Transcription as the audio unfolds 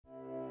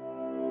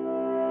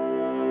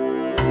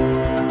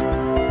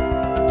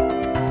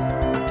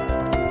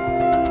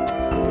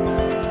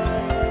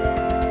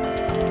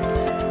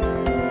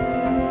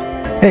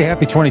Hey,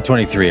 happy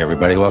 2023,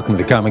 everybody. Welcome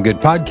to the Common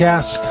Good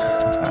Podcast.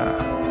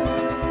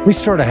 We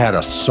sort of had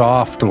a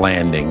soft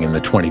landing in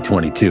the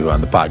 2022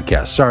 on the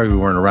podcast. Sorry we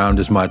weren't around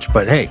as much,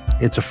 but hey,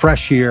 it's a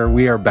fresh year.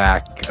 We are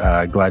back.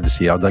 Glad to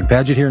see you. Doug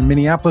Padgett here in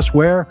Minneapolis,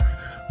 where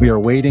we are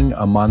waiting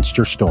a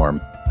monster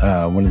storm.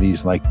 One of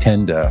these like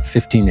 10 to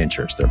 15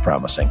 inches, they're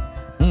promising,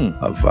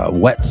 of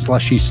wet,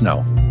 slushy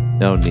snow.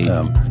 No need.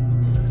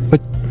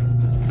 But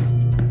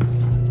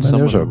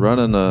Someone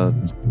running a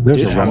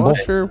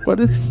dishwasher? What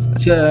is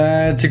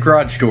that? It's a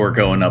garage door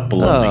going up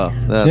below me.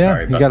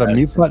 Yeah, you got a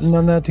mute button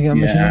on that? Yeah,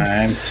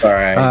 I'm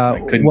sorry. I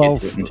couldn't get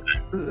to it in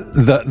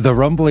time. The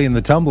rumbly and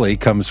the tumbly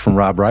comes from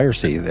Rob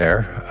Ryersey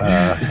there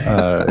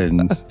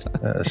in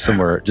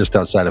somewhere just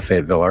outside of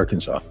Fayetteville,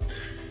 Arkansas.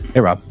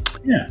 Hey, Rob.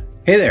 Yeah.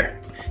 Hey there.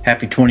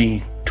 Happy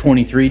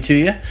 2023 to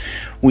you.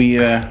 We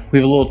have a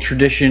little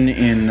tradition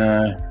in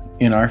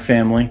our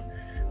family.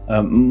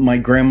 My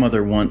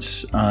grandmother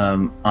once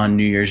on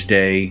New Year's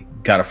Day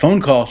got a phone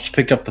call. She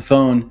picked up the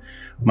phone.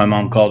 My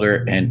mom called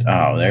her, and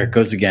there it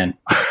goes again.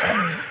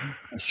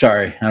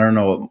 Sorry, I don't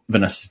know what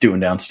Vanessa's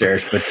doing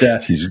downstairs, but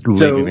she's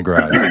leaving the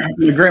garage.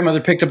 My grandmother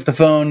picked up the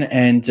phone,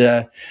 and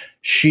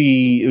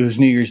it was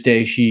New Year's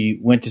Day. She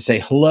went to say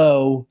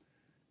hello.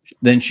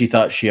 Then she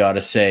thought she ought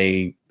to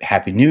say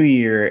Happy New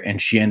Year,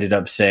 and she ended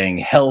up saying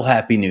Hell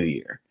Happy New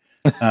Year,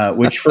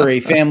 which for a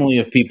family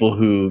of people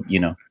who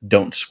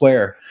don't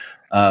swear,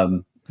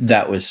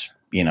 that was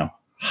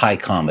high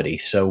comedy.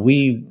 So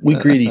we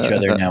greet each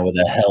other now with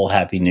a Hell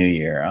Happy New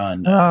Year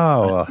on.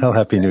 Well, Hell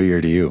Happy New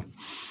Year to you.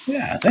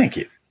 Yeah, thank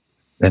you.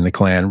 And the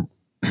clan.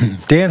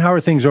 Dan, how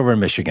are things over in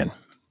Michigan?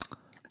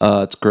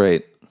 It's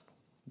great.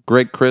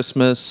 Great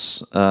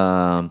Christmas.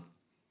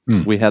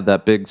 We had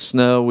that big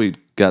snow. We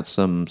got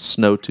some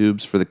snow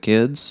tubes for the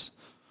kids.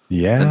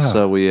 Yeah. And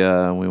so we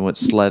went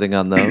sledding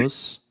on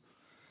those.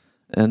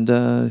 And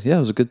it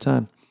was a good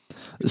time.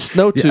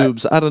 Snow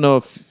tubes, I don't know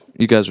if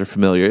you guys are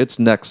familiar. It's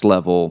next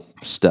level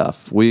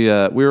stuff. We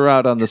were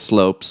out on the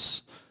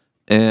slopes,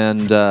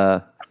 and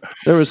there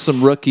was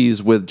some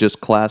rookies with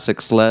just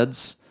classic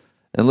sleds.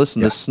 And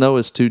listen, the snow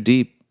is too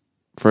deep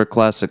for a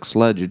classic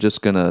sled. You're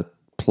just gonna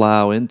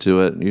plow into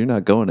it, and you're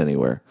not going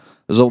anywhere. I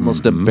was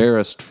almost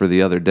embarrassed for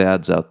the other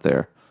dads out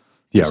there.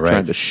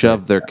 Trying to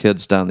shove their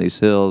kids down these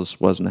hills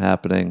wasn't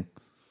happening.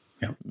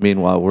 Yep.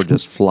 Meanwhile, we're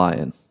just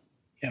flying.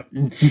 Yep.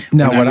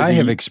 Now, what I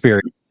have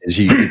experienced is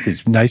you get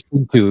these nice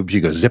big tubes,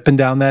 you go zipping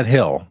down that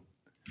hill.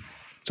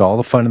 It's all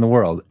the fun in the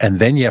world. And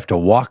then you have to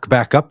walk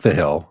back up the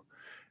hill.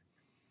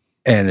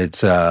 And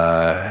it's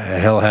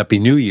Hell Happy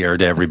New Year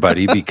to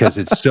everybody because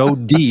it's so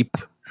deep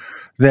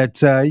that,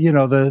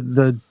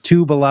 the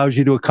tube allows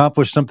you to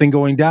accomplish something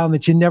going down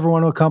that you never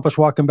want to accomplish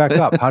walking back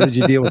up. How did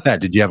you deal with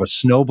that? Did you have a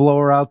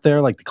snowblower out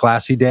there like the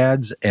classy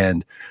dads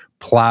and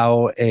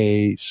plow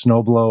a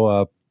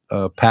snowblow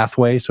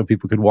pathway so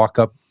people could walk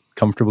up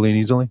comfortably and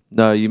easily?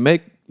 No,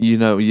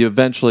 you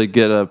eventually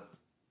get a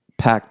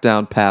packed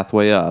down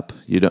pathway up.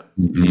 You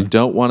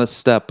don't want to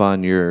step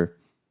on your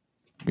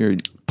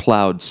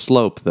plowed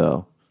slope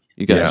though.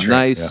 You got a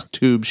nice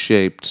tube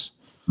shaped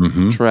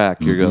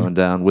track you're going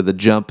down with a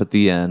jump at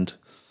the end.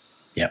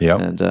 Yeah.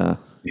 And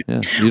you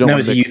don't when I want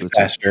was to a mix youth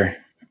pastor.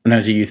 When I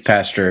was a youth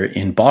pastor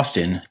in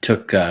Boston,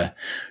 took a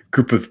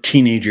group of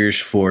teenagers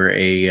for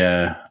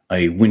a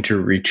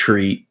winter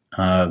retreat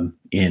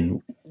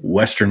in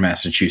Western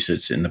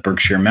Massachusetts in the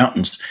Berkshire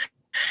Mountains.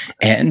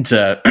 And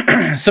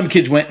some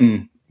kids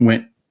went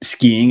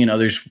skiing and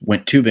others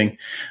went tubing.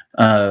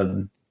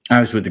 I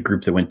was with the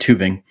group that went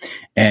tubing,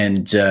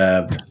 and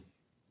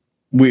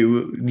we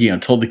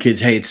told the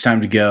kids, "Hey, it's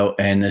time to go."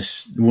 And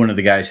one of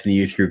the guys in the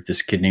youth group,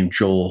 this kid named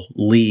Joel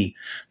Lee,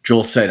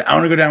 Joel said, "I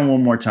want to go down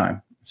one more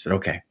time." I said,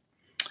 "Okay."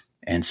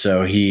 And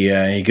so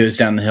he goes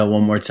down the hill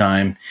one more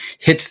time,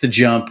 hits the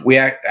jump. We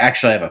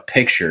actually have a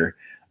picture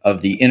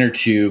of the inner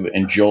tube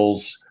and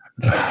Joel's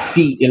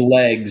feet and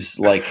legs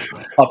like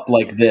up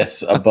like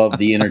this above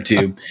the inner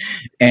tube,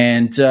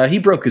 and he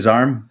broke his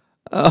arm.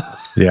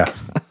 Yeah,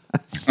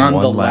 on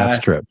the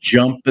last trip.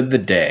 Jump of the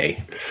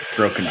day,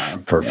 broken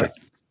arm. Perfect.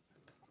 Yeah.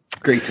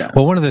 Great time.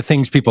 Well, one of the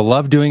things people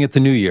love doing at the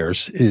New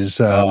Year's is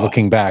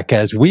looking back,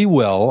 as we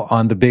will,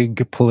 on the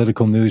big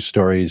political news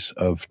stories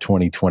of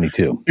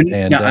 2022,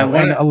 and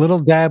a little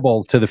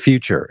dabble to the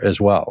future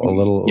as well. A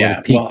little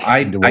peek. Well,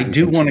 I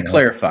do want to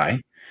clarify.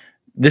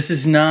 This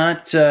is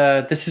not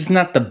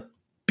the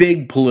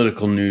big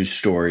political news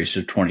stories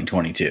of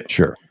 2022.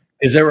 Sure.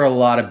 Because there were a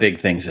lot of big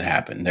things that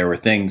happened. There were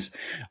a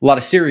lot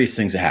of serious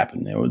things that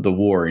happened. There were the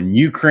war in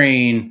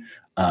Ukraine,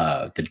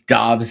 the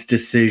Dobbs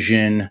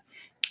decision,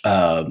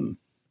 Paul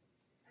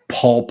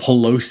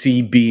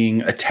Pelosi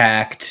being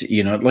attacked,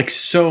 like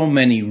so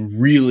many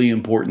really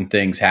important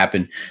things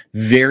happened.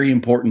 Very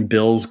important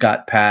bills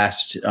got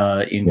passed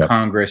in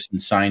Congress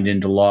and signed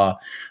into law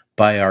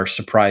by our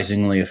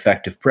surprisingly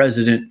effective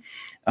president.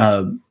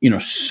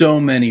 So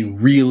many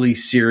really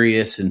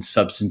serious and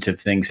substantive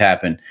things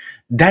happen.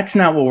 That's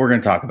not what we're going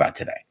to talk about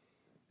today.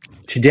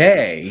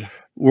 Today,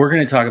 we're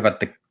going to talk about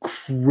the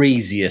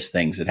craziest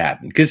things that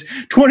happened because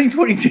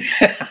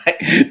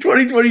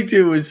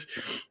 2022 was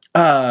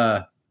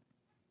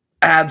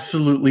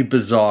absolutely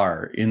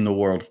bizarre in the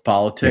world of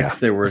politics.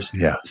 There was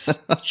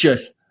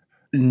just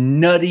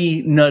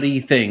nutty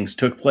things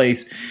took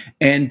place,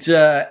 and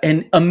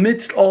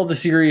amidst all the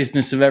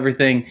seriousness of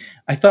everything,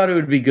 I thought it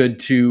would be good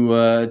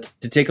to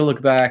take a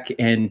look back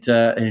and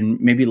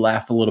maybe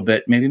laugh a little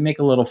bit, maybe make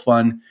a little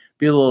fun,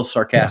 be a little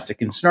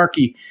sarcastic and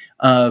snarky.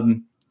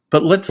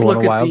 But let's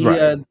look at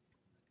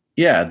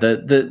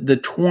the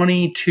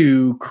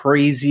 22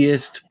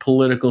 craziest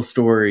political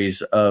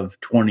stories of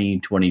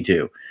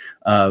 2022.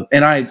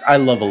 And I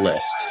love a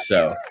list,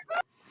 so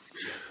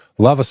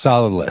love a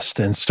solid list.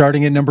 And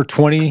starting at number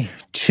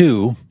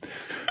 22,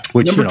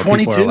 which number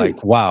 22. People are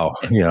like, wow,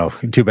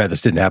 too bad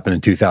this didn't happen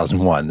in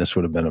 2001. This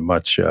would have been a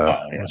much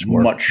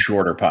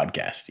shorter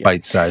podcast,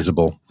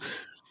 bite-sizable.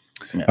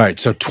 Yeah. All right,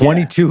 so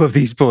 22 of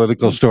these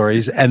political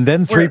stories, and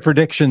then 3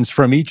 predictions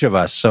from each of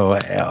us.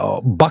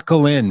 So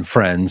buckle in,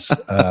 friends.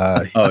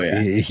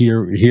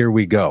 Here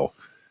we go.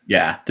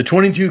 Yeah, the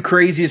 22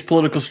 craziest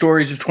political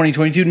stories of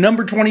 2022.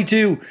 Number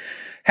 22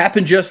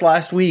 happened just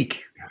last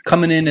week,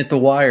 coming in at the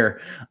wire.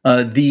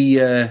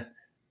 The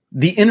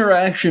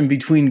interaction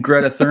between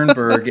Greta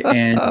Thunberg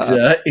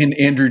and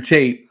Andrew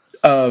Tate.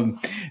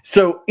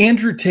 So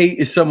Andrew Tate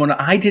is someone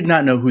I did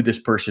not know who this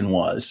person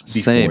was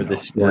before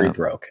this story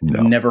broke.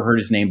 No. Never heard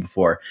his name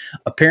before.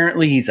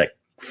 Apparently, he's a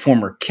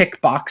former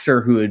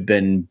kickboxer who had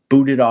been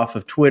booted off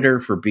of Twitter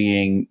for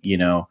being,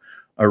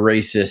 a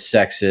racist,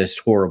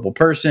 sexist, horrible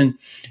person,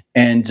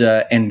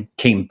 and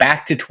came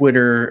back to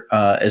Twitter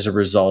as a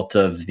result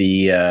of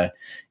the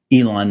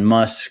Elon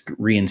Musk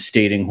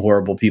reinstating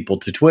horrible people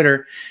to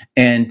Twitter.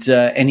 And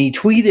he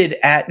tweeted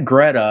at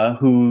Greta,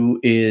 who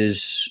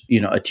is,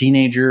 a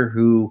teenager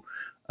who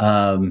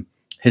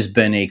has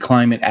been a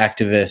climate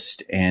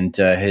activist and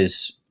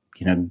has,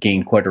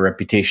 gained quite a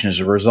reputation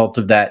as a result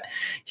of that.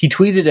 He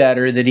tweeted at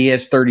her that he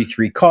has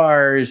 33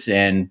 cars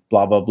and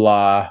blah, blah,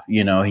 blah.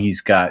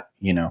 He's got,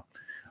 he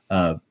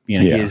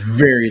has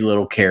very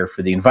little care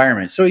for the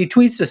environment. So he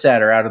tweets this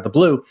at her out of the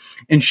blue,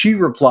 and she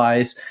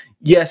replies,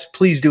 "Yes,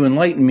 please do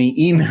enlighten me.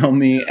 Email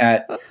me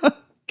at,"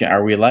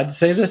 are we allowed to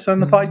say this on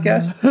the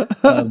podcast?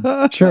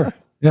 Sure.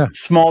 Yeah.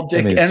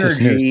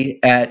 smalldickenergy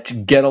at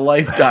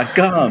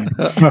getalife.com.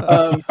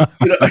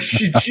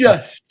 She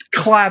just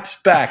claps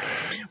back,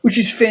 which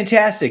is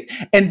fantastic.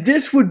 And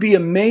this would be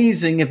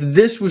amazing if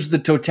this was the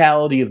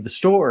totality of the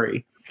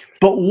story.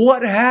 But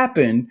what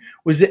happened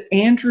was that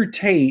Andrew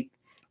Tate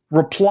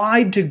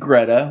replied to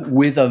Greta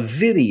with a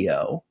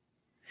video.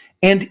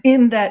 And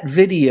in that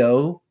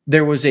video,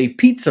 there was a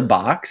pizza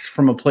box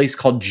from a place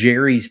called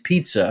Jerry's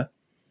Pizza.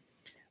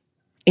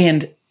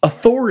 And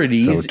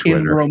authorities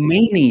in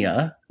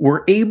Romania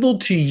were able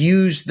to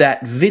use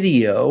that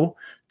video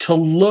to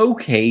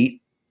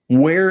locate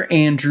where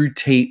Andrew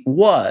Tate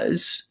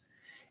was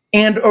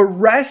and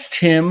arrest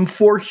him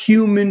for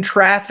human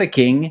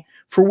trafficking,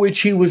 for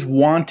which he was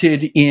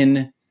wanted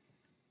in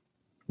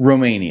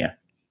Romania.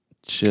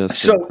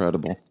 Just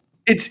incredible.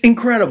 It's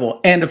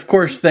incredible. And of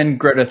course, then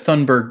Greta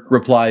Thunberg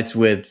replies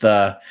with,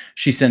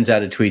 she sends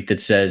out a tweet that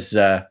says,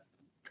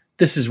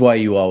 "This is why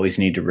you always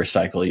need to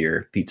recycle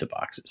your pizza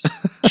boxes."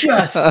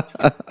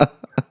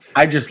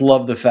 I just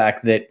love the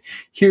fact that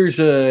here's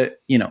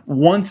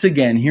once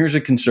again, here's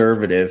a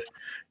conservative,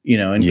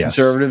 and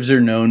conservatives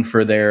are known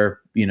for their,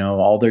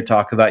 all their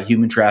talk about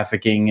human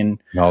trafficking and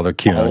all their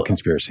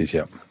conspiracies.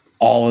 Yeah.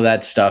 All of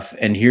that stuff.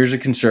 And here's a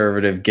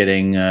conservative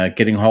getting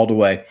hauled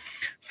away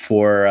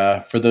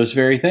for those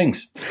very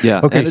things.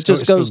 Yeah. Okay, and it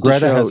just goes to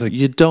show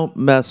you don't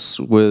mess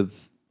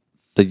with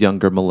the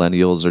younger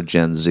millennials or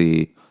Gen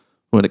Z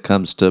when it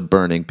comes to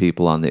burning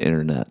people on the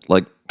internet.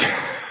 Like,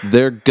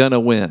 they're gonna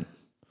win.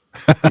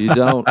 You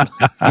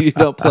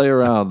don't play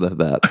around with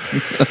that.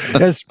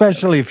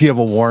 Especially if you have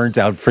a warrant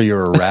out for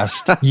your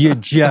arrest, you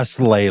just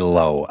lay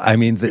low. I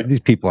mean, these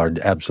people are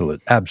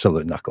absolute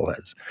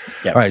knuckleheads.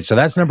 Yep. All right, so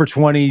that's number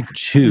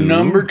 22.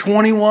 Number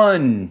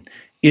 21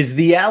 is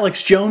the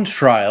Alex Jones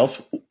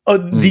trials.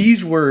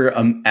 These were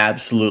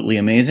absolutely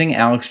amazing.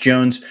 Alex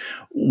Jones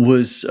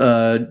was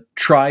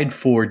tried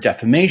for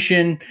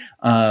defamation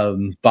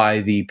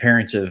by the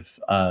parents of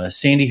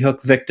Sandy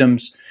Hook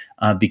victims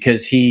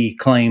because he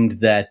claimed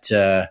that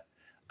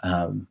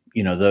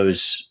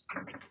those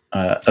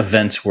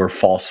events were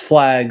false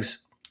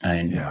flags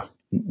and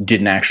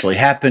didn't actually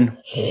happen.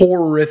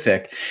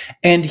 Horrific.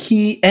 And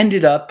he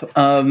ended up,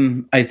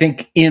 I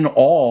think, in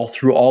all,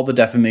 through all the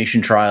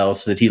defamation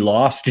trials that he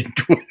lost in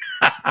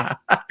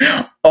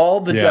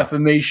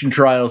defamation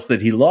trials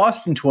that he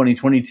lost in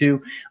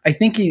 2022, I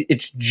think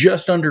it's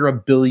just under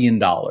 $1 billion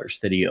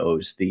that he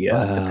owes the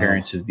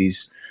parents of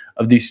these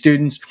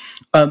students.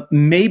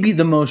 Maybe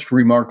the most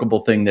remarkable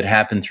thing that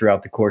happened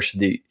throughout the course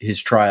of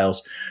his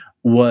trials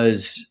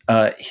was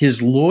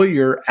his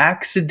lawyer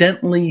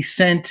accidentally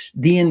sent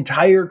the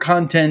entire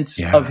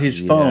contents of his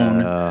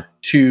phone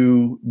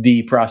to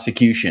the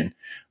prosecution.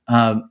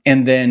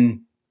 And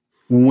then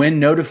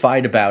when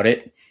notified about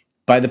it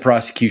by the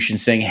prosecution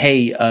saying,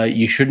 "Hey,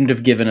 you shouldn't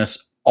have given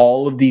us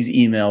all of these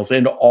emails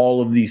and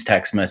all of these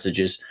text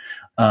messages,"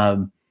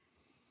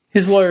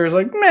 his lawyer is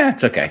like, "Nah,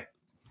 it's okay."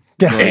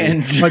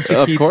 And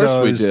Of course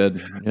we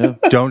did. Yeah.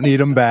 Don't need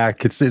them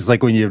back. It's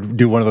like when you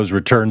do one of those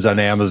returns on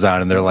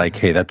Amazon and they're like,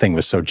 "Hey, that thing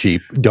was so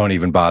cheap. Don't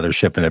even bother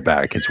shipping it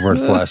back. It's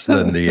worth less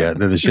than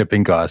the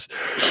shipping cost."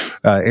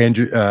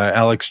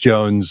 Alex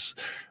Jones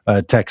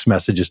text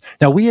messages.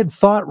 Now we had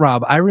thought,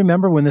 Rob. I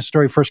remember when this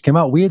story first came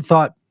out, we had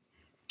thought,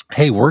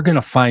 "Hey, we're going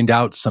to find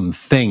out some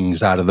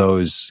things out of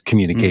those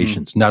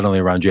communications, not only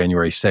around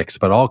January 6th,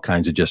 but all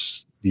kinds of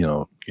just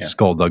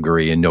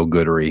skullduggery and no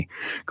goodery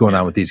going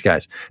on with these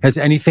guys." Has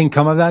anything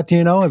come of that? Do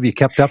you know? Have you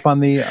kept up on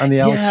the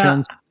Alex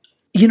Jones?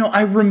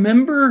 I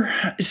remember.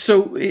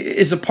 So,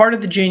 as a part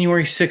of the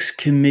January 6th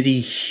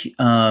committee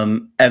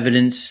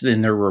evidence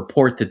in their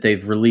report that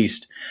they've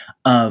released,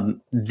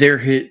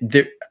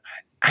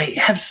 I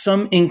have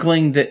some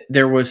inkling that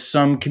there was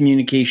some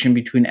communication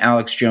between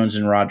Alex Jones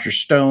and Roger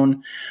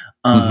Stone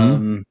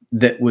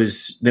that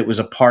was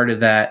a part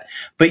of that.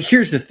 But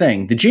here's the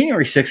thing: the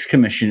January 6th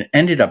Commission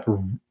ended up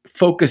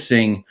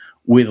focusing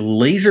with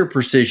laser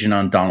precision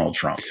on Donald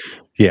Trump.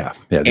 Yeah,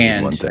 they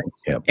did one thing.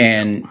 Yep.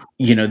 And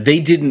they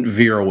didn't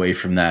veer away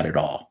from that at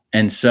all.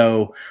 And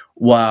so,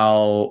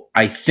 while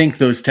I think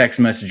those text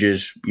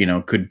messages,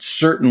 could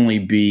certainly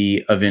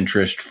be of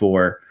interest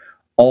for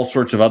all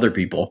sorts of other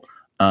people,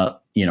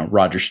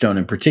 Roger Stone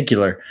in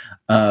particular,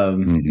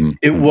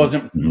 it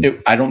wasn't.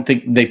 I don't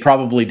think they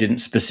probably didn't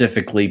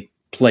specifically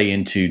play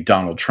into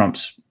Donald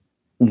Trump's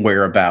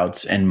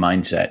whereabouts and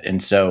mindset,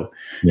 and so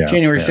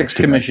January 6th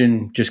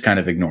Commission just kind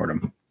of ignored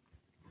him.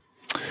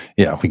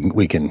 Yeah,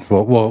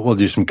 we'll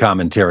do some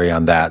commentary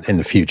on that in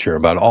the future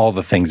about all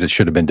the things that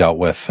should have been dealt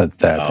with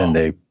and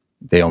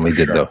they only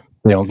did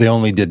they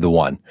only did the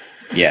one.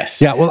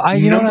 Yes. Yeah. Well,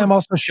 I'm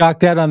also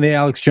shocked at on the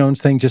Alex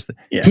Jones thing.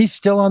 He's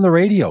still on the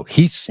radio.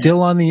 He's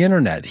still on the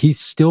internet. He's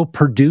still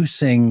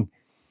producing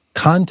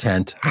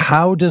content.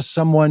 How does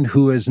someone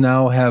who has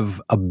now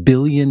have $1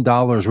 billion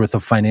worth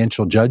of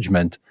financial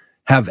judgment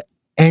have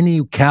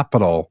any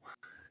capital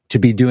to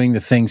be doing the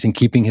things and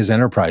keeping his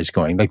enterprise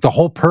going? Like, the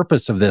whole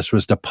purpose of this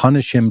was to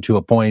punish him to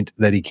a point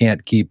that he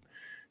can't keep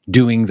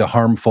doing the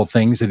harmful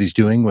things that he's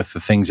doing with the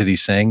things that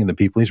he's saying and the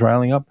people he's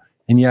riling up.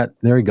 And yet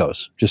there he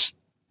goes, just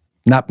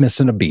not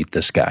missing a beat,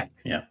 this guy.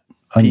 Yeah.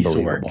 Unbelievable. Piece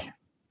of work.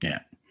 Yeah.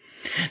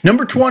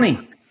 Number 20,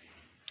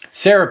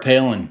 Sarah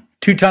Palin,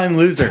 two-time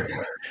loser.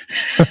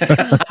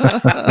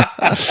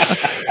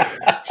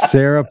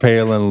 Sarah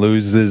Palin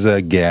loses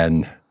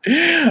again.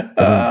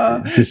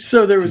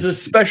 So there was a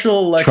special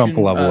election. Trump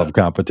level of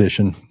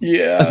competition.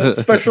 Yeah,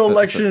 special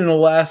election in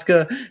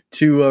Alaska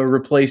to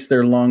replace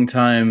their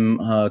longtime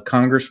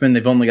congressman.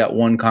 They've only got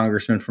one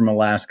congressman from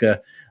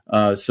Alaska,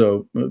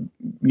 so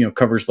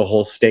covers the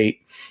whole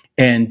state.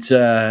 And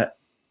Sarah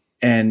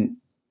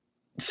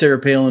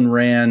Palin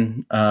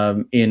ran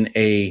in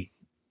a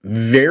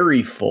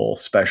very full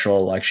special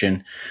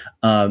election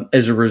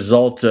as a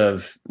result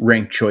of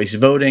ranked choice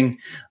voting.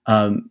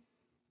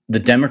 The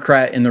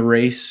Democrat in the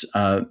race,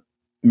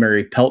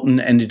 Mary Pelton,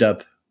 ended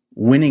up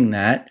winning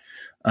that.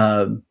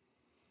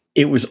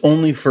 It was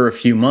only for a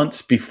few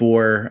months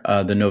before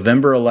the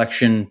November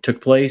election took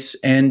place,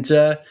 and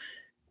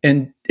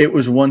it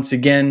was once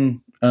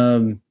again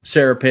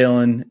Sarah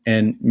Palin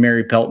and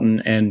Mary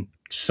Pelton and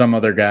some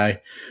other guy,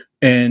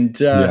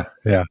 and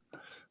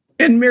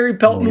and Mary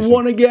Pelton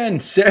won again.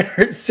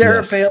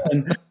 Sarah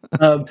Palin.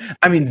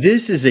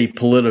 This is a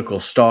political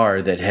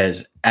star that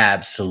has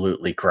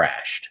absolutely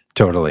crashed.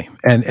 Totally.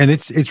 And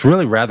it's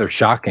really rather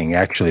shocking,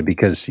 actually,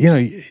 because,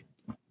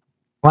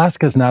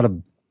 Alaska is not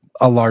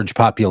a large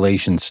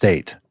population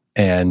state.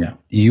 And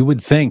you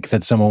would think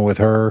that someone with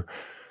her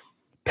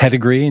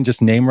pedigree and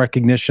just name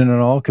recognition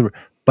and all could,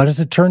 but as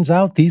it turns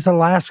out, these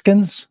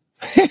Alaskans,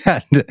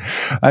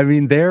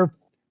 they're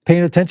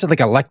paying attention,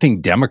 like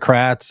electing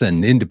Democrats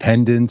and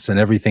independents and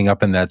everything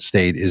up in that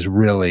state is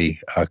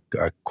really a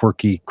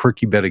quirky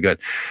bit of good.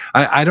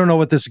 I don't know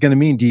what this is going to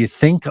mean. Do you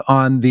think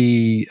on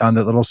the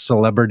little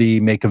celebrity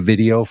make a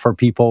video for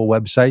people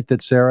website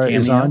that Sarah Cameo?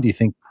 Is on? Do you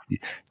think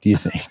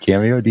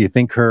Cameo? Do you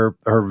think her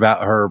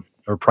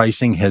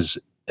pricing has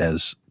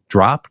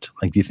dropped?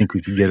 Like, do you think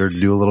we could get her to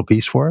do a little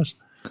piece for us?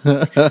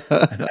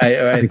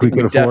 I think we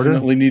could afford it.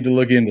 Definitely need to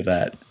look into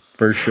that.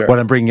 For sure. What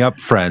I'm bringing up,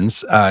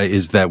 friends,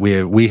 is that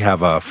we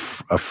have a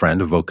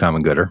friend, a Vote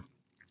Common Gooder,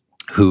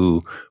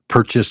 who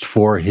purchased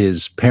for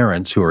his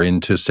parents, who are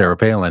into Sarah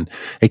Palin,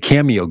 a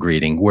Cameo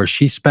greeting where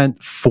she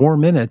spent 4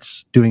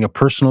 minutes doing a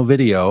personal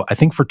video, I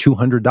think for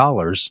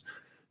 $200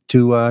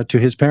 to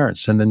his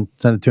parents, and then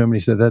sent it to him. And he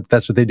said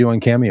that's what they do on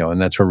Cameo,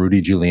 and that's where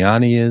Rudy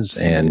Giuliani is,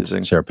 and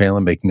Sarah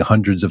Palin making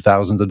hundreds of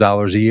thousands of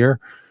dollars a year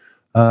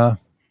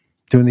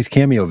doing these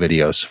Cameo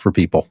videos for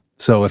people.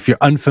 So if you're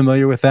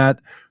unfamiliar with that,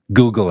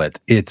 Google it.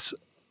 It's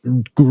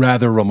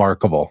rather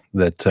remarkable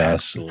that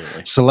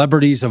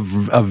celebrities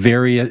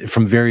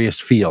from various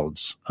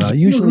fields,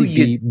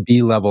 usually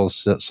B-level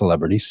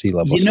celebrities,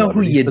 C-level celebrities. You know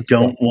who you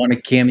don't want a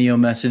Cameo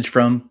message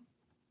from?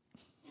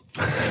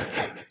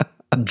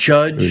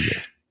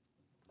 Judge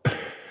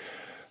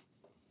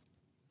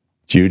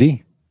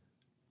Judy?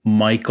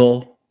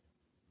 Michael.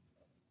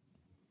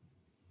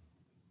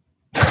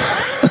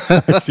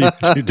 I see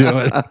what you're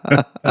doing.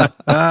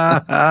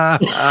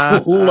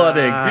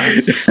 Ludding.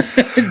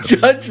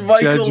 Judge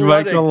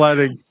Michael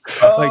Ludding.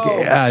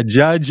 Oh.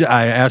 Judge,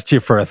 I asked you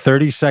for a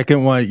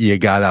 30-second one. You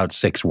got out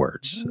 6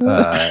 words.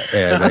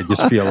 And I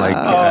just feel like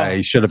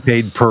I should have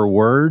paid per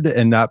word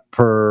and not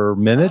per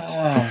minute.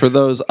 For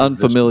those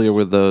unfamiliar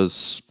with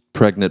those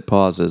pregnant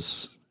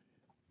pauses,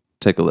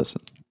 take a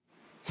listen.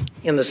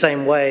 In the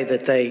same way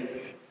that they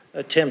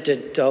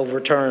attempted to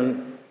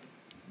overturn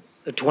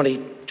the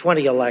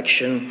 2020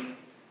 election,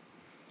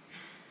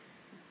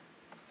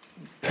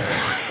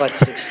 but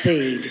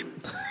succeed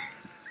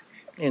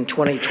in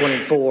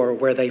 2024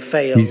 where they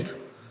failed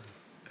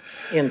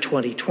in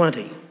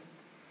 2020.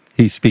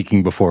 He's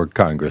speaking before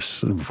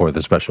Congress, before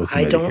the special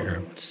committee I don't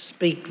here.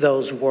 speak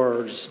those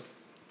words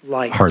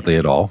lightly. Hardly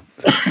at all.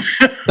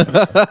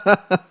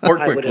 More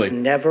I would have quickly.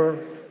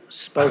 never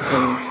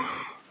spoken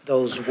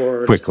those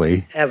words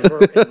Quickly.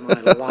 ever in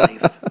my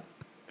life.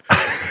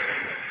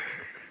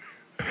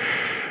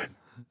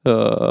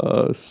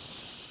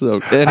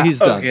 And he's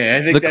done. Okay,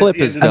 I think the that's clip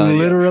the is end of the done.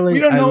 video. We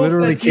don't I know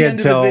literally if that's the can't end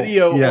tell. of the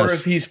video Yes. or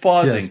if he's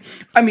pausing.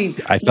 Yes. I mean,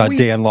 I thought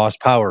Dan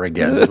lost power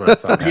again. Is what I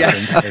thought Yeah.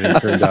 happened. And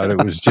it turned out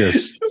it was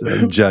just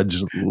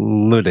Judge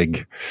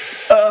Ludig.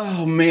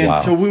 Oh man!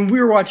 Wow. So when we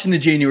were watching the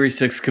January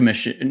 6th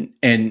Commission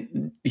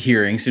and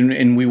hearings,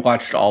 and we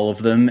watched all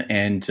of them,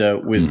 and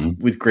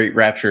with great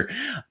rapture,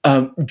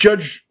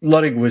 Judge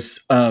Ludig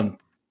was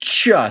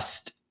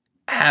just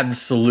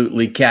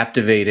absolutely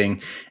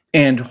captivating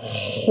and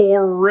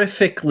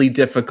horrifically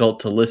difficult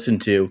to listen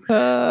to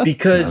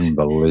because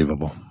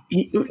Unbelievable.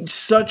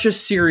 such a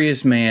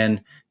serious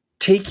man,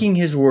 taking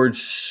his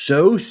words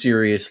so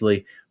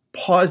seriously,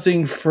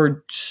 pausing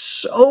for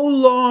so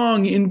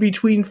long in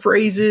between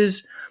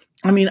phrases.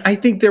 I mean, I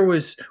think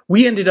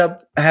we ended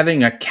up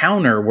having a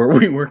counter where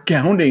we were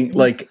counting,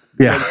 like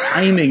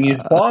timing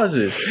his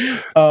pauses.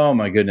 Oh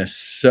my goodness.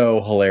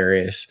 So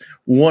hilarious.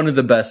 One of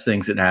the best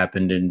things that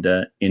happened in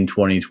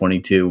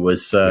 2022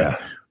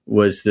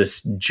 was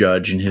this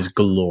judge and his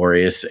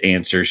glorious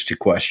answers to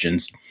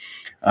questions.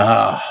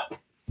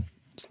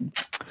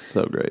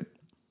 So great.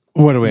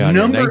 What are we on?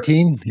 Number-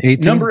 19?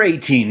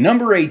 18?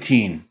 Number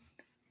 18,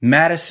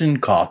 Madison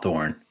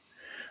Cawthorn.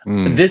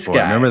 This Boy,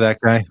 guy. remember that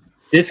guy?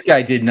 This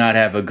guy did not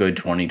have a good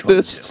 2022.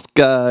 This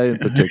guy in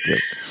particular.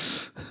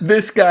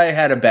 This guy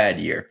had a bad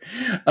year.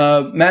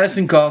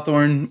 Madison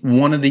Cawthorn,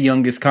 one of the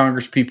youngest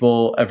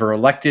congresspeople ever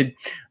elected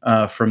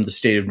from the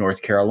state of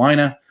North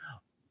Carolina,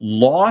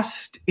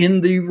 lost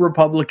in the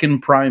Republican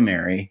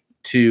primary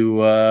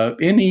to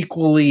an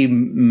equally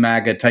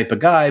MAGA type of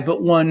guy,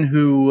 but one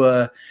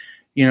who,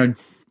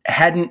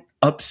 hadn't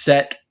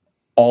upset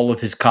all of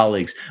his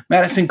colleagues.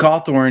 Madison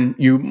Cawthorn,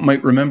 you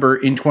might remember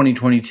in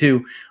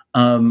 2022,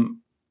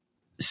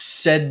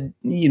 said,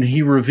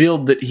 he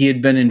revealed that he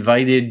had been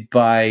invited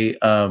by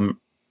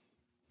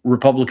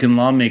Republican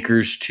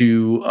lawmakers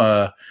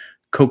to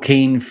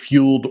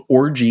cocaine-fueled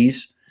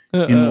orgies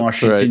in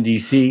Washington, right.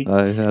 D.C.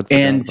 I had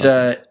forgotten about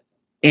that.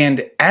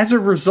 And as a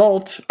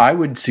result, I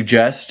would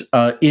suggest,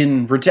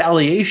 in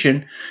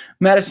retaliation,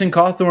 Madison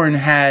Cawthorn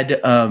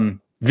had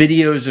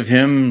videos of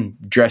him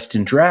dressed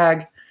in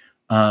drag,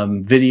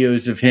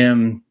 videos of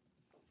him,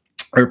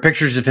 or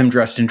pictures of him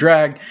dressed in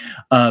drag,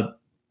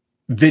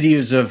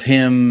 videos of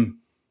him,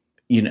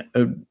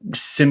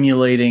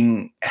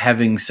 simulating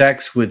having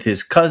sex with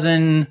his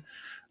cousin,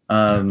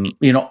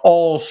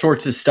 all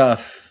sorts of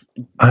stuff.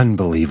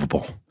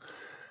 Unbelievable.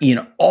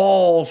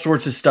 All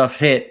sorts of stuff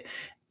hit.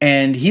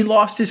 And he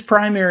lost his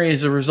primary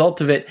as a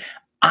result of it.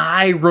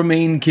 I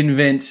remain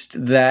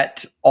convinced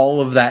that all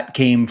of that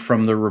came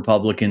from the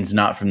Republicans,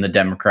 not from the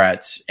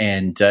Democrats.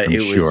 And it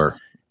was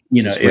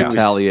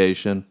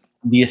retaliation.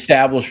 The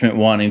establishment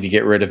wanting to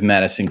get rid of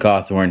Madison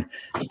Cawthorn,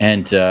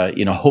 and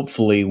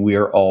hopefully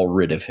we're all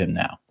rid of him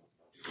now.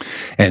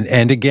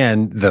 And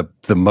again,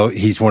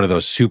 he's one of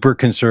those super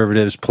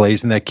conservatives,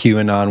 plays in that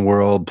QAnon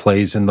world,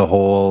 plays in the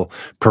whole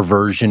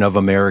perversion of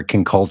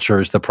American culture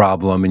is the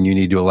problem, and you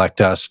need to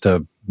elect us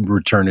to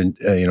return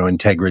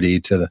integrity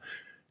to the.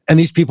 And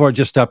these people are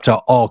just up to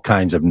all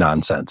kinds of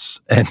nonsense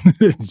and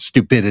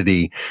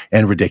stupidity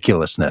and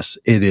ridiculousness.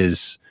 It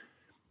is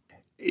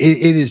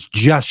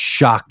just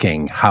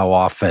shocking how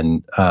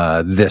often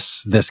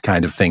this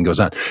kind of thing goes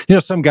on.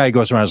 Some guy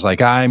goes around and is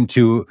like,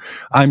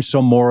 I'm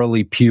so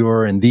morally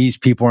pure, and these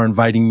people are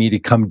inviting me to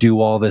come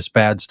do all this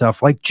bad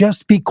stuff. Like,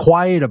 just be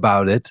quiet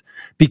about it,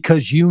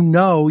 because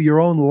your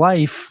own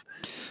life.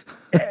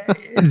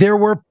 There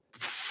were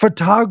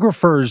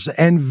photographers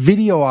and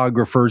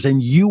videographers,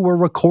 and you were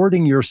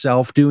recording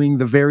yourself doing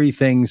the very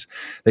things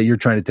that you're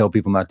trying to tell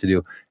people not to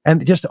do.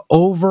 And just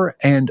over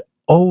and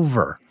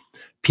over,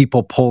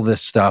 people pull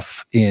this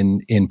stuff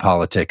in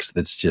politics.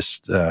 That's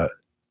just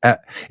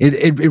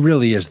it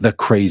really is the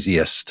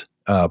craziest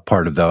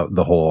part of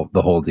the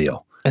whole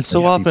deal. And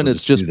so often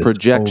it's just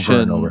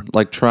projection,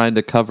 like trying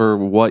to cover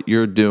what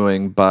you're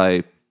doing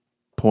by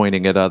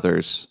pointing at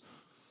others.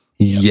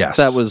 Yes,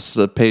 that was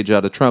a page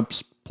out of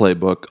Trump's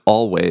playbook.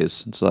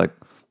 Always, it's like,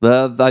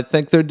 I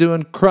think they're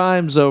doing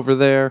crimes over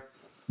there.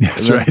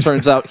 That's then right. it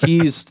turns out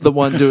he's the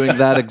one doing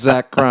that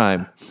exact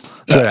crime.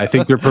 That's right. I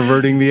think they're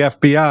perverting the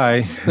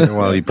FBI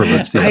while he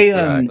perverts the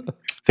FBI.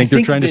 I think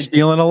they're trying to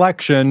steal an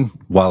election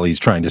while he's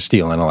trying to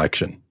steal an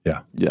election.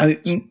 Yeah.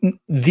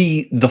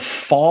 The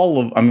fall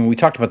of, we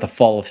talked about the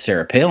fall of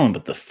Sarah Palin,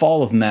 but the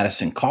fall of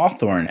Madison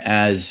Cawthorn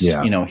as,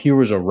 he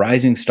was a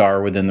rising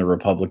star within the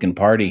Republican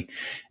Party,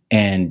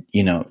 and,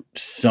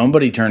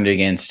 somebody turned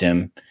against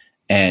him.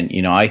 And,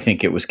 I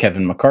think it was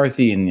Kevin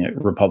McCarthy and the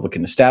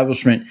Republican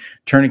establishment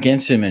turned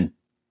against him, and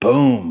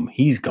boom,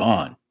 he's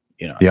gone,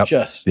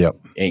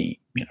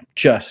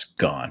 just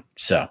gone.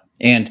 So,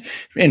 and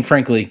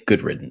frankly,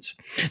 good riddance.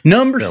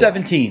 Number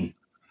 17.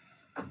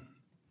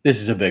 This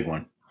is a big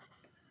one.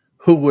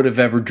 Who would have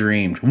ever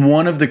dreamed?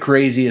 One of the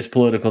craziest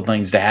political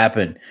things to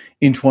happen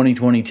in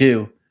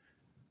 2022.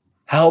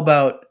 How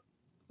about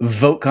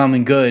Vote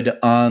Common Good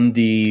on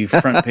the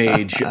front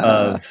page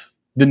of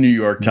the New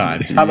York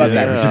Times? How about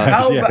that?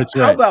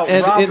 How about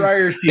Rob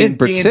Ryerson in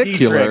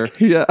particular?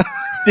 Yeah.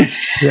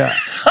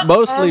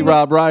 Mostly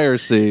Rob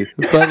Ryerson,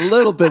 but a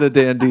little bit of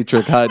Dan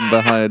Dietrich hiding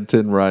behind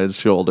Tim Ryan's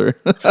shoulder.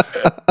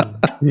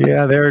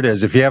 Yeah, there it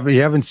is. If you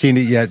haven't seen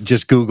it yet,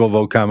 just Google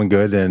Vote Common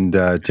Good and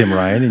Tim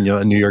Ryan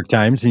and New York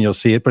Times, and you'll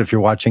see it. But if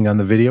you're watching on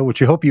the video,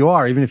 which we hope you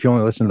are, even if you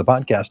only listen to the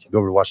podcast, you go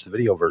over to watch the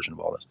video version of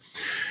all this.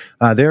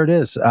 There it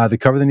is. The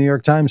cover of the New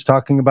York Times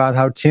talking about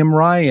how Tim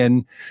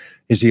Ryan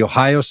is the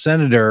Ohio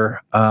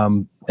senator,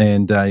 and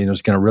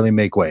is going to really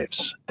make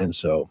waves. And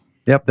so,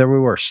 yep, there we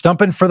were,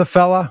 stumping for the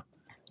fella,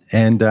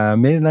 and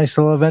made a nice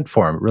little event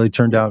for him. It really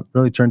turned out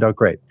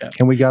great,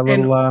 and we got a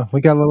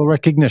little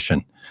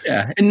recognition.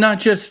 Yeah, and not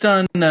just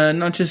on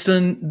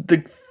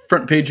the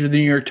front page of the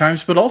New York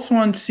Times, but also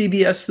on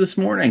CBS This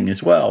Morning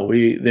as well.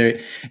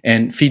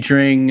 And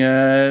featuring,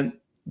 there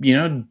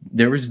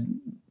was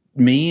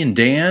me and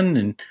Dan,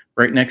 and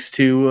right next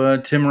to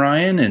Tim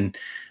Ryan, and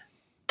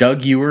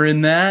Doug, you were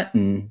in that,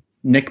 and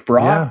Nick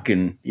Brock,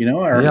 and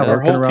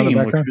our whole team,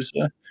 which was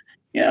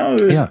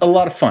it was a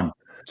lot of fun.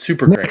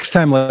 Super great. Next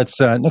time let's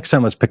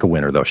pick a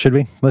winner, though, should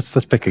we? Let's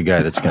pick a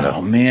guy that's gonna.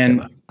 Oh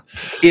man,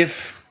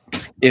 if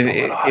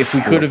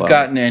we could have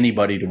gotten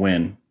anybody to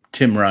win,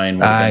 Tim Ryan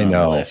would have been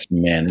on the list.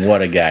 Man,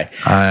 what a guy!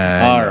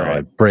 All right,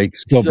 it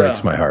breaks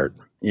my heart.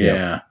 Yeah.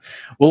 Yep.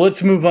 Well,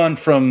 let's move on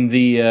from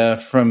the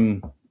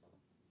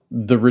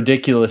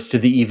ridiculous to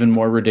the even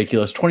more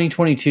ridiculous.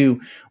 2022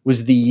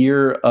 was the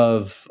year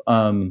of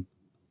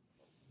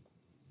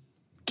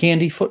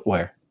candy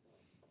footwear.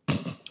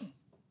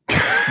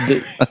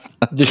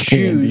 The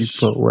shoes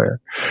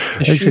footwear.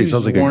 Actually,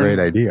 sounds like a great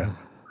idea.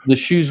 The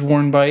shoes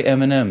worn by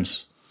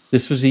M&Ms.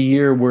 This was a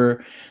year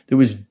where it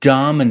was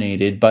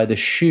dominated by the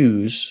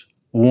shoes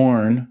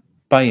worn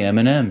by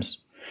M&Ms.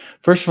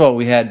 First of all,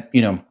 we had,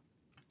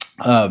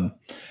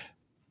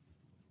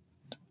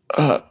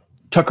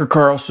 Tucker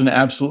Carlson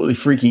absolutely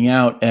freaking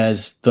out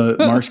as the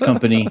Mars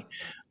Company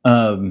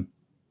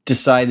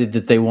decided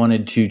that they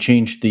wanted to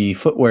change the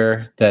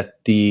footwear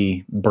that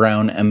the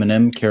brown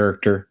M&M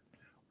character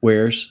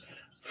wears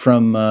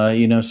from,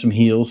 some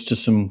heels to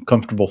some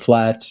comfortable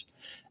flats.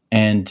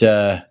 And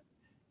Tucker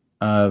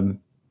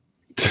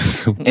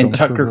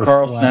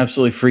Carlson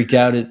absolutely freaked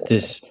out at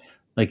this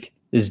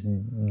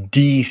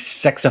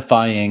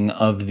de-sexifying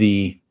of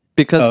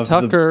because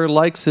Tucker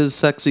likes his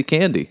sexy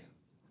candy.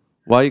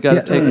 Why you got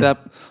to take that?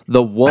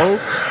 The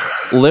woke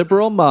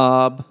liberal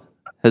mob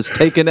has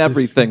taken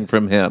everything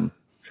from him.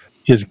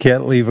 Just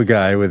can't leave a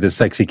guy with his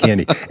sexy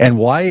candy. And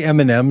why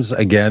M&Ms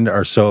again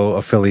are so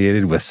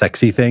affiliated with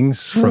sexy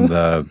things, from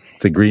the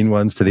green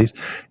ones to these,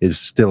 is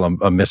still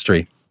a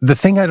mystery. The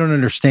thing I don't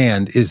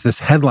understand is this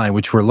headline,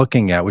 which we're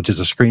looking at, which is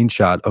a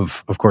screenshot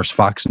of course,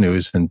 Fox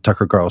News and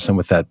Tucker Carlson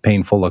with that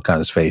painful look on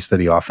his face that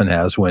he often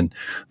has when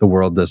the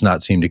world does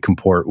not seem to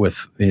comport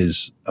with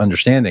his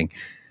understanding.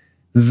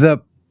 The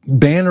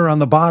banner on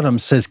the bottom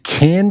says,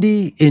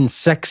 "Candy in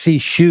sexy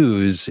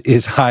shoes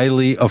is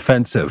highly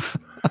offensive."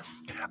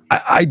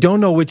 I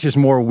don't know which is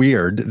more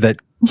weird, that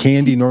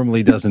candy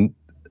normally doesn't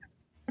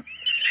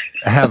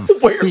have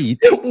feet.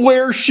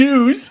 Wear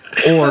shoes.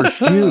 Or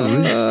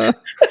shoes.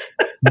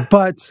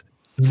 But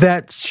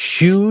that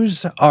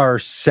shoes are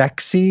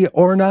sexy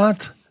or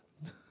not?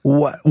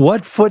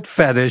 What foot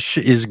fetish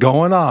is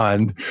going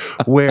on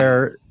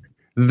where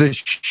the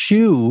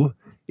shoe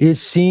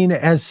is seen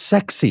as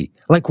sexy?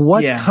 Like,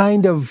 what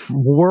kind of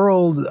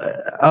world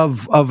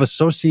of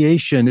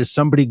association is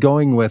somebody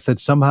going with that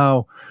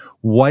somehow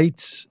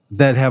whites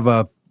that have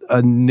a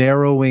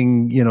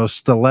narrowing,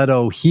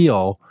 stiletto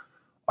heel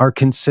are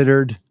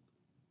considered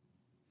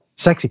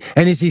sexy?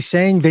 And is he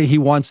saying that he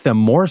wants them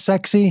more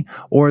sexy,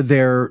 or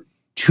they're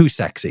too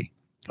sexy?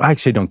 I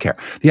actually don't care.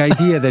 The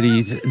idea that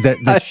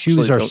that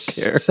shoes are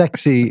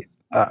sexy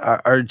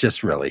are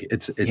just really,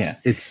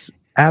 it's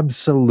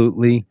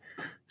absolutely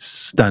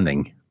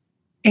stunning.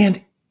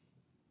 And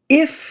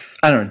if,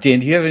 I don't know,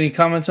 Dan, do you have any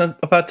comments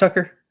about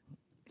Tucker?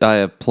 I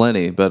have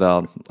plenty, but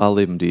I'll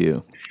leave them to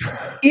you.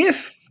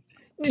 If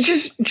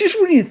just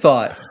when you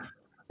thought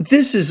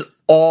this is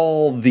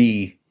all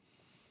the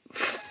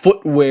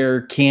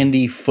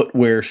candy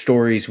footwear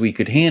stories we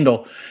could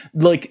handle.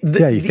 Like,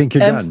 you think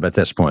you're done at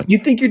this point. You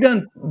think you're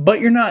done,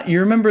 but you're not. You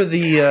remember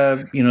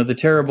the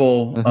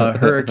terrible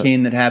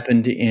hurricane that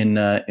happened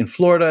in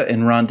Florida,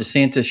 and Ron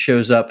DeSantis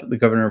shows up, the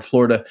governor of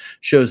Florida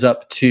shows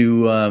up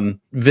to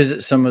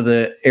visit some of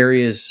the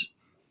areas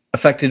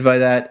affected by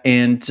that,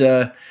 and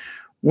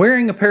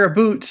wearing a pair of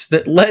boots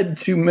that led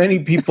to many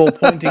people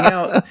pointing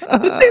out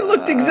that they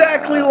looked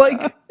exactly like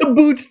the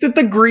boots that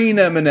the green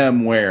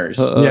M&M wears.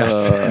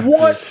 Yes.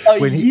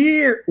 What a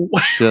year!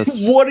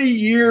 What a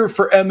year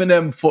for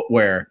M&M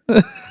footwear.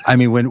 I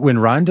mean, when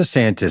Ron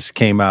DeSantis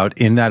came out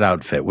in that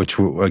outfit, which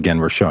again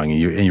we're showing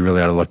you, and you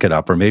really ought to look it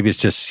up, or maybe it's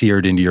just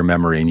seared into your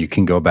memory, and you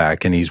can go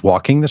back. And he's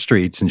walking the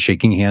streets and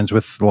shaking hands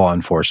with law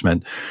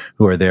enforcement,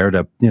 who are there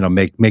to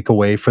make a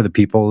way for the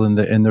people in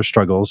their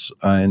struggles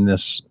in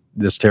this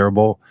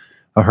terrible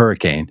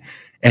hurricane.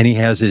 And he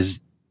has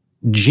his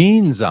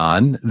jeans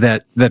on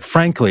that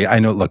frankly, I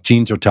know, look,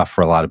 jeans are tough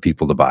for a lot of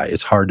people to buy.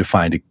 It's hard to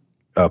find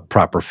a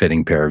proper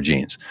fitting pair of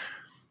jeans.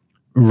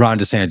 Ron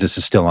DeSantis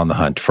is still on the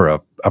hunt for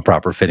a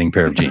proper fitting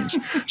pair of jeans.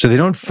 So they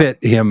don't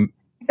fit him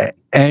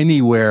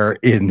anywhere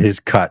in his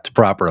cut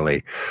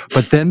properly.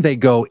 But then they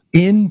go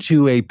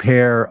into a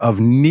pair of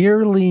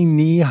nearly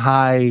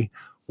knee-high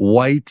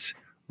white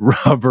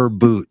rubber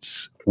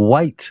boots.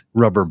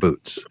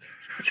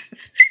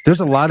 There's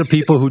a lot of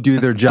people who do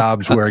their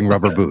jobs wearing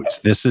rubber boots.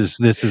 This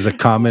is a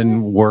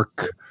common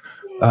work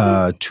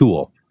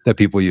tool that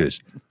people use.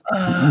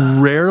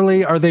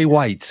 Rarely are they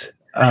white.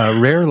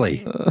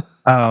 Rarely.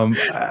 And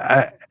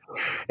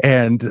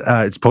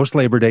it's post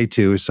Labor Day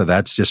too, so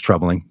that's just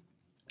troubling.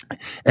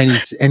 And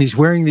he's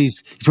wearing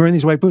these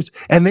white boots,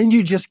 and then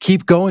you just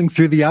keep going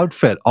through the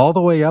outfit all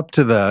the way up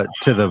to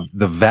the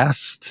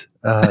vest,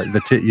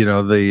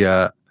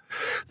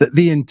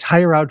 the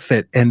entire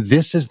outfit. And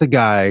this is the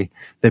guy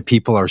that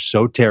people are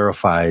so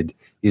terrified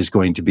is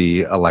going to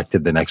be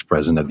elected the next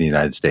president of the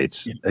United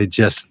States. It's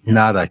just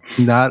not a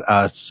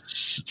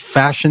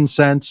fashion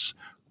sense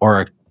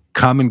or a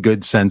common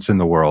good sense in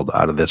the world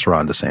out of this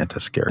Ron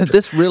DeSantis character. And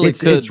this really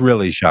it's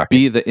really shocking.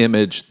 Be the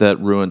image that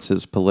ruins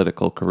his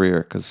political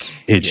career, because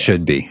it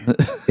should be.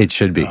 It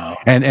should be.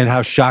 And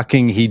how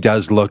shocking he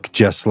does look,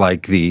 just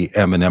like the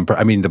M&M.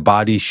 I mean, the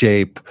body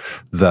shape,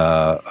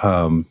 the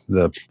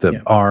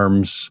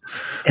arms,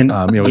 and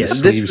the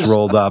sleeves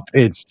rolled up.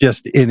 It's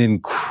just an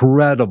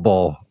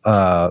incredible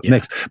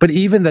mix. But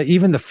even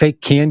the fake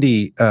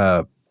candy,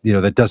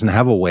 that doesn't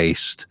have a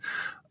waist,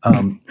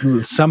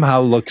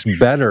 somehow looks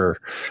better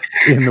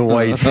in the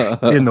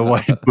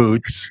white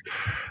boots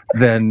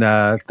than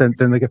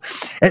the.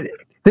 And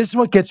this is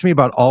what gets me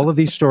about all of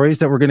these stories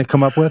that we're going to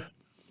come up with.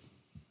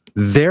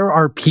 There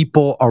are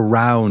people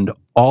around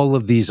all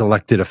of these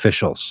elected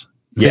officials.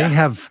 Yeah. They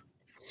have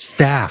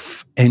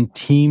staff and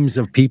teams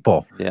of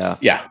people.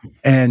 Yeah.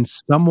 And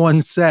someone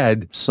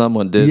did.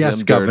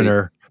 Yes,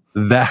 Governor.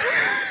 That.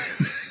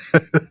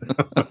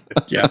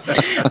 Yeah.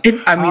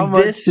 And, I mean, how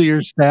much do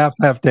your staff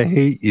have to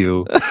hate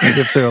you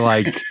if they're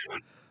like,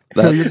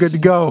 you're good to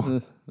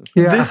go?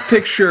 Yeah. This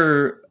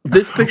picture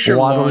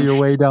waddle launched, your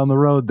way down the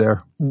road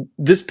there.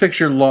 This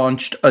picture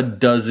launched a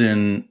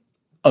dozen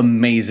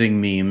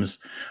amazing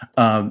memes.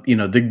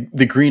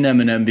 The green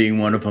M&M being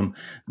one of them.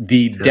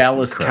 The just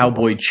Dallas incredible.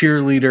 Cowboy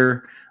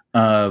cheerleader.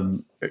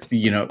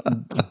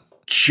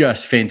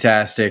 Just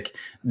fantastic.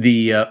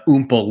 The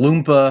Oompa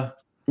Loompa.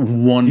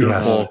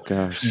 Wonderful.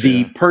 Yes.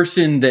 The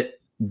person that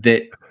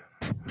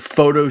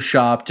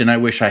photoshopped, and I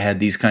wish I had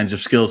these kinds of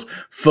skills,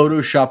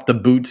 photoshopped the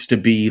boots to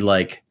be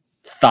like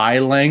thigh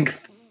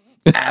length.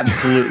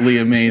 Absolutely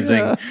amazing.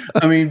 Yeah.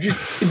 I mean,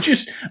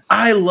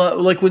 I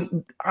love,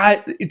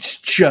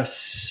 it's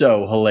just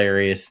so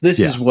hilarious. This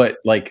is what,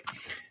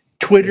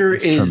 Twitter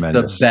is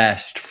tremendous. The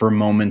best for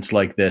moments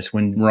like this,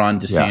 when Ron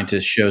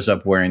DeSantis shows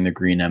up wearing the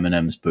green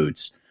M&M's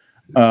boots.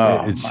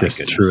 Oh, it's just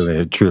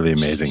goodness. truly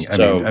amazing.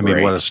 I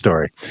mean, what a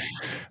story.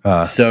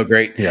 So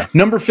great. Yeah.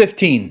 Number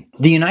 15,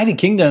 the United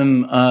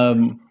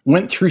Kingdom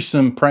went through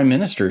some prime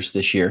ministers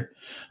this year.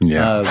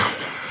 Yeah.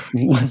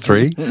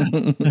 3?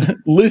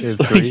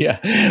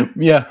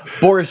 Yeah.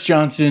 Boris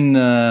Johnson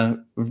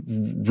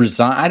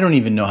resigned. I don't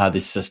even know how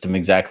this system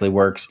exactly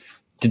works.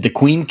 Did the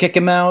Queen kick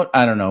him out?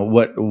 I don't know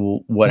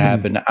what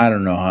happened. I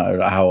don't know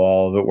how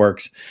all of it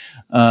works.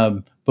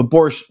 But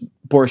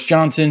Boris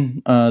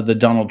Johnson, the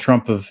Donald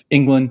Trump of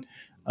England,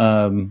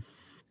 left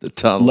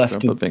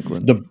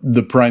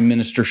the prime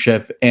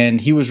ministership,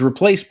 and he was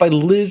replaced by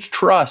Liz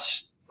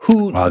Truss.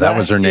 That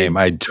was her name.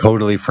 I'd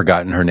totally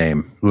forgotten her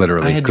name.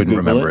 Literally, couldn't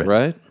remember it.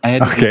 Right? I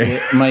had to Google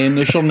it. My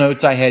initial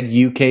notes, I had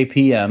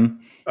UKPM.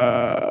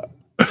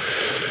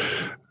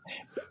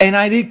 And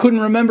I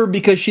couldn't remember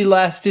because she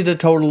lasted a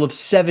total of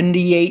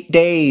 78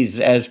 days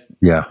as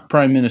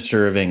Prime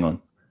Minister of England.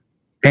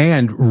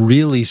 And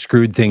really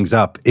screwed things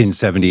up in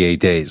 78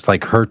 days.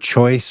 Like, her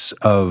choice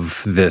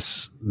of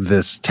this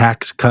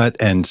tax cut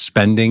and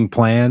spending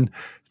plan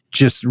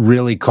just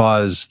really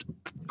caused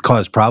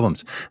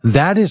problems.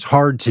 That is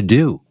hard to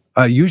do.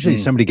 Usually,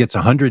 somebody gets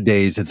 100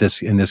 days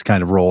in this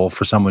kind of role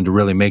for someone to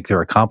really make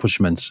their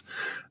accomplishments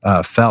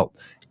felt.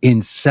 In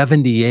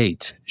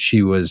 1978,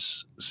 she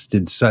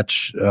did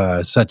such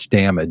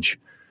damage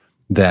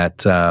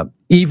that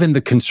even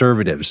the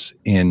conservatives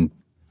in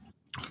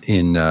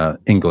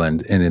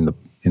England and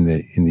in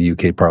the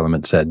UK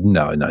Parliament said,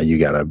 no, you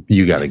gotta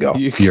go.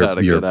 Get out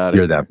of You're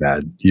here. that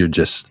bad. You're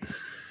just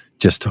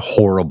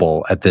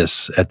horrible at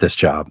this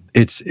job.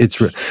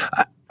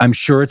 I'm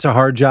sure it's a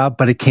hard job,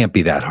 but it can't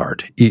be that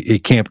hard.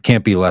 It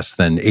can't be less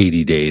than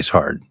 80 days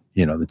hard.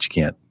 That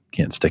you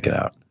can't stick it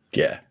out.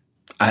 Yeah.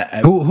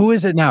 Who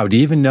is it now? Do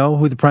you even know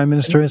who the prime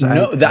minister is?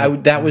 No,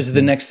 that was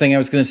the next thing I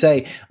was going to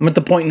say. I'm at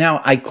the point now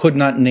I could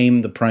not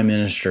name the prime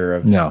minister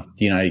of the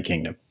United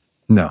Kingdom.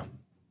 No.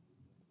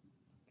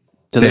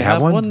 Do they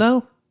have one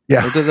now?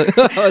 Yeah.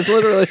 It's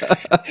literally.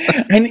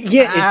 And it's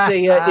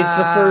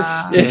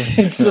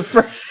the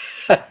first.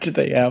 Do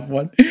they have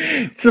one?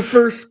 It's the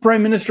first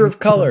prime minister of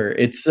color.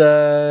 It's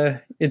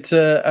a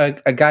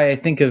guy I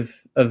think of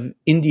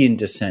Indian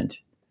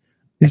descent.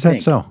 Is that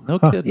so? No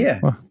kidding.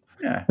 Yeah. Well,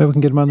 Yeah. maybe we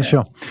can get him on the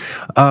show.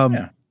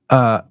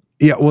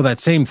 Well, that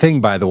same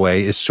thing, by the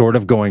way, is sort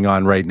of going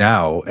on right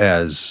now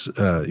as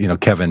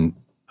Kevin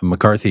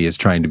McCarthy is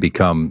trying to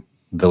become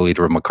the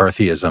leader of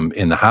McCarthyism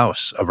in the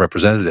House of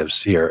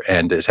Representatives here,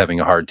 and is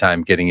having a hard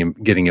time getting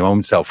him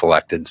own self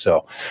elected.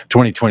 So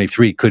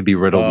 2023 could be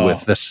riddled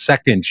with the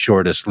second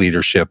shortest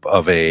leadership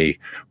of a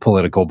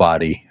political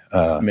body.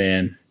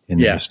 In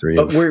the history.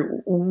 But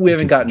we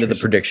haven't gotten to the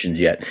predictions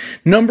yet.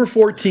 Number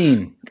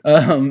 14.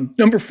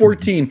 Number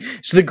 14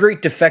 is the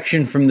great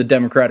defection from the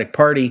Democratic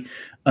Party,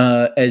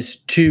 as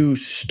two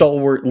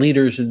stalwart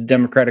leaders of the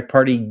Democratic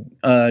Party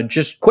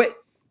just quit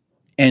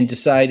and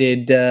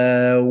decided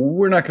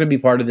we're not going to be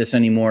part of this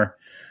anymore.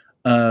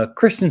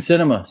 Kristen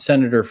Sinema,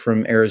 senator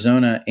from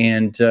Arizona,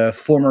 and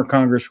former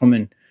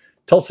Congresswoman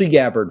Tulsi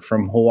Gabbard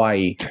from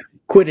Hawaii,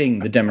 quitting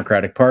the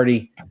Democratic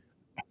Party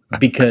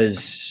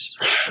because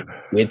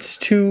it's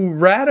too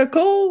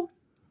radical.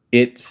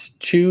 There's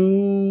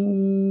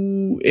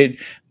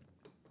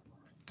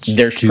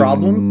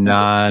problem.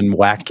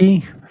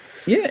 Non-wacky.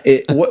 Yeah.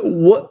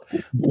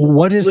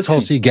 What is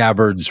Tulsi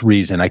Gabbard's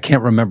reason? I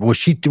can't remember.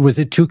 Was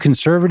it too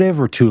conservative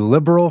or too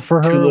liberal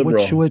for her? Too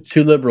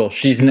liberal.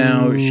 She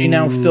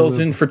now fills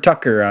in for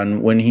Tucker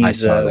on when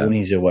he's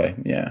away.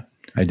 Yeah.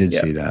 I did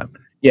see that.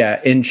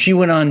 Yeah, and she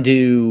went on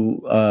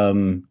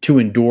to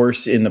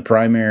endorse in the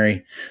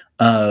primary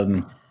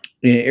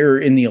or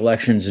in the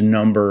elections a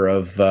number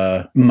of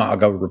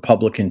MAGA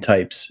Republican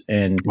types,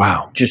 and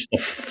just the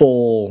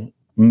full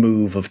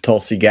move of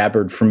Tulsi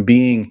Gabbard from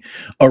being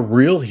a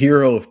real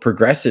hero of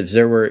progressives.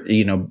 There were,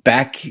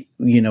 back,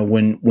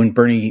 when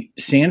Bernie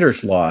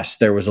Sanders lost,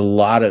 there was a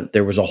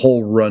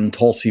whole Run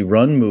Tulsi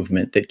Run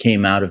movement that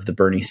came out of the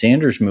Bernie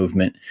Sanders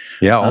movement.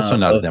 Yeah, also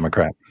not a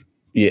Democrat.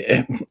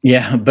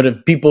 Yeah, but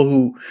of people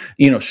who,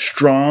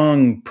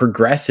 strong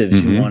progressives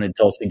who wanted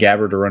Tulsi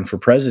Gabbard to run for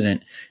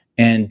president.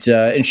 And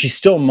she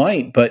still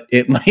might, but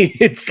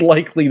it's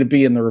likely to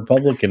be in the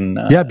Republican.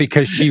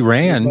 Because she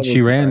ran, and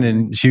she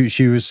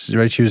was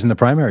right. She was in the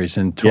primaries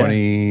in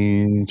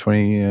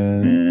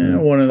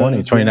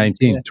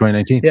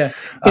 2019. Yeah,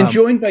 and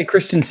joined by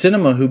Kristen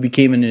Sinema, who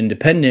became an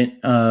independent.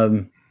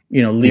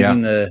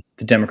 Leaving the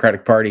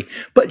Democratic Party,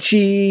 but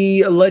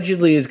she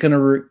allegedly is going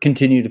to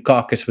continue to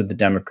caucus with the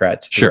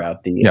Democrats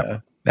throughout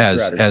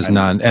as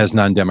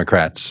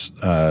non-Democrats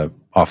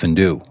often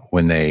do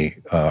when they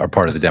are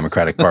part of the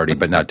Democratic Party,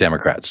 but not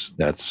Democrats.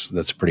 That's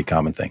a pretty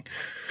common thing.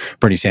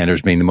 Bernie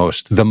Sanders being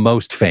the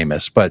most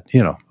famous, but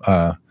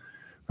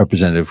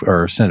Representative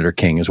or Senator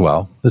King as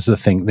well. This is a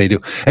thing they do.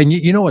 And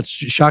you know what's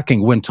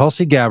shocking? When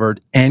Tulsi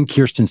Gabbard and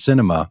Kyrsten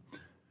Sinema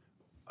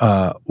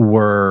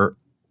were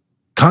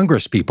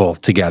Congress people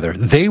together,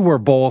 they were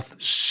both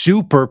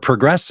super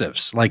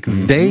progressives. Like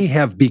they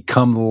have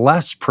become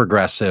less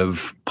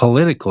progressive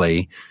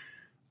politically.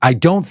 I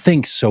don't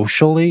think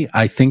socially.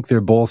 I think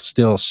they're both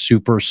still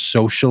super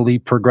socially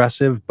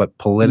progressive, but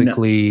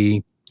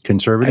politically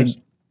conservatives.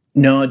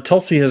 No,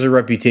 Tulsi has a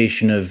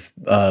reputation of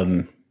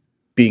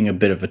being a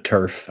bit of a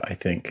TERF, I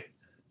think.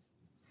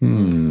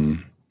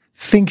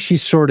 Think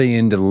she's sort of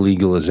into the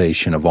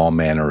legalization of all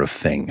manner of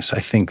things.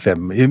 I think that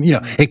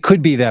it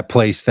could be that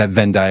place, that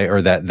Venn diagram,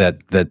 or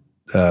that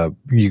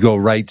you go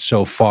right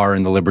so far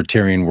in the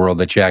libertarian world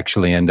that you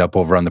actually end up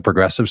over on the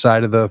progressive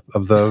side of the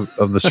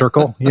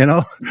circle.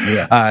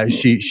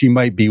 She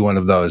might be one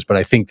of those, but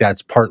I think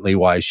that's partly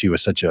why she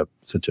was such a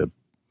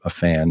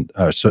fan,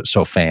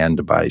 so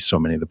fanned by so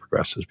many of the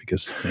progressives.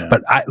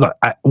 But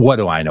what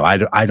do I know?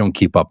 I don't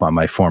keep up on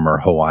my former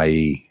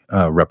Hawaii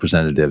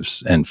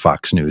representatives and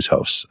Fox News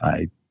hosts.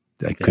 I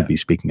could be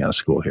speaking out of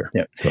school here.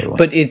 Yeah. Totally.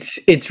 But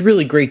it's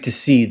really great to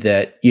see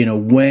that,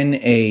 when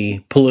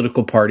a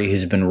political party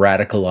has been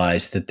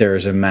radicalized, that there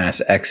is a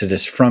mass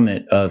exodus from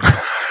it of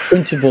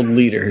principled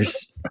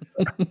leaders.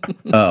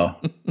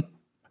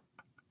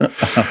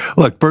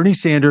 Look, Bernie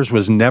Sanders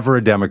was never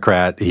a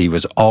Democrat. He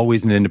was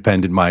always an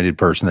independent-minded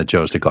person that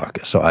chose to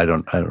caucus. So I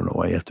don't know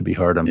why you have to be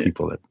hard on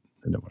people that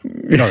No,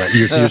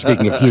 you're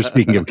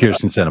speaking of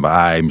Kirsten Sinema.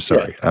 I'm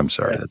sorry. I'm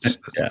sorry.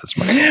 That's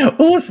my.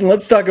 Well, listen.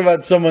 Let's talk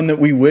about someone that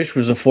we wish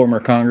was a former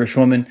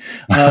congresswoman,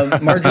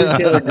 Marjorie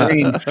Taylor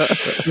Greene.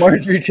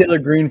 Marjorie Taylor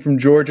Greene from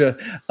Georgia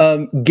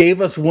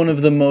gave us one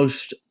of the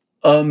most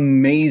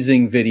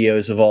amazing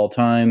videos of all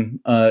time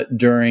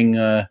during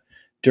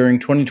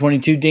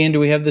 2022. Dan, do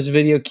we have this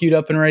video queued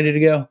up and ready to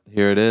go?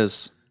 Here it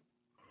is.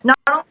 Not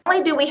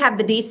only do we have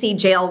the D.C.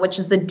 jail, which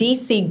is the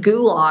D.C.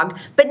 gulag,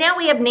 but now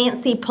we have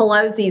Nancy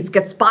Pelosi's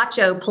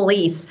gazpacho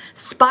police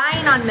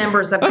spying on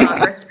members of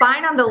Congress,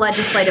 spying on the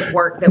legislative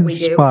work that we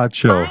do,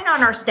 spying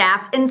on our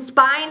staff, and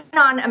spying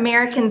on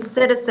American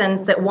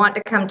citizens that want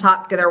to come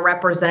talk to their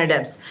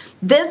representatives.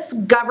 This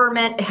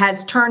government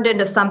has turned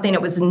into something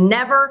it was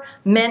never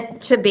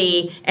meant to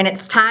be, and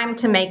it's time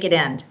to make it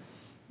end.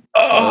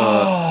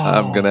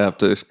 I'm going to have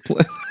to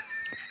play.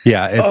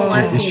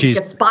 Yeah,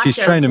 she's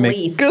trying to make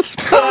she's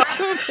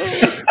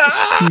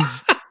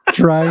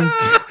trying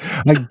to,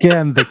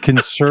 again, the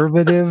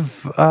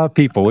conservative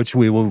people, which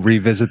we will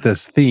revisit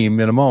this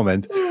theme in a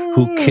moment,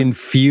 who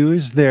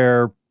confuse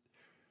their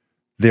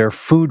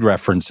food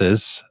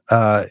references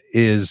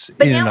is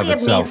but in now and of we have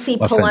itself Nancy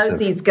offensive.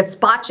 Pelosi's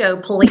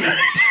gazpacho police.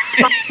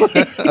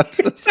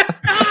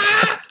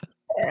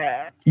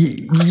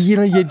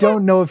 You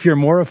don't know if you're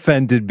more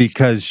offended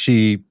because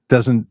she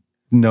doesn't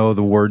know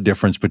the word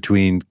difference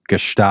between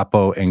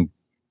Gestapo and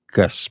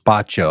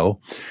gazpacho,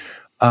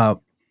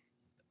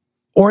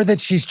 or that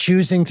she's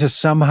choosing to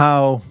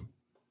somehow,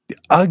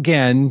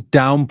 again,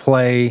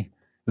 downplay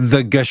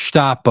the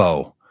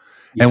Gestapo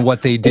and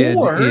what they did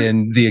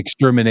in the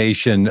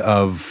extermination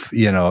of,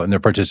 in their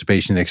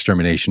participation in the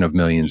extermination of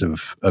millions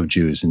of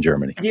Jews in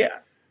Germany. Yeah.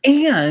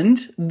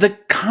 And the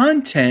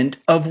content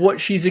of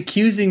what she's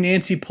accusing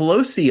Nancy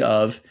Pelosi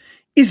of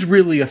is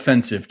really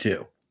offensive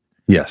too.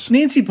 Yes.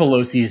 Nancy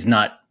Pelosi is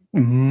not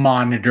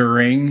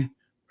monitoring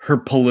her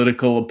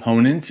political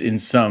opponents in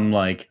some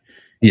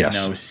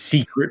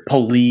secret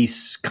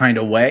police kind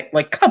of way.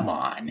 Like, come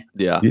on.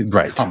 Yeah.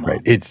 Right.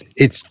 Right.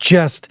 It's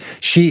just,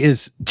 she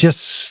is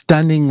just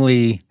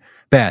stunningly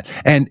bad.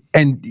 And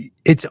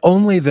it's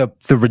only the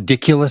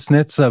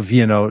ridiculousness of,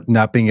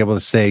 not being able to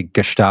say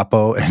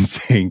Gestapo and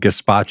saying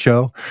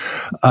gazpacho,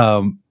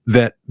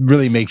 that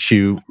really makes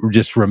you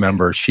just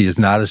remember she is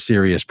not a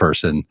serious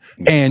person,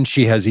 and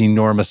she has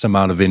enormous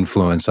amount of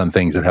influence on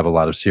things that have a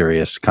lot of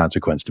serious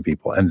consequence to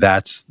people. And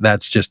that's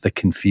just the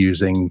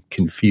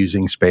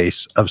confusing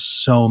space of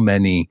so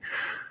many.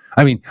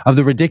 I mean, of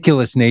the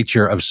ridiculous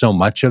nature of so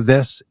much of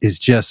this is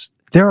just,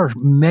 there are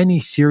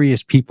many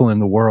serious people in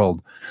the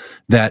world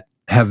that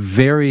have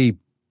very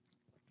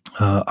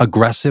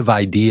aggressive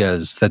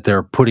ideas that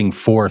they're putting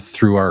forth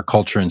through our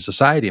culture and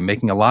society and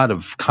making a lot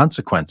of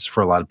consequence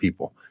for a lot of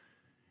people.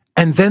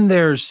 And then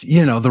there's,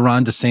 the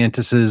Ron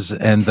DeSantis's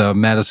and the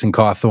Madison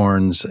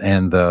Cawthorns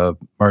and the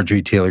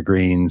Marjorie Taylor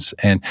Greenes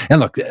and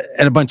look,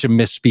 and a bunch of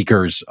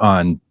misspeakers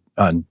on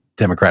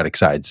Democratic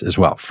sides as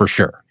well, for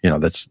sure.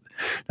 That's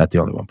not the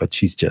only one, but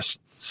she's just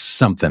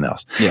something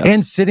else. Yeah.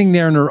 And sitting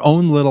there in her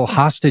own little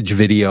hostage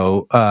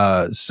video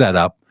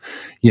setup,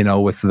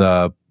 with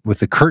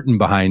the curtain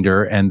behind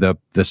her and the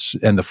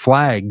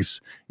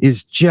flags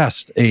is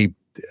just a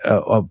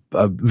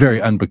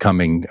very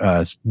unbecoming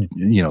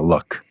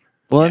look.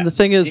 Well, and the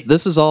thing is,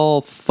 this is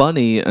all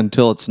funny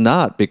until it's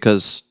not,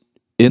 because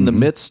in the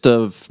midst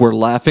of, we're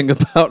laughing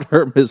about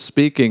her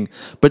misspeaking,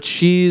 but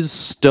she's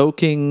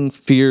stoking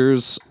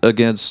fears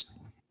against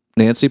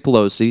Nancy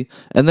Pelosi,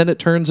 and then it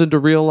turns into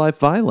real life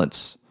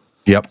violence.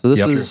 Yep. So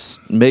this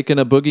is making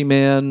a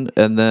boogeyman,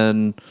 and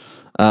then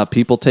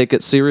people take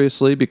it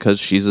seriously because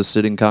she's a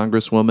sitting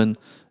congresswoman,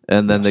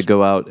 and then they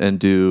go out and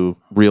do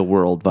real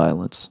world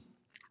violence.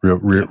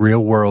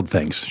 Real world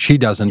things. She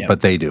doesn't,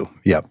 but they do.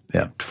 Yep,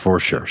 for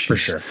sure. For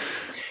sure.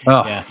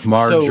 Oh, yeah.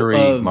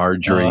 Marjorie.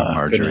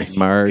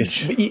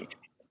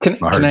 Can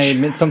I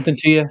admit something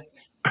to you?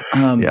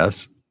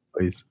 Yes,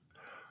 please.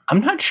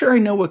 I'm not sure I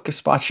know what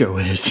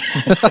gazpacho is.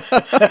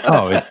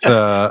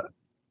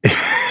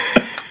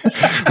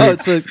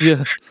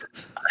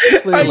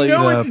 I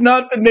know it's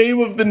not the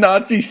name of the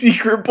Nazi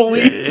secret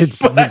police.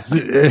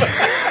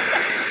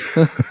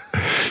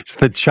 It's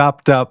the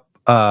chopped up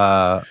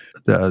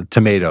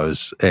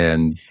tomatoes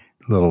and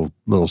little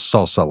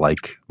salsa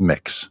like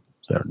mix.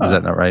 Is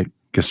that not right?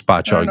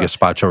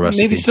 Gazpacho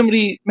recipe.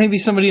 Maybe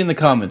somebody in the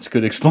comments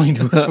could explain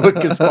to us what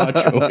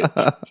gazpacho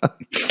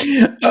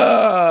is.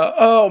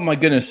 Oh my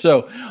goodness!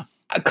 So,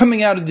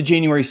 coming out of the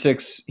January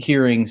 6th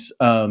hearings,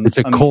 it's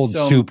a cold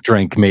soup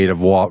drink made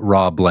of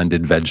raw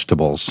blended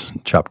vegetables,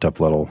 chopped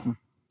up little.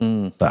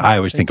 I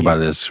always think about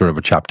it as sort of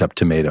a chopped up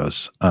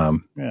tomatoes.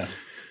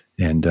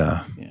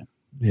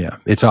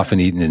 It's often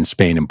eaten in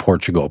Spain and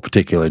Portugal,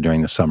 particularly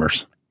during the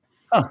summers.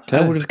 Oh,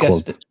 I would have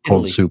guessed it.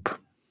 Cold soup.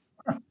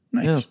 Oh,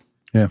 nice.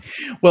 Yeah.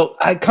 Well,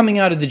 coming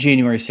out of the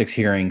January 6th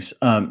hearings,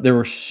 there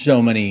were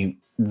so many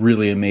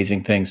really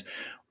amazing things.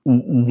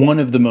 One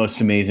of the most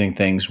amazing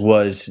things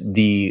was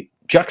the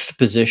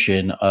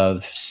juxtaposition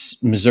of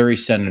Missouri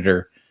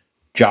Senator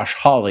Josh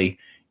Hawley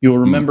You'll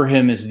remember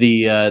him as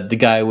the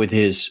guy with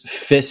his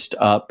fist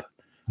up,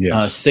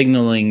 Yes.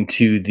 signaling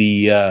to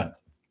the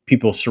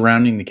people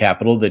surrounding the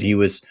Capitol that he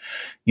was,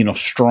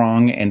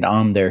 strong and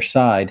on their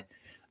side.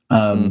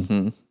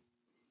 And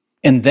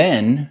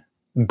then,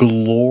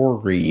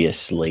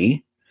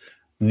 gloriously,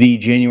 the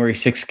January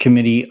 6th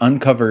committee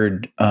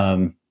uncovered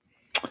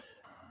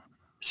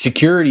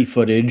security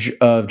footage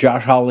of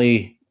Josh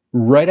Hawley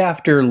right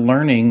after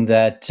learning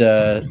that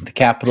the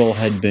Capitol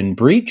had been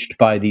breached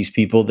by these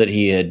people that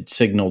he had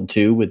signaled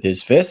to with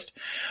his fist.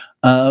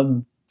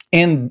 And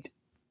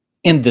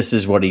this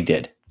is what he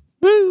did.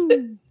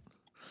 Woo!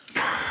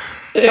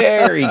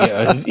 There he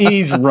goes.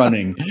 He's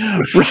running.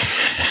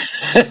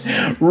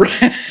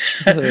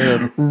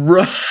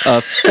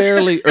 A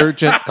fairly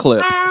urgent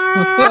clip.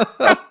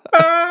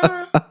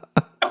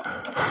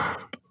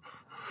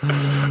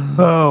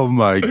 Oh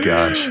my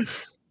gosh.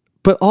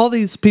 But all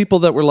these people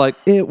that were like,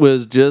 it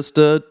was just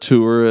a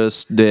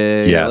tourist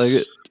day. Yes. Like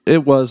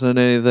it wasn't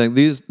anything.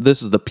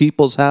 This is the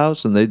people's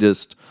house, and they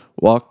just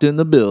walked in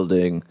the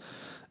building.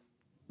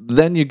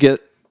 Then you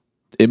get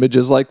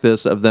images like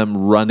this of them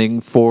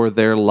running for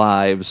their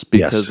lives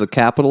because the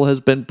Capitol has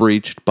been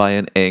breached by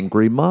an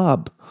angry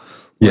mob.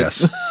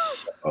 Yes.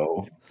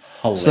 Oh,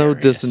 hilarious. So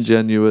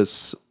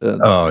disingenuous. And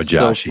Oh,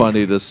 so Joshy.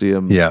 funny to see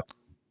him Yeah.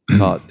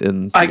 caught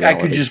in I could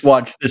reality. just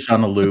watch this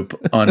on a loop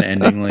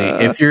unendingly.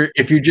 If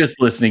you're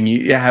just listening,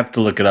 you have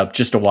to look it up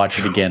just to watch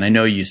it again. I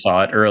know you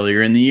saw it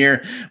earlier in the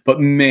year, but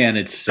man,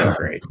 it's so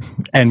great.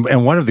 And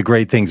one of the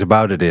great things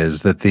about it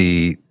is that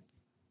the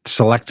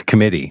select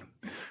committee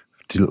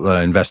to,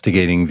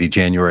 investigating the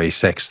January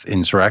 6th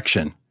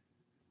insurrection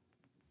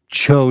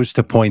chose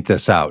to point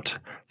this out.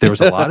 There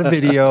was a lot of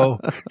video.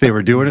 They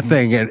were doing a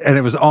thing, and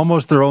it was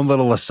almost their own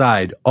little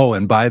aside. Oh,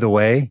 and by the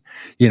way,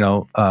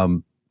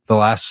 the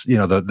last,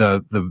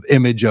 the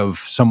image of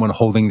someone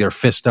holding their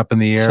fist up in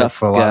the air Tough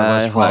for a lot of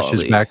guy us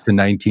flashes Hawley. back to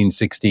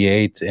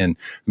 1968 in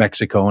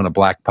Mexico in a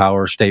Black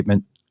Power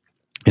statement,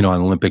 on an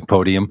Olympic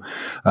podium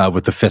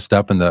with the fist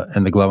up and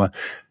the glove on,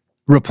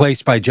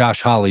 replaced by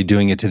Josh Hawley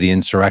doing it to the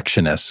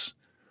insurrectionists,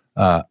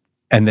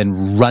 and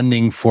then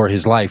running for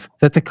his life.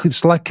 That the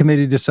select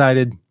committee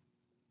decided,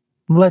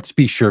 let's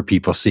be sure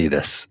people see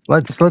this.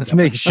 Let's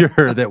make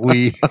sure that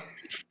we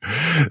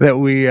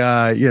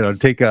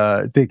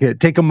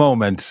take a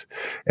moment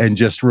and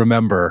just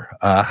remember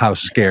how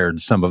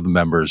scared some of the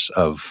members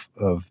of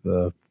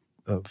the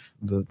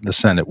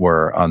Senate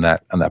were on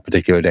that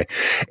particular day.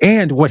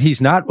 And who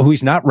he's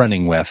not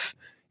running with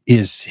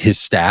is his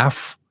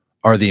staff,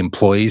 are the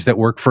employees that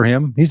work for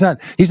him. He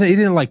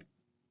didn't like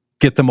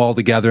get them all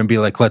together and be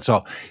like, let's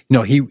all.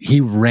 No,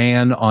 he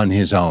ran on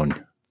his own.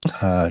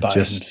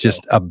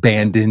 Just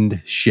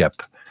abandoned ship,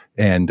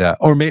 and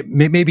or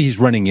maybe he's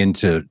running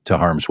into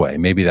harm's way.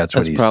 Maybe that's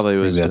what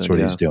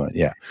he's doing.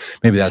 Yeah,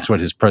 maybe that's what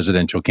his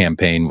presidential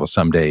campaign will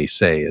someday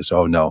say is,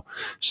 oh no,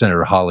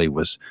 Senator Hawley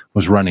was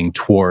running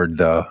toward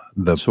the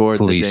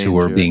police who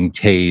were being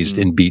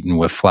tased and beaten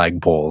with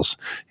flagpoles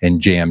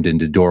and jammed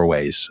into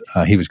doorways.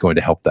 He was going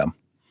to help them,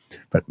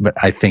 but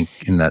I think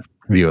in that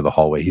view of the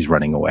hallway, he's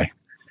running away.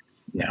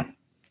 Yeah.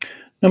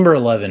 Number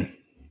 11.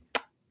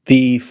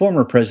 The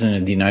former president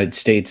of the United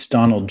States,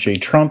 Donald J.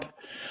 Trump,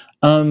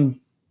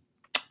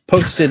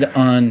 posted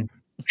on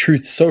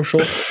Truth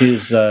Social,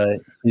 his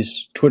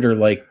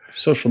Twitter-like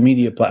social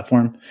media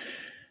platform,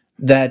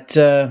 that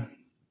the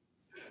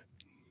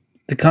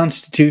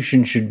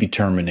Constitution should be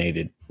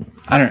terminated.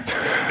 I don't.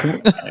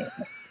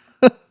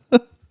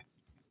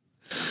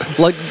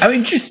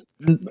 Just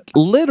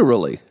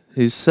literally,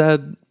 he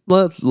said,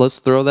 "Let's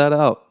throw that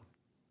out.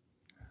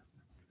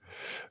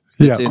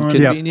 Yeah, It's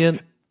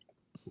inconvenient."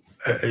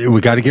 We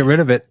got to get rid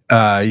of it.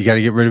 You got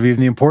to get rid of even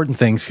the important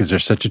things because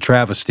there's such a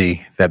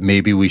travesty that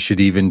maybe we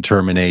should even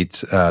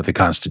terminate the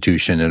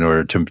Constitution in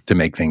order to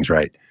make things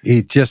right.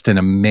 It's just an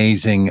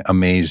amazing.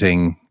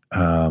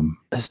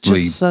 It's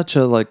just such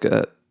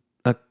a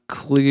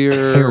clear,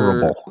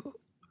 terrible,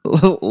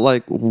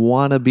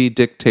 wannabe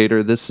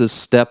dictator. This is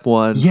step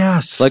one.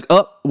 Yes,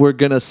 we're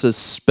gonna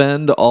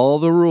suspend all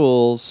the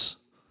rules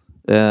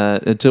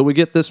until we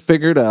get this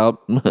figured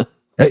out.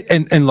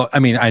 And look, I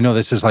mean, I know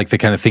this is like the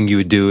kind of thing you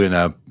would do in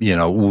a,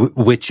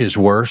 which is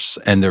worse,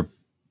 and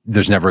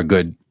there's never a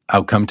good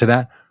outcome to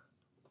that.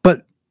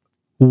 But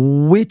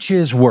which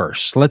is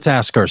worse? Let's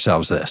ask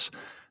ourselves this: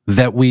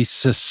 that we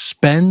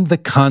suspend the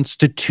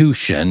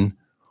Constitution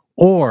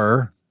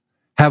or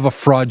have a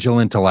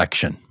fraudulent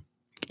election.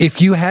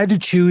 If you had to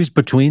choose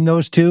between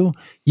those two,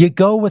 you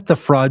go with the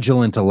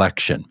fraudulent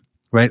election,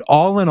 right?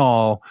 All in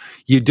all,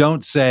 you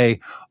don't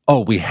say, oh,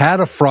 we had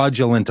a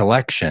fraudulent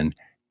election,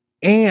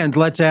 and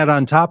let's add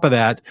on top of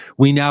that,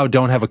 we now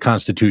don't have a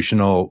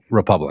constitutional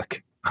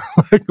republic.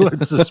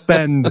 Let's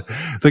suspend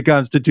the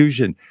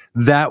Constitution.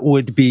 That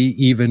would be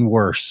even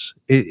worse.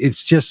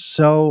 It's just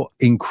so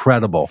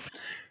incredible.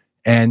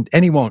 And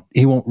he won't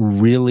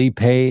really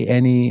pay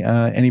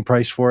any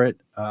price for it,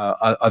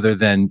 other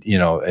than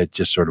it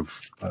just sort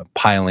of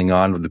piling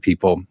on with the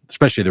people,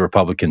 especially the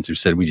Republicans who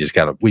said we just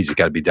got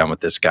to be done with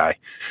this guy,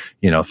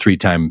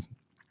 3-time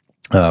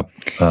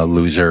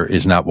loser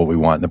is not what we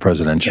want in the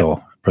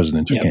presidential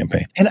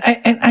campaign. And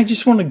I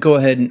just want to go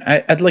ahead and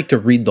I'd like to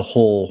read the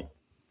whole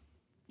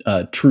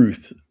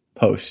truth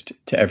post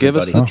to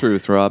everybody. Give us the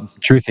truth, Rob.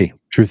 Truthy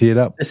it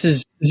up. This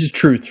is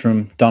truth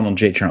from Donald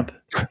J. Trump.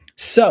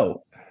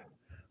 So,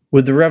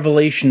 with the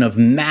revelation of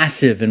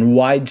massive and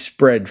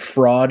widespread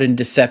fraud and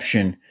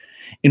deception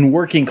in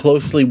working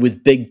closely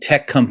with big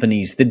tech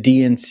companies, the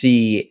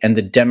DNC, and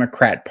the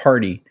Democrat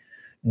Party,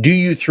 do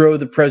you throw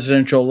the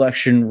presidential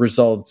election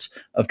results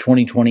of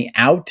 2020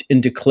 out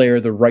and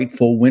declare the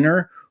rightful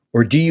winner,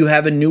 or do you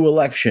have a new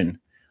election?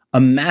 A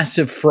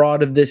massive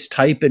fraud of this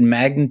type and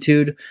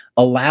magnitude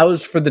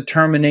allows for the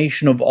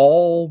termination of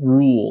all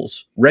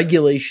rules,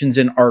 regulations,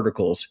 and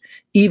articles,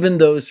 even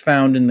those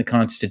found in the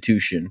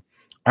Constitution.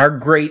 Our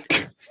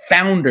great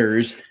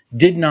founders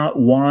did not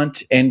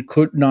want and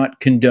could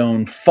not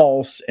condone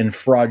false and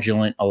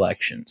fraudulent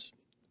elections.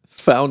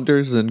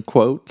 Founders in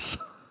quotes.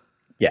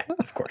 Yeah,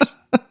 of course.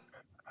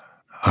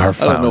 Our I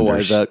don't know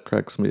why that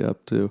cracks me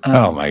up too.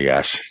 Oh my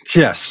gosh.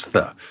 Just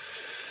the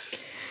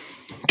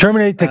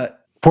terminate the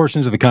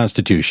portions of the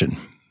Constitution.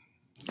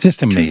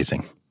 Just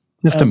amazing.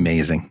 Just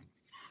amazing.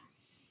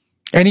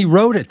 And he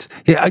wrote it.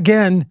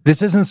 Again,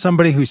 this isn't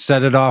somebody who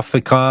said it off the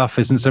cuff.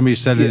 Isn't somebody who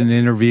said it in an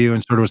interview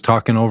and sort of was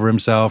talking over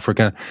himself or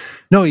kind of.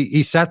 No,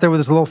 he sat there with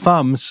his little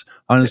thumbs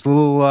on his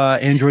little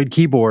Android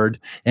keyboard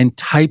and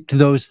typed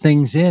those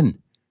things in.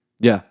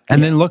 Yeah.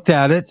 And then looked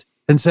at it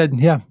and said,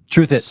 yeah,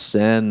 truth it.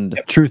 Send.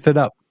 Truth it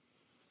up.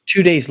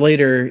 2 days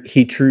later,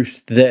 he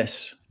truthed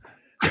this.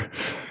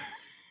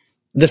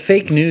 The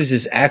fake news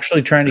is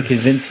actually trying to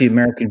convince the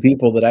American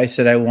people that I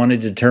said I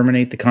wanted to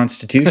terminate the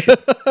Constitution.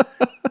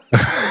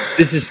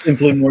 This is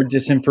simply more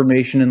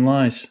disinformation and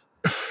lies.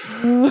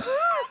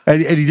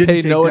 And he didn't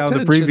take no down the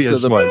attention previous to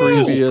the one.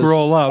 previous- Just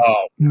scroll up.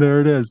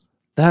 There it is.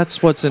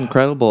 That's what's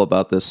incredible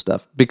about this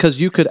stuff. Because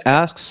you could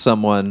ask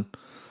someone,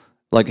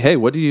 like, hey,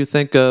 what do you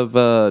think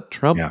of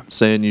Trump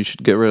saying you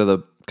should get rid of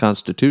the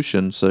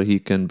Constitution so he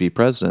can be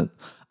president?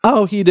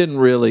 Oh, he didn't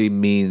really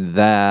mean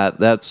that.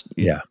 That's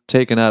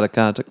taken out of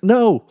context.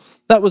 No,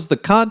 that was the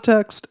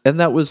context, and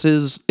that was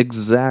his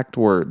exact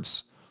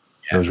words.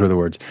 Those were the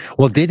words.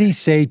 Well, did he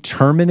say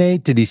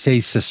terminate? Did he say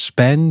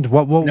suspend?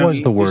 What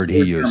was the word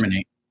he used?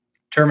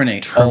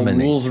 Terminate. All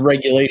rules,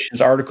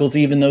 regulations, articles,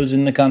 even those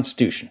in the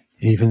Constitution.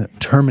 Even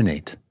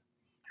terminate.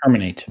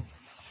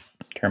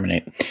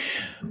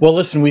 Well,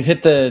 listen, we've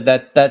hit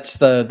that's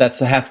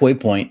the halfway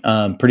point.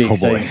 Pretty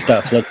exciting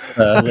stuff. Let's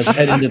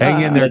head into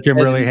Hang in there,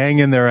 Kimberly. Hang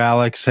in there,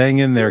 Alex. Hang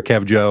in there,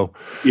 Kev Joe.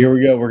 Here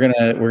we go. We're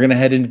gonna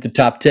head into the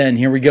top 10.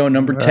 Here we go.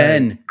 Number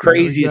 10,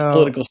 craziest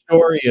political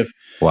story of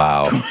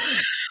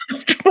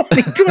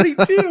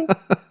 2022.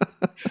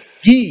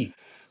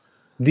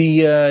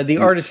 The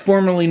artist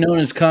formerly known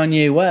as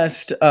Kanye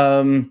West,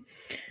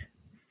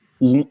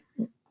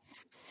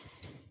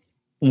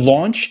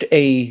 launched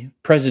a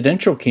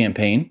presidential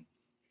campaign.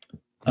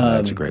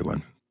 That's a great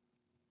one.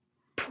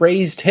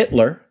 Praised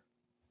Hitler.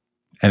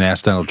 And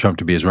asked Donald Trump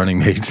to be his running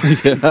mate.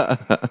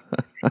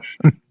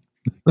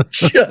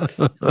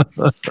 Just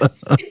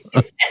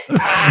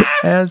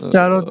ask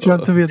Donald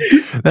Trump to be his.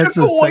 That's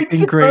the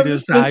second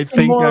greatest. I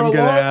think I'm going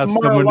to ask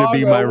someone to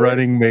be my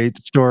running mate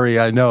story.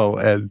 I know,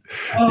 and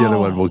the other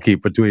one we'll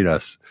keep between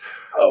us.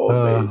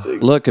 Amazing.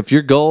 Look, if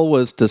your goal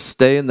was to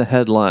stay in the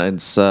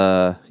headlines,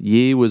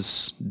 Ye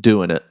was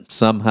doing it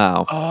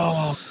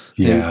somehow.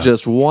 Yeah.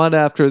 Just one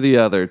after the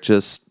other.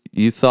 Just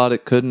you thought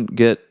it couldn't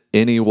get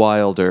any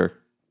wilder,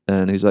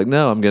 and he's like,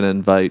 "No, I'm going to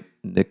invite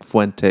Nick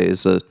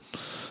Fuentes, an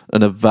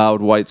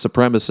avowed white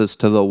supremacist,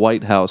 to the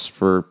White House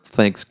for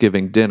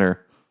Thanksgiving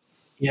dinner."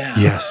 Yeah.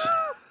 Yes.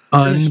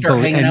 I'm gonna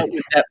start hanging out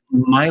with that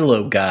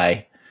Milo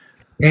guy.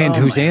 And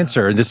whose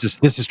answer? This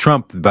is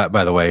Trump,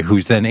 by the way.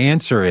 Whose then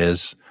answer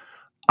is,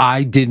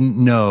 "I didn't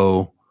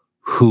know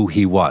who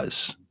he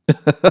was."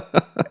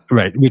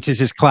 Right, which is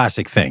his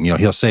classic thing. You know,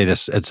 he'll say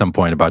this at some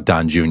point about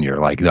Don Jr.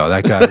 Like, no,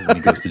 that guy when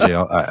he goes to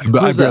jail,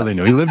 I barely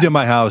knew. He lived in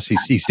my house. He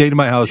stayed in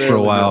my house for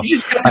a while.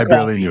 I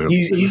barely knew him.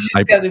 He's just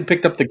the guy who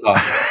picked up the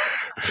coffee.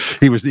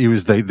 He was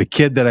the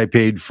kid that I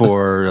paid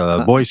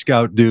for Boy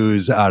Scout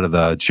dues out of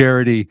the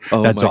charity.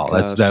 That's all.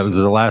 Gosh. That was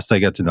the last I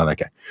got to know that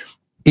guy.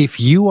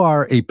 If you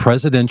are a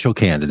presidential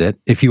candidate,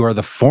 if you are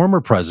the former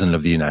president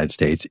of the United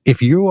States,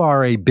 if you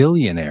are a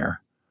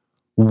billionaire,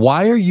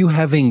 why are you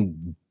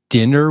having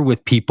dinner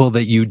with people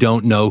that you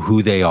don't know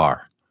who they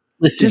are?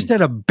 Listen, Just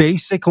at a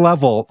basic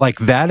level, like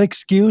that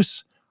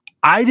excuse,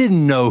 I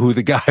didn't know who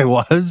the guy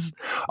was.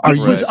 Are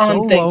you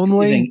so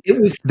lonely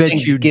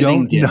that you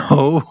don't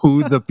know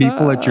who the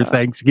people at your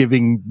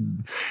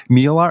Thanksgiving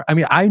meal are? I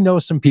mean, I know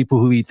some people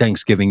who eat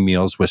Thanksgiving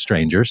meals with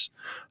strangers.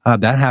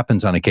 That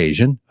happens on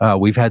occasion.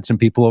 We've had some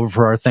people over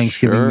for our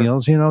Thanksgiving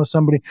meals, you know,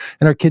 somebody,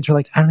 and our kids are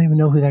like, I don't even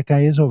know who that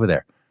guy is over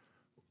there.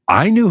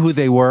 I knew who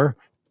they were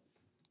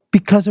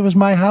because it was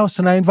my house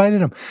and I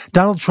invited him.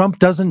 Donald Trump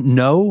doesn't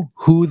know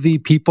who the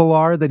people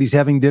are that he's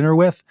having dinner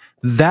with.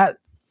 That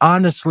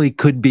honestly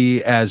could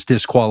be as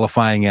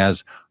disqualifying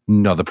as,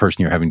 no, the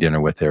person you're having dinner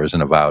with there is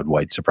an avowed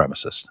white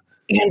supremacist.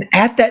 And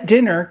at that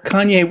dinner,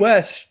 Kanye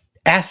West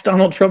asked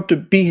Donald Trump to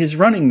be his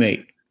running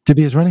mate. To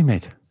be his running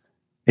mate.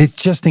 It's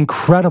just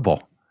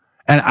incredible.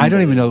 And I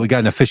don't even know we got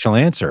an official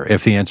answer,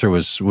 if the answer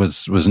was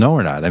no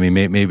or not. I mean,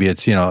 maybe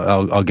it's,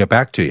 I'll get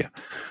back to you.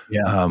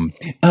 Yeah.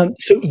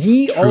 So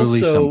he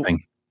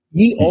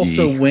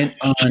also went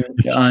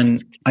on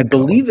I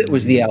believe it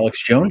was the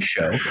Alex Jones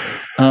show,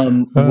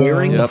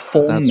 wearing a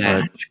full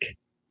mask. Right.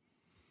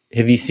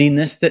 Have you seen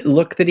that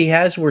look that he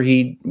has where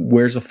he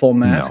wears a full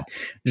mask?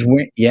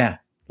 No.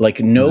 Like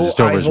no just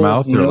over his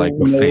mouth or like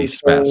a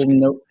face mask?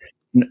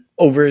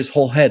 Over his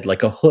whole head,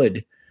 like a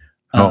hood.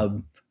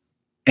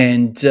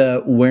 And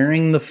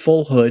wearing the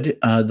full hood,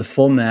 the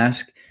full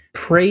mask,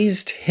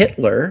 praised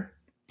Hitler.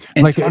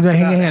 And like,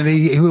 hang on,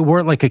 he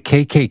wore like a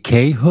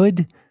KKK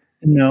hood?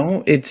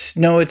 No, it's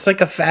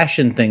like a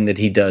fashion thing that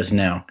he does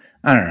now.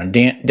 I don't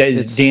know.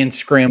 Is Dan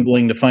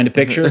scrambling to find a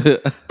picture?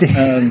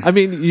 I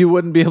mean, you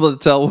wouldn't be able to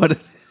tell what it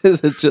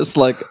is. It's just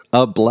like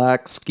a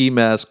black ski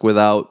mask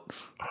without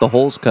the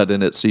holes cut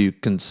in it, so you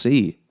can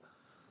see.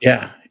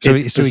 Yeah, so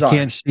he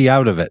can't see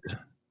out of it.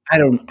 I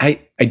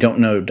don't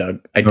know, Doug.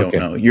 I don't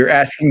know. You're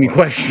asking me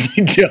questions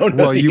you don't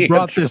know. Well, you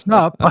brought this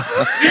up. I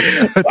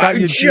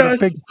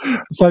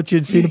thought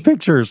you'd seen a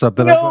picture or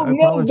something.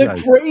 No,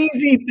 the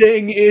crazy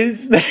thing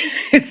is that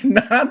it's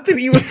not that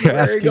he was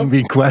asking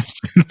me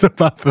questions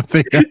about the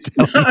thing I'm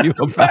telling you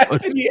about.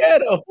 That he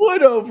had a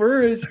hood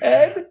over his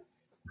head.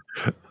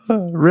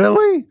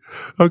 Really?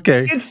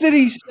 Okay. It's that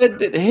he said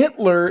that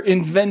Hitler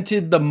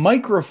invented the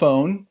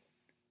microphone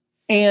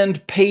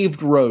and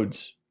paved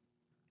roads.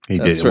 He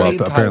did. Well,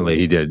 apparently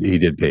he did. He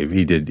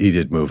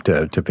did move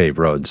to pave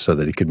roads so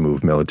that he could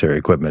move military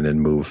equipment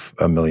and move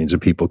millions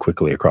of people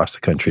quickly across the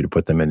country to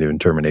put them into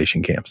internment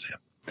camps. Yeah.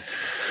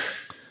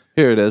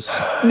 Here it is.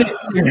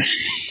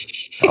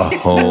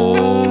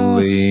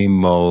 Holy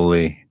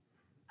moly!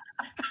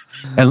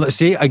 And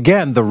see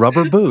again the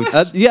rubber boots. I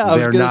was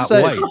going to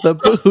say white. The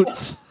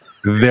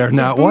boots. They're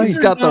not white. He's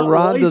got the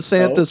Ron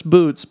DeSantis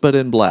boots, but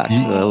in black. A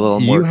little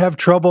more. You have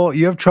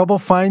trouble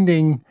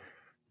finding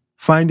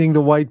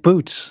the white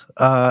boots.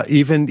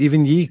 Even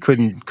Yi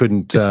couldn't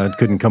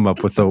come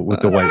up with the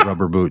white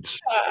rubber boots.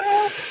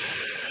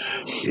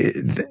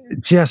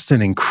 Just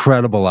an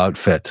incredible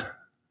outfit.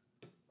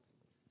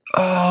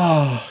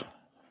 Oh,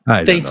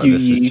 thank you,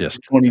 Yi.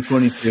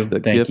 2022.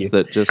 Thank you.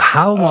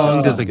 How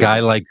long does a guy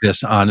like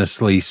this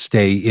honestly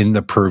stay in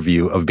the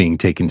purview of being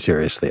taken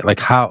seriously? Like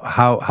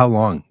how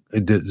long?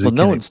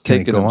 No one's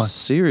taking him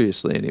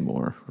seriously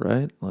anymore,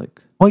 right?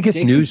 Like. Well, he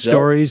gets news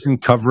stories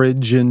and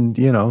coverage, and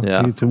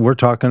we're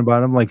talking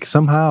about him. Like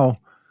somehow,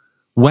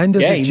 when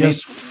does it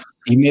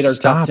he made our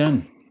top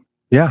 10?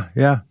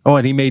 Yeah. Oh,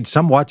 and he made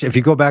some watch. If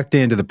you go back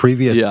into the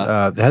previous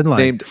headline,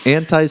 named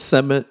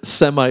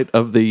Anti-Semite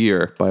of the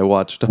Year by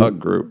Watchdog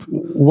Group.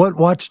 What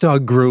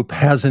Watchdog Group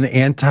has an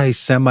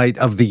Anti-Semite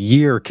of the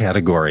Year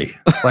category?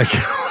 Like,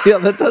 yeah,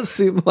 that does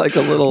seem like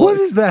a little. What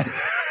is that?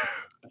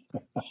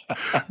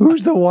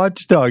 Who's the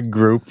Watchdog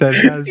Group that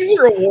has? These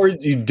are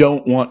awards you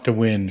don't want to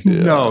win.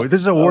 Yeah. No,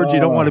 this is an award you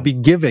don't want to be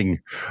giving.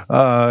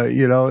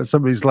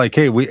 Somebody's like,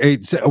 "Hey, what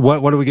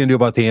are we going to do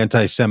about the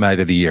Anti-Semite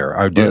of the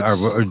Year?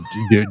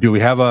 Do we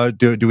have a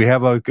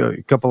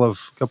couple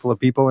of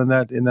people in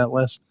that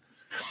list?"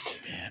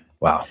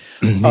 Wow,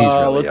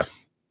 let's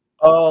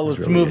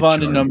move on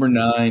to number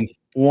 9.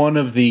 One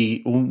of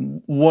the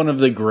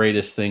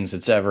greatest things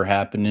that's ever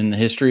happened in the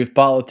history of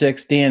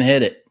politics. Dan,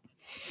 hit it.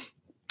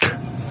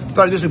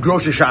 Thought I'd do some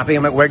grocery shopping.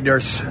 I'm at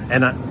Wegner's,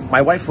 and my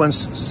wife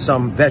wants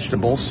some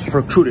vegetables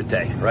for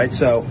crudité, right?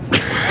 So,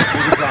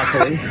 here's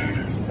broccoli.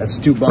 That's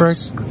 $2.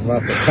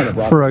 Not a ton of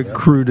broccoli. For a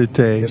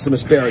crudité. Here's some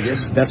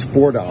asparagus. That's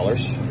 $4.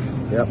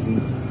 Yep.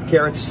 And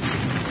carrots.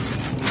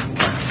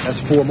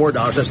 That's $4 more.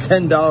 That's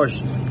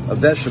 $10 of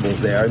vegetables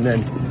there, and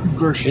then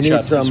grocery you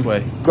need some this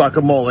way.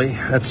 Guacamole.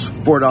 That's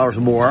 $4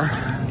 more,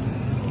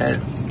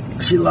 and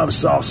she loves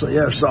salsa.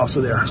 Yeah, there's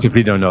salsa there. So if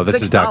you don't know,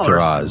 this is Dr.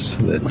 Oz,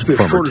 the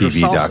former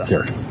TV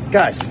doctor.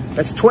 Guys,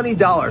 that's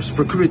 $20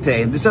 for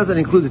crudité, and this doesn't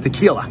include the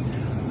tequila.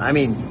 I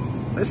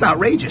mean, that's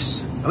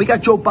outrageous. And we got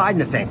Joe Biden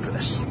to thank for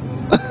this.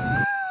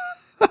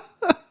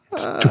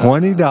 It's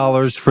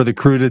 $20 for the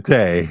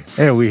crudité,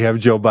 and we have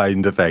Joe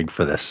Biden to thank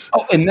for this.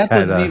 Oh, and that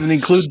doesn't even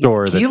include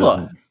the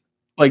tequila.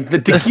 Like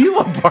the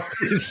tequila part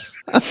is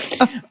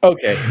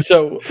okay.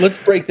 So let's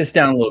break this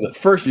down a little bit.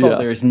 First of all,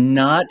 there is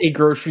not a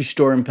grocery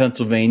store in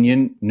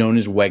Pennsylvania known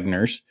as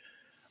Wegner's.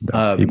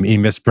 He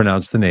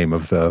mispronounced the name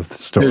of the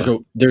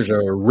store. There's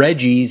a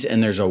Reggie's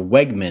and there's a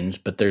Wegmans,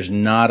 but there's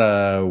not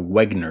a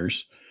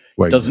Wegner's.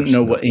 Doesn't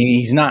know what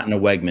he's not in a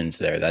Wegmans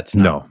there. That's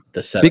not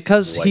the setup.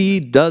 Because he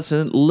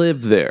doesn't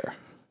live there.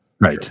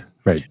 Right.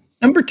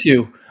 Number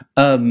 2,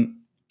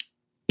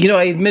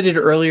 I admitted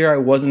earlier I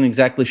wasn't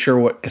exactly sure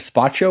what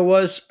gazpacho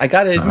was. I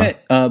got to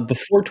admit,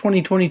 before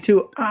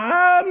 2022,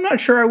 I'm not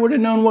sure I would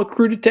have known what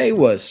crudité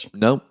was.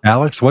 Nope.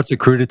 Alex, what's a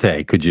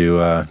crudité? Could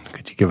you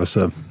give us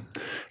a?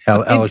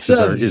 Alex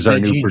is our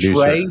new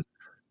producer. Tray.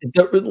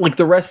 Like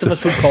the rest of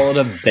us would call it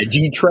a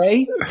veggie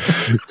tray.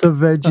 It's a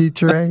veggie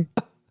tray.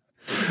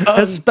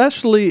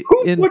 Especially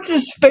Who puts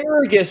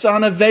asparagus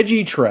on a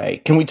veggie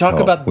tray? Can we talk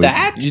about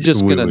that? You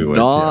just We gonna would,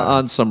 gnaw yeah.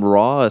 on some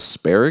raw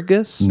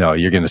asparagus? No,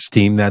 you're going to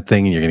steam that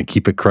thing and you're going to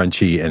keep it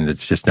crunchy, and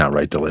it's just not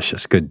right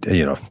delicious. Good,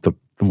 the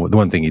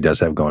one thing he does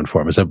have going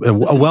for him is a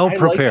well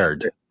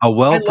prepared,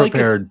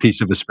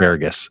 piece of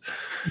asparagus.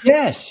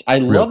 Yes, I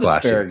love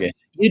classy. asparagus.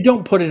 You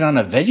don't put it on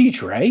a veggie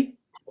tray.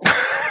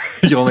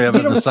 You only have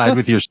it on the side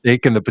with your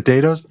steak and the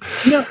potatoes.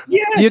 No,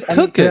 yes, You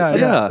cook it.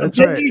 Yeah. that's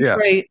a right. veggie Yeah.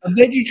 tray. A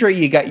veggie tray.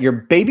 You got your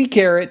baby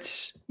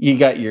carrots. You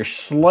got your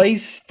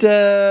sliced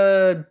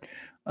celery.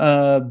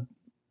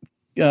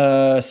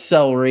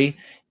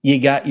 You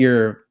got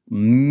your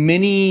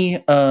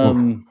mini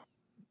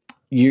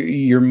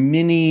your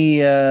mini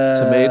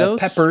Tomatoes?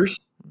 peppers.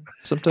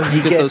 Sometimes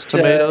you You get those get,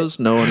 tomatoes.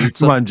 No one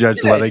eats Come them. on, Judge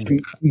Yeah,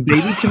 Letting. some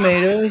baby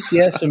tomatoes.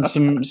 Yeah,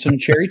 some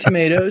cherry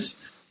tomatoes.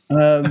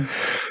 Yeah.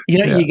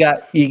 you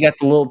got the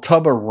little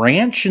tub of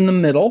ranch in the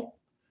middle,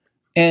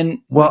 and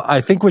Well,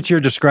 I think what you're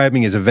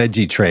describing is a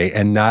veggie tray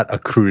and not a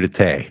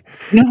crudité.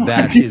 no,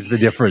 That is the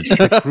difference. The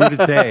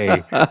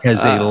crudité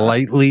has a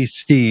lightly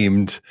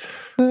steamed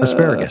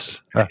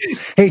asparagus.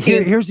 Hey,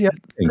 here's the other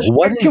thing.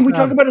 Can we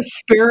talk about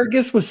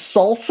asparagus with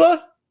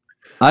salsa?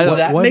 Does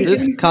that make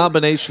This any sense?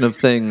 combination of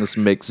things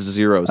makes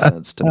zero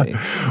sense to me.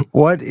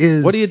 What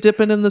are you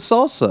dipping in the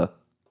salsa?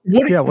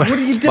 What Yeah, are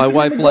you dipping My in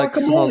wife the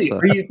likes guacamole?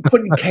 salsa. Are you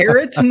putting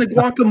carrots in the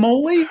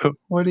guacamole?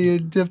 What are you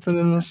dipping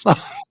in the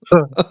sauce?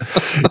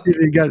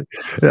 You got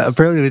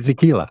apparently the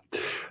tequila.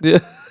 Yeah.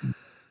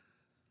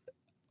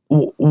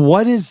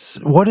 What is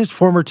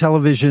former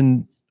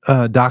television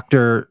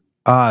Dr.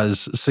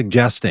 Oz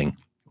suggesting?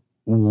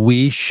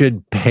 We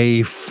should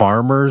pay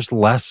farmers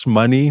less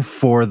money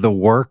for the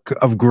work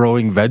of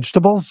growing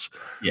vegetables?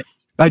 Yeah.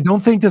 I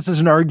don't think this is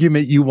an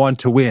argument you want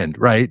to win,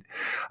 right?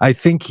 I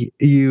think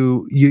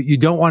you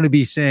don't want to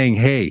be saying,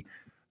 hey,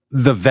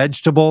 the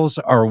vegetables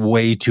are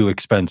way too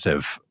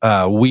expensive.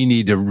 We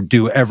need to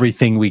do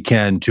everything we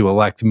can to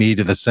elect me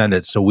to the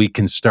Senate so we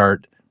can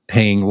start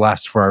paying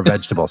less for our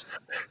vegetables.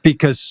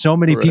 Because so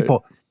many Right.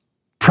 people,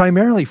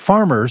 primarily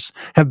farmers,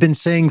 have been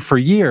saying for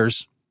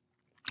years,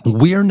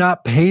 we're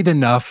not paid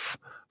enough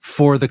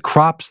for the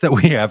crops that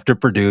we have to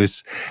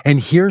produce.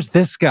 And here's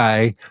this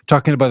guy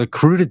talking about the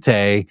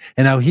crudité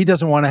and how he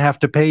doesn't want to have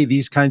to pay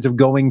these kinds of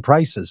going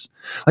prices.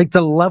 Like,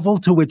 the level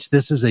to which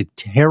this is a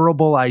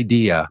terrible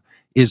idea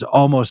is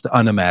almost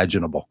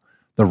unimaginable.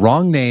 The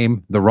wrong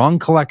name, the wrong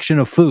collection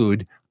of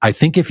food. I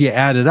think if you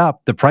add it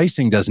up, the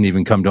pricing doesn't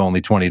even come to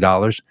only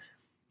 $20.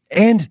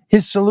 And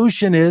his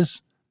solution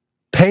is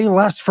pay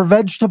less for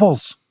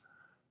vegetables.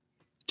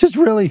 Just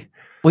really.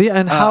 Well, yeah,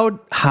 and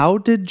how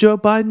did Joe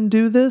Biden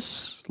do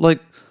this? Like,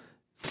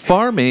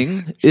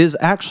 farming is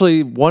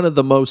actually one of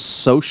the most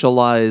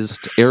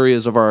socialized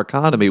areas of our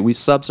economy. We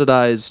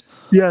subsidize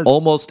Yes.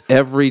 almost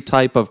every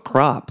type of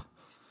crop.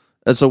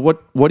 And so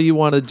what do you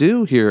want to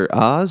do here,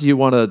 Oz? You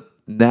want to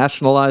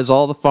nationalize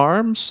all the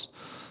farms?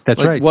 That's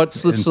Like, right.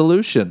 What's the And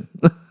solution?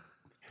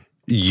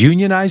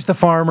 unionize the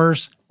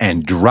farmers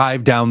and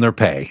drive down their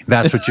pay.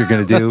 That's what you're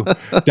going to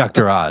do,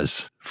 Dr.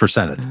 Oz, for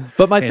Senate.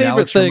 But my And favorite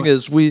Alex thing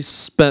is we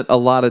spent a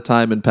lot of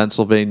time in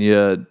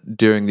Pennsylvania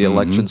during the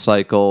election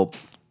cycle,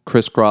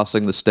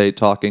 crisscrossing the state,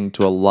 talking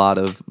to a lot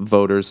of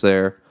voters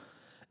there.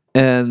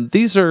 And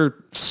these are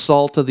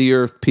salt of the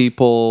earth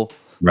people.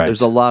 Right.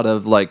 There's a lot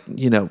of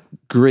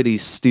gritty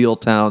steel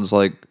towns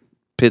like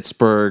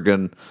Pittsburgh,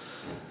 and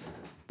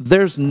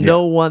there's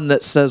no one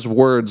that says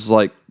words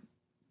like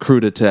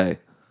crudité.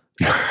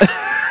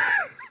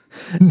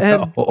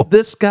 And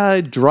this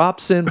guy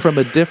drops in from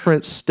a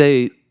different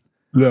state,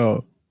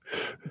 No.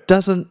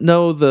 doesn't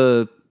know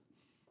the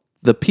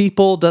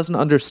people, doesn't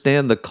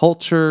understand the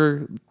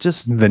culture,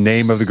 just The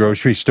name of the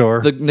grocery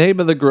store. the name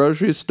of the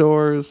grocery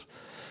stores.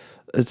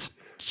 It's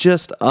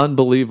just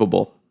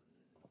unbelievable.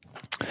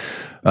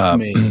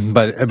 Amazing.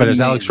 But as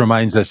Alex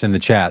reminds us in the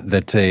chat,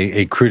 that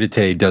a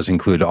crudité does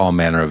include all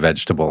manner of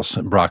vegetables: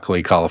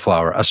 broccoli,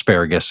 cauliflower,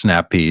 asparagus,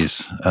 snap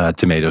peas,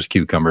 tomatoes,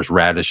 cucumbers,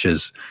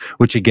 radishes.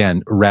 Which,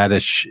 again,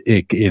 radish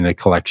in a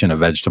collection of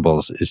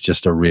vegetables is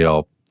just a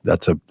real.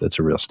 That's a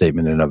real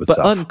statement in and of But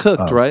itself.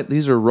 uncooked, right?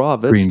 These are raw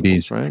vegetables, Green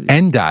beans, right?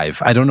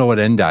 endive. I don't know what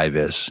endive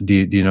is. Do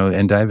you know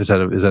endive? Is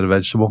that a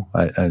vegetable?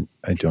 I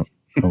don't.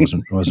 I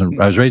wasn't.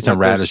 I was raised on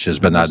radishes,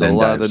 but not there's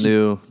endives.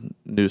 a lot of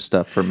new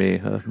stuff for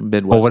me.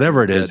 Midwest. Well,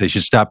 whatever it is, they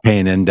should stop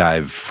paying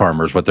endive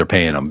farmers what they're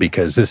paying them,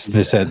 because this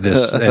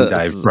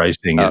endive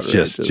pricing is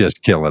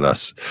just killing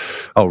us.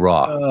 Oh,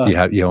 raw.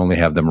 You only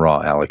have them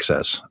raw, Alex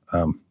says.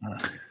 All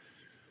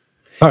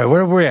right,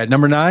 where are we at?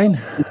 Number 9?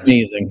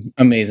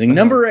 Amazing.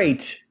 Number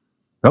 8.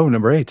 Oh,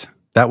 number 8.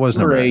 That was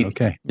number 8.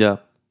 Okay. Yeah.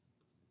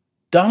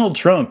 Donald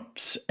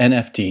Trump's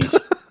NFTs.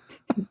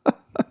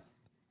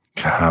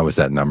 How is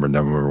that number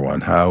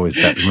 1? How is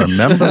that?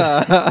 Remember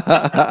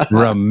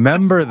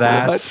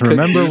that. What could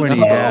Remember you when he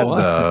know? had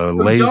the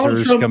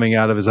lasers coming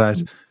out of his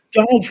eyes?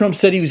 Donald Trump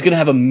said he was going to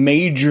have a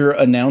major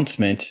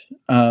announcement,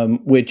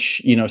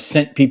 which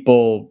sent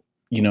people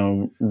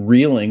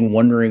reeling,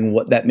 wondering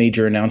what that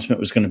major announcement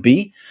was going to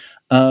be.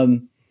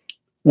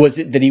 Was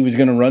it that he was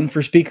going to run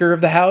for Speaker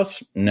of the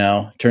House?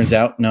 No. Turns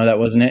out, no, that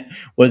wasn't it.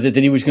 Was it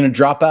that he was going to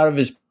drop out of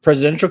his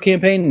presidential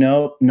campaign?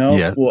 No.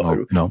 Yeah.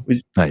 Well, No,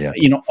 not yet.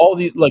 All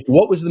the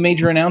what was the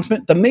major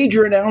announcement? The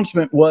major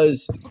announcement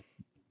was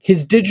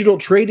his digital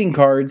trading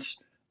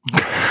cards,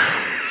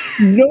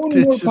 known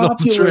more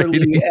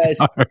popularly as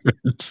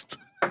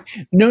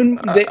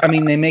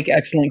they make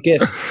excellent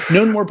gifts.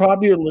 Known more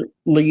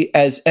popularly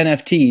as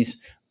NFTs,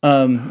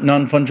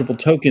 non-fungible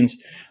tokens.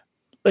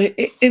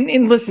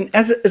 And listen,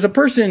 as a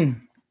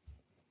person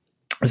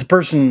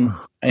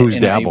who's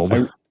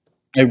dabbled,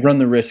 I run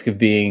the risk of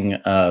being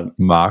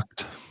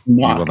mocked. You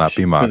will not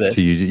be mocked.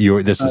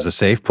 This is a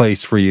safe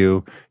place for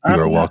you. You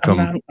are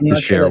welcome to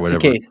share whatever.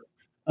 The case.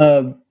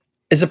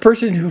 As a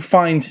person who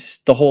finds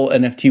the whole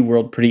NFT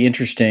world pretty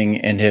interesting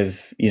and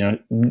have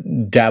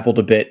dabbled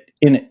a bit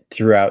in it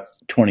throughout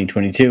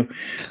 2022,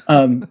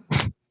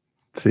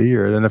 see,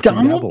 you're an NFT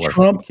Donald dabbler.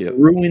 Trump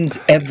ruins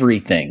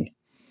everything.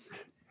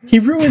 He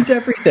ruins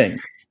everything.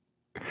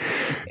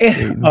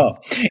 And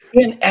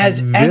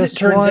as it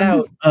turns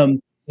out,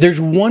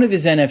 there's one of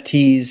his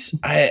NFTs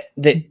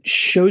that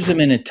shows him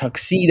in a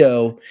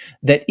tuxedo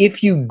that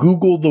if you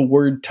Google the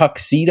word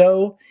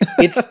tuxedo,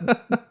 it's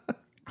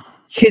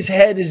his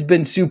head has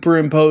been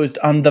superimposed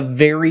on the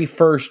very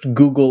first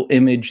Google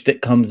image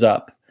that comes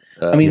up.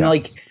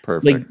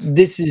 Perfect.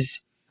 This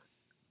is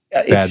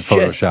bad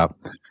Photoshop.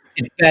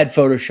 It's bad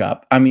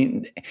Photoshop. I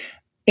mean,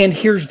 and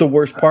here's the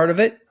worst part of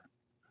it.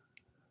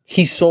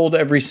 He sold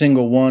every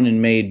single one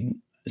and made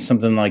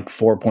something like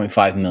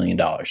 $4.5 million.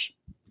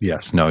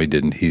 Yes. No, he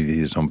didn't.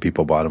 His own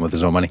people bought him with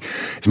his own money.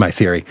 It's my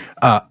theory.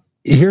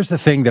 Here's the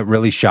thing that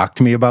really shocked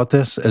me about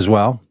this as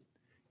well.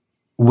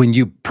 When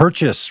you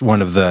purchase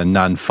one of the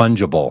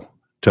non-fungible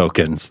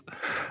tokens,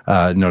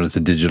 known as a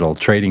digital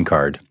trading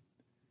card,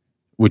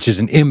 which is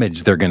an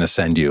image they're going to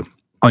send you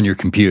on your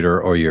computer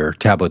or your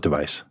tablet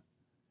device,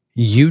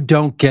 you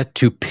don't get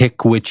to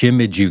pick which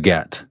image you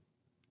get.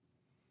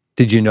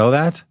 Did you know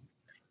that?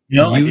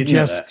 No, you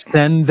just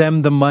send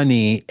them the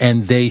money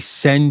and they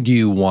send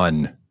you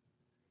one.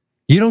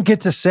 You don't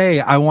get to say,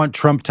 I want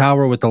Trump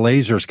Tower with the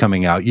lasers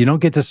coming out. You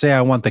don't get to say,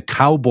 I want the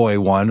cowboy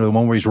one, or the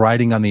one where he's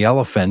riding on the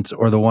elephant,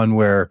 or the one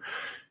where,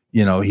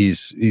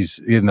 he's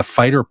in the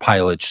fighter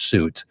pilot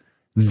suit.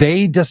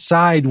 They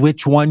decide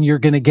which one you're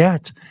going to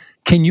get.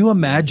 Can you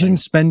imagine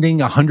spending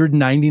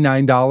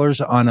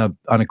 $199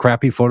 on a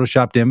crappy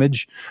photoshopped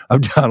image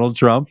of Donald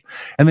Trump?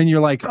 And then you're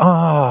like,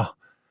 oh,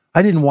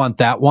 I didn't want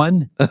that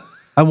one.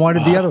 I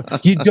wanted the other.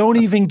 You don't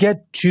even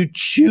get to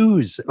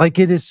choose. Like,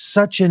 it is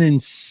such an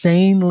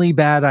insanely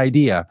bad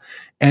idea.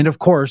 And of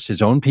course, his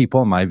own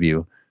people, in my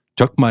view,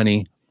 took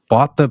money,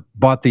 bought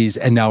these,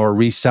 and now are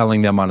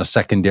reselling them on a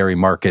secondary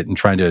market and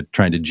trying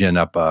to gin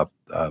up a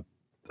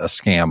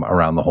scam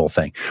around the whole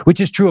thing. Which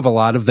is true of a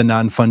lot of the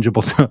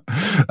non-fungible.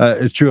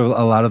 It's true of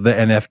a lot of the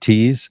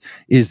NFTs.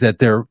 Is that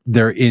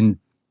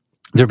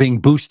they're being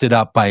boosted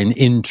up by an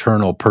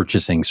internal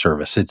purchasing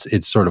service.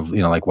 It's sort of,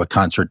 like what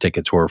concert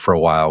tickets were for a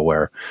while,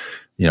 where,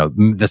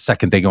 the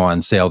second they go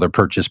on sale, they're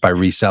purchased by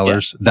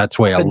resellers. Yeah. That's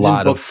why a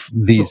lot of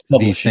these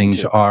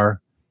things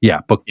are.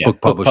 Yeah, book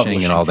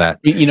publishing and all that.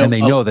 And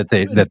they know that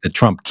the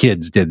Trump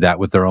kids did that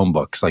with their own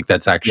books. Like,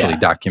 that's actually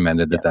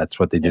documented that's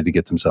what they did to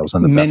get themselves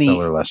on the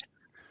bestseller list.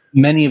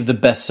 Many of the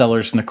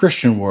bestsellers in the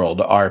Christian world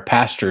are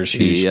pastors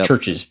whose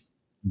churches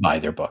buy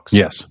their books.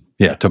 Yes.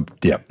 Yeah,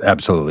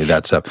 absolutely.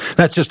 That's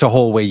just a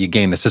whole way you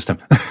game the system.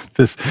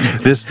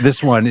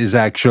 This one is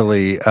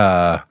actually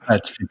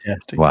that's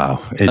fantastic. Wow.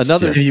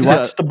 Have you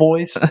watched The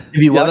Boys? That's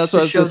what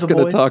I was just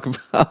going to talk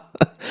about.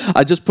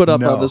 I just put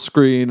up on the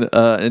screen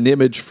an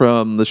image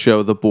from the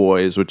show The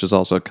Boys, which is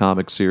also a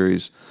comic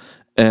series,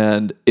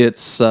 and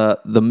it's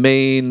the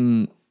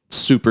main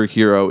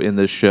superhero in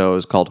this show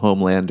is called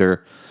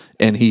Homelander,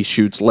 and he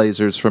shoots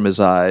lasers from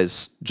his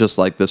eyes, just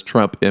like this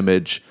Trump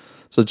image.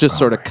 So it's just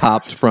sort of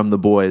copped from The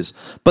Boys.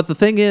 But the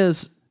thing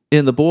is,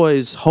 in The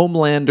Boys,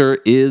 Homelander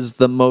is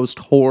the most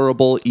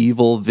horrible,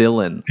 evil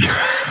villain.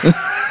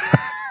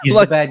 He's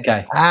the bad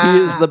guy. He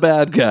is the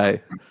bad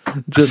guy.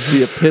 Just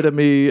the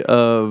epitome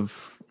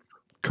of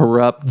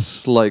corrupt,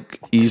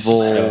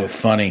 evil. So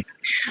funny.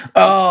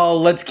 Oh,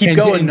 let's keep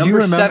going.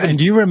 Number 7. And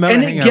do you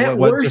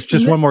remember?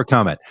 Just one more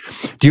comment.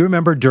 Do you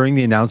remember during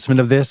the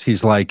announcement of this,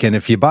 he's like, and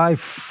if you buy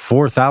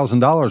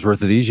 $4,000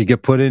 worth of these, you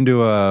get put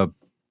into a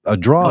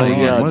drawing.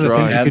 One of the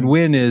things you could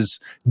win is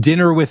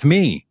dinner with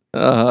me.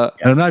 And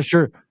I'm not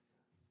sure.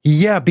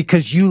 Yeah,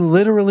 because you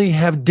literally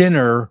have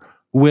dinner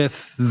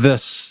with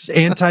the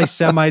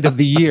anti-Semite of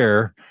the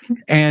year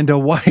and a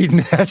white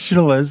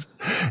nationalist,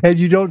 and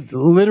you don't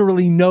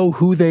literally know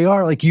who they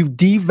are. Like, you've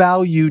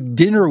devalued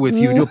dinner with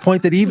you to a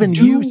point that even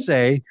you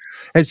say,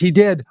 as he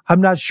did,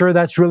 I'm not sure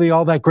that's really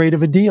all that great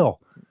of a deal.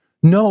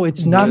 No,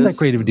 it's not that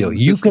great of a deal.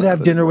 You could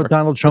have dinner with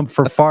Donald Trump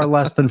for far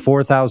less than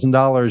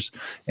 $4,000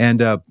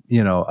 and a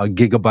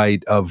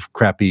gigabyte of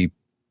crappy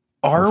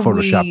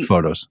Photoshop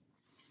photos.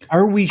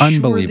 Are we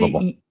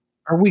unbelievable?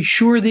 Are we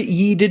sure that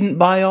ye didn't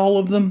buy all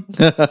of them?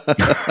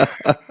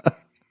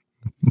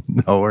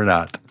 No, we're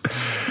not.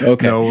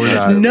 Okay. No, we're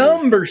not.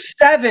 Number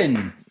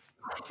 7.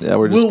 Yeah,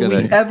 we're just Will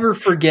gonna. we ever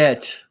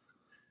forget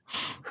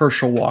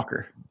Herschel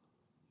Walker?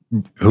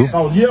 Who?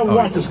 Oh, you ever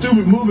watch a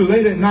stupid movie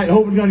late at night,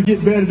 hoping it's gonna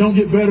get better, don't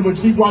get better, but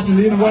you keep watching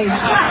it anyway?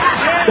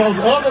 Because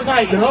the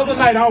other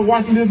night I was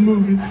watching this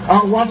movie.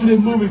 I was watching this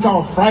movie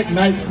called Fright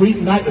Night, Freak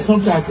Night, or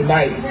some type of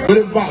night, but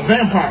it was about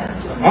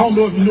vampires. I don't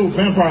know if you know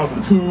vampires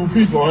are cool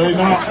people. Are they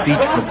not? Speech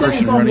for the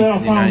person running for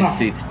the United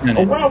States Senate.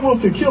 A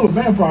werewolf can kill a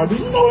vampire. Did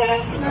you know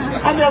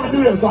that? I never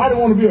knew that, so I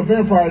didn't want to be a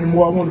vampire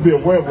anymore. I wanted to be a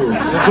werewolf.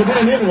 But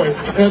then anyway,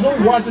 as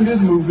I'm watching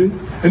this movie,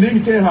 and then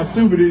you can tell how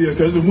stupid it is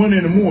because it's 1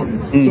 in the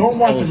morning. So I'm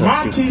watching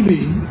my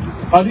TV.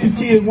 These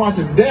kids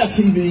watching their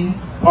TV,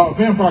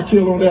 vampire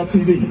kill on their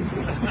TV.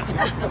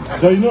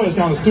 So you know it's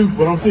kind of stupid,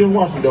 but I'm still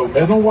watching though.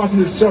 As I'm watching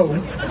this show,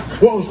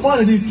 what was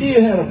funny, these kids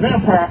had a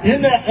vampire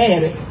in their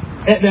attic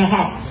at their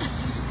house.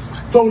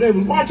 So they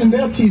was watching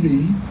their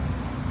TV.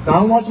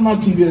 Now I'm watching my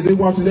TV, they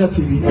watching their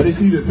TV, and they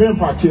see the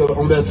vampire killer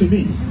on their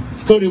TV.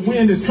 So they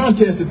win this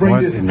contest to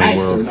bring this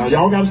actor. Now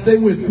y'all gotta stay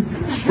with me.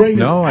 Bring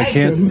this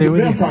actor who's the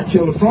vampire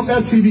killer from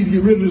that TV to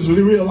get rid of this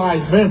real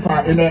life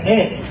vampire in their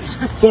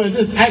attic. So if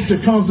this actor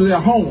comes to their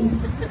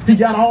home, he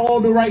got all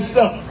the right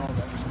stuff.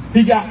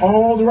 He got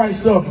all the right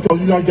stuff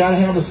because you gotta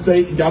have a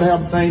steak, you gotta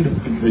have a thing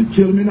to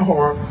kill him in the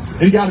heart.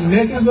 And he got a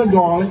necklace of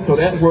garlic, so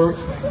that worked.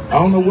 I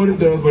don't know what it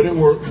does, but it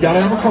worked. You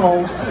gotta have a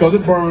cross because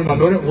it burned. I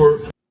know that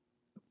worked.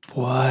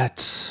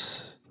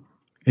 What?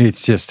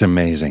 It's just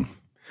amazing.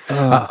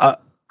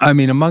 I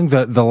mean, among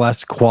the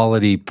less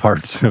quality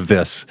parts of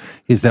this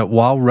is that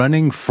while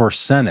running for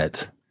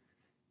Senate,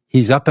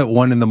 he's up at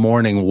 1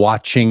 a.m.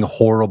 watching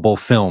horrible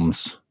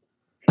films.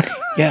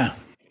 Yeah.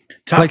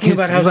 Talking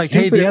about how like,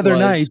 hey, the other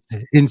night,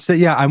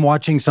 instead, I'm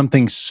watching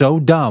something so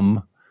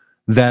dumb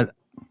that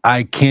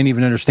I can't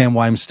even understand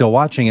why I'm still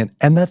watching it.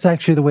 And that's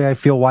actually the way I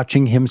feel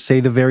watching him say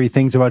the very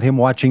things about him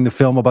watching the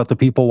film about the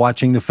people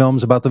watching the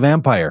films about the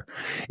vampire.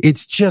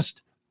 It's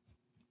just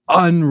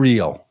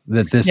unreal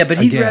that this. Yeah, but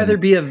he'd rather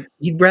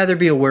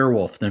be a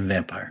werewolf than a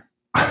vampire.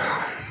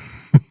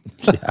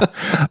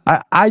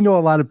 I know a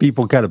lot of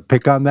people kind of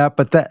pick on that,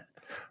 but that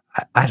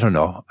I don't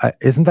know.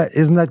 Isn't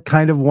that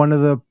kind of one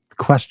of the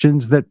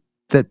questions that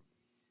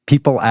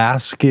people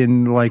ask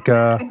in like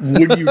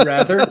would you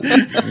rather?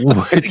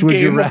 Which would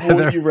you rather?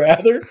 Would you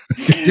rather?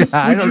 Yeah,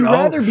 I don't know. Would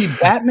you rather be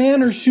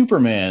Batman or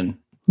Superman?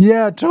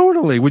 Yeah,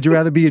 totally. Would you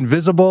rather be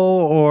invisible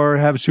or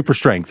have super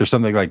strength or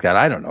something like that?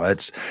 I don't know.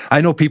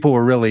 I know people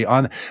were really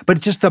on, but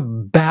it's just the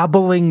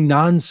babbling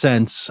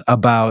nonsense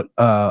about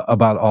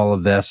all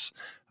of this.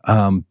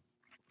 And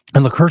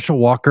look, Herschel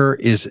Walker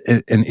is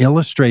an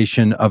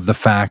illustration of the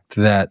fact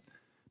that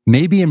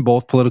maybe in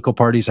both political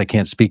parties, I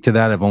can't speak to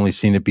that. I've only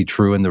seen it be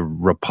true in the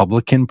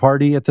Republican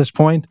Party at this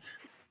point.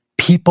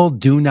 People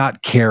do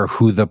not care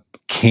who the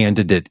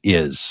candidate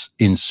is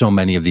in so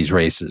many of these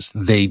races.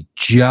 They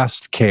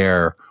just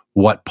care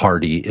what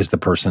party is the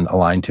person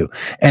aligned to.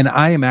 And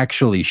I am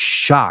actually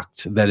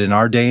shocked that in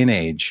our day and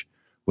age,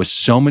 with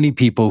so many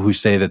people who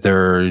say that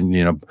they're,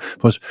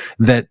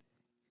 that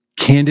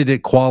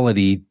candidate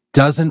quality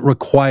isn't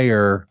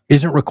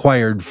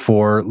required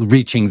for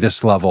reaching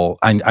this level.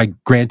 I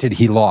granted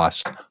he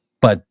lost,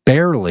 but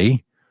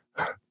barely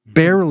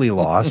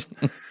lost.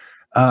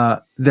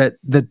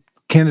 That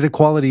candidate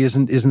quality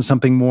isn't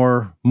something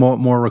more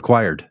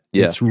required.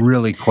 Yeah. It's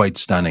really quite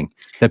stunning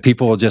that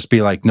people will just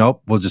be like,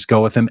 nope, we'll just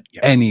go with him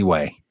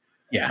anyway.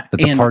 Yeah, that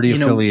the party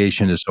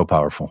affiliation is so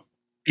powerful.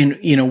 And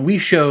we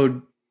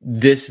showed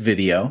this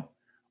video.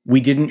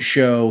 We didn't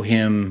show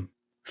him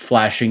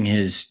flashing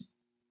his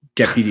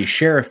deputy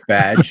sheriff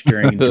badge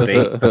during the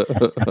debate.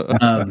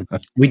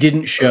 We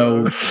didn't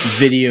show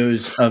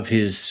videos of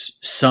his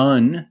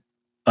son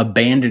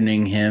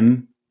abandoning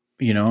him,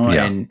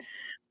 and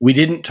we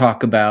didn't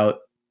talk about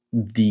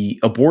the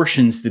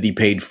abortions that he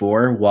paid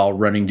for while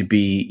running to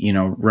be,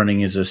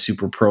 running as a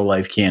super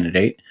pro-life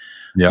candidate.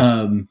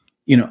 Yeah.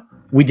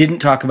 We didn't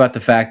talk about the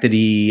fact that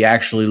he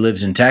actually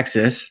lives in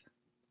Texas.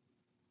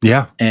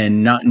 Yeah.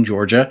 And not in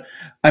Georgia.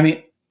 I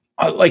mean,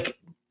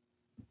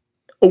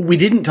 we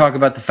didn't talk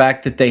about the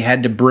fact that they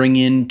had to bring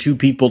in 2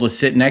 people to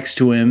sit next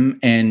to him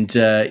and,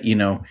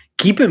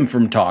 keep him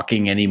from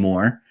talking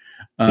anymore.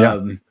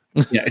 And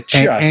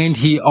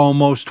he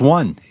almost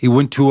won. He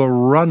went to a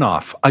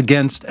runoff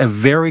against a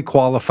very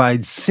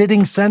qualified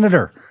sitting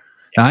senator.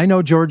 Now, I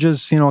know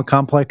Georgia's, a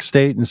complex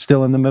state and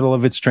still in the middle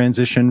of its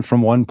transition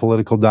from one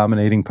political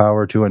dominating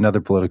power to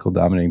another political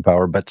dominating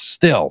power, but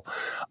still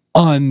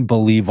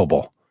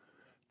unbelievable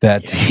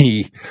that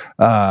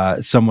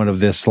someone of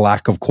this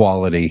lack of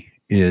quality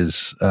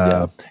is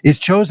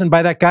chosen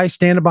by that guy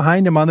standing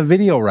behind him on the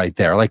video right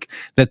there. Like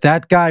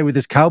that guy with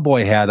his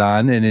cowboy hat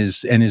on and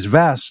his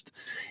vest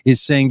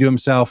is saying to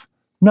himself,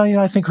 no,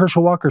 I think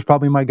Herschel Walker is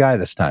probably my guy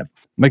this time.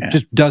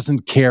 Just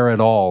doesn't care at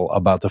all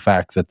about the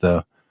fact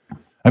that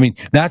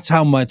that's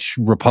how much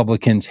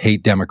Republicans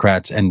hate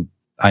Democrats. And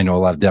I know a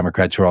lot of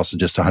Democrats who are also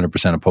just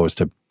 100% opposed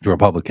to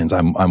Republicans.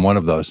 I'm one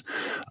of those.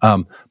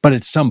 But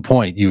at some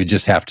point, you would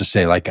just have to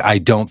say, I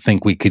don't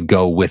think we could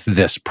go with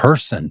this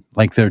person.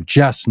 They're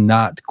just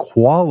not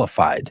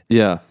qualified.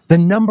 Yeah. The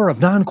number of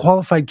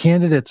non-qualified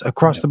candidates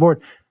across the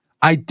board.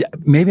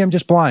 maybe I'm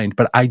just blind,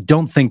 but I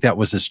don't think that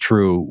was as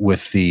true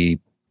with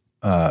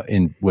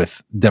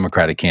with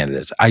Democratic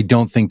candidates. I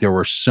don't think there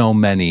were so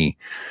many,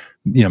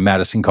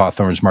 Madison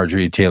Cawthorn's,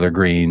 Marjorie Taylor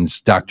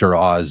Greene's, Dr.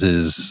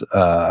 Oz's,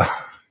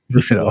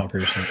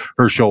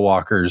 Herschel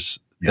Walker's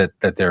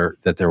that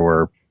there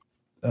were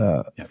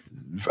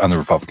on the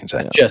Republican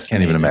side. Just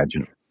can't even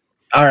imagine.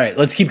 All right,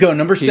 let's keep going.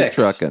 Number 6.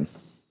 Trucking.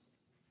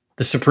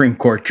 The Supreme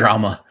Court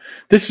drama.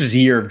 This was a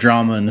year of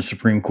drama in the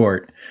Supreme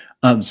Court.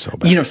 So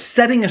bad.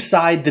 Setting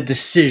aside the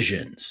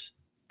decisions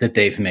that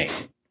they've made,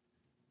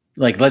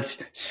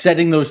 let's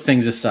setting those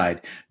things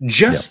aside,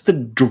 just the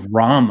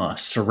drama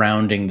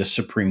surrounding the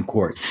Supreme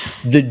Court,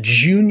 the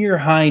junior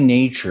high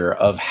nature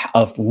of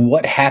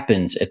what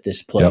happens at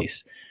this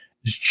place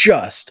is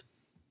just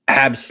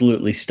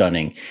absolutely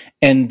stunning.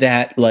 And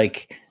that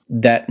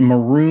that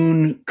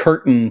maroon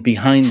curtain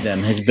behind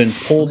them has been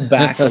pulled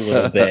back a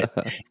little bit,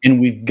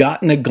 and we've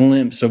gotten a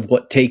glimpse of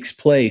what takes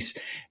place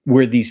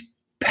where these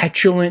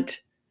petulant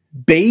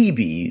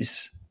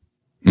babies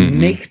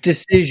make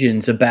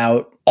decisions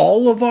about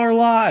all of our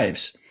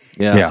lives.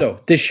 Yeah. So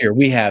this year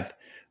we have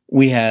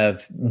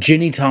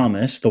Ginny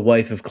Thomas, the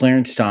wife of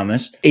Clarence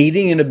Thomas,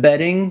 aiding and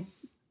abetting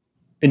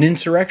an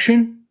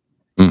insurrection,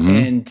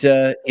 and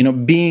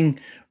being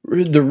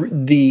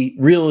the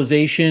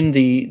realization,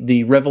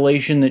 the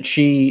revelation that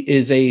she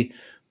is a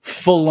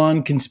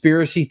full-on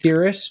conspiracy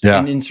theorist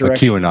and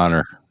insurrectionist. A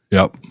QAnoner.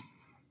 Yep.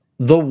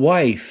 The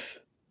wife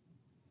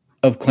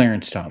of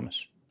Clarence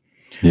Thomas.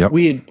 Yep.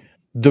 We had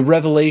the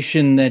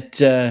revelation that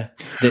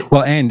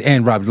well,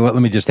 and Rob, let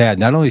me just add,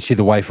 not only is she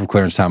the wife of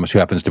Clarence Thomas, who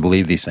happens to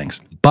believe these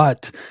things,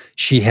 but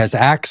she has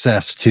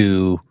access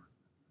to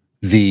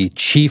the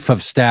chief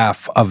of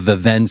staff of the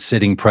then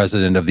sitting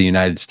president of the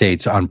United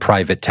States on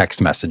private text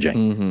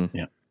messaging.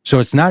 Yeah. So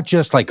it's not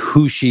just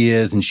who she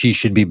is and she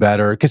should be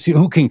better, because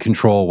who can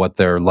control what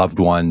their loved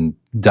one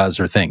does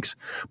or thinks?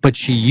 But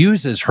she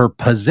uses her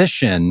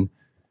position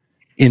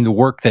in the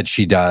work that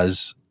she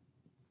does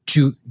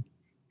to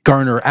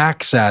garner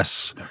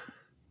access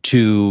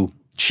to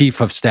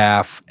chief of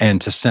staff and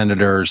to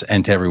senators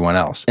and to everyone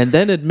else. And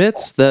then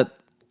admits that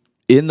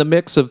in the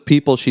mix of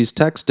people she's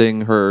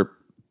texting, her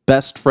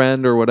best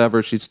friend or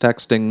whatever, she's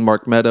texting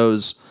Mark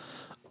Meadows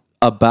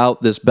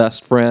about this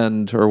best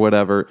friend or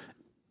whatever.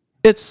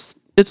 It's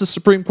a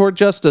Supreme Court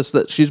justice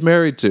that she's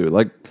married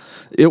to.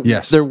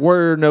 There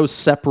were no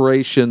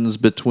separations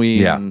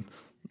between. Yeah,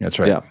 that's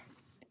right. Yeah.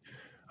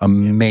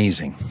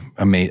 Amazing.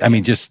 I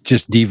mean, just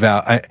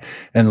deval.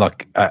 And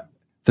look,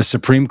 the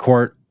Supreme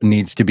Court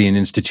needs to be an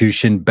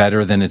institution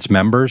better than its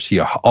members.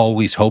 You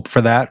always hope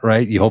for that,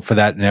 right? You hope for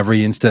that in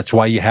every instance. That's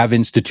why you have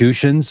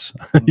institutions.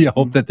 You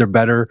hope that they're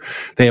better.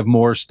 They have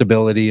more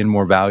stability and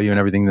more value and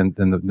everything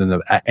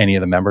than any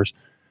of the members.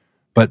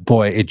 But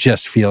boy, it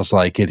just feels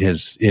like it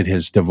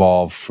has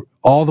devolved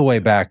all the way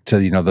back to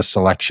the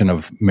selection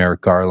of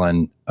Merrick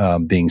Garland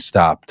being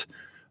stopped.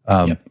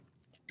 For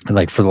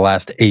the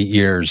last 8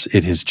 years,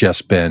 it has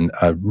just been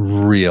a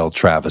real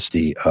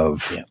travesty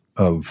of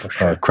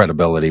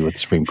credibility with the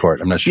Supreme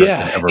Court. I'm not sure it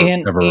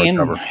can ever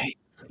recover.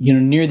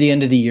 Near the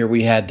end of the year,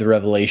 we had the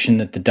revelation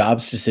that the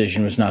Dobbs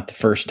decision was not the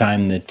first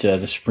time that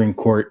the Supreme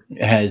Court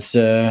has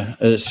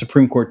a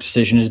Supreme Court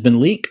decision has been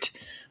leaked.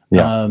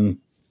 Yeah.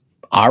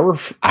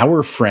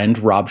 Our friend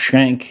Rob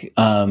Schenck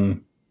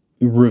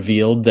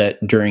revealed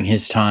that during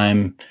his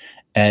time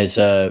as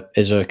a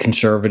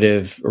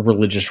conservative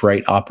religious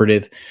right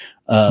operative,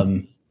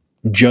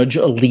 Judge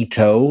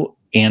Alito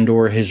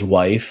and/or his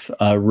wife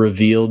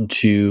revealed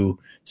to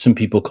some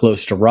people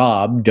close to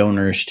Rob,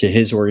 donors to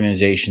his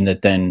organization,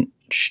 that then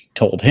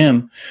told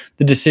him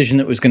the decision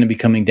that was going to be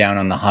coming down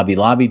on the Hobby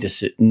Lobby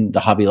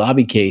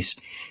case,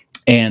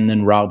 and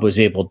then Rob was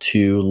able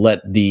to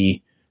let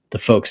the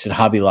folks at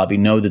Hobby Lobby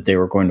know that they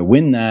were going to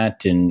win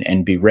that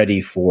and be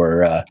ready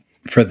for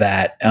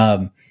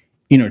that.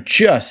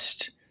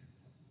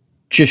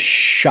 Just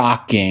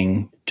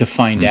shocking to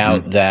find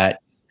out that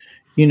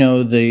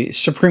the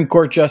Supreme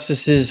Court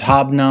justices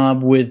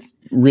hobnob with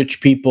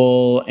rich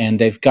people, and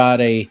they've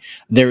got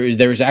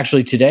there's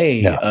actually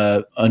today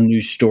a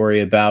news story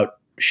about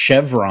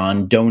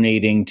Chevron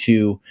donating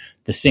to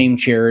the same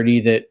charity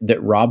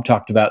that Rob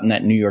talked about in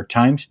that New York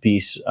Times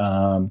piece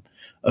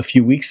a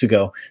few weeks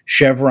ago.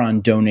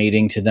 Chevron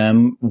donating to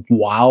them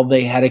while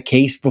they had a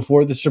case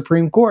before the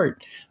Supreme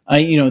Court.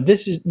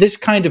 This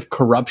kind of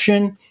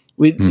corruption.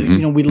 We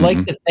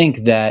like to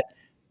think that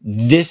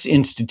this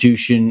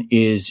institution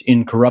is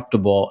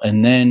incorruptible,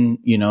 and then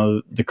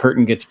the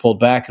curtain gets pulled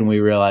back and we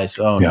realize,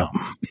 no,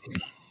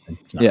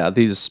 it's not. Yeah,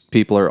 these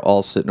people are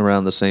all sitting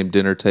around the same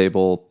dinner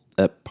table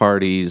at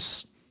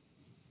parties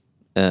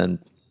and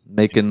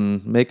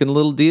making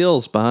little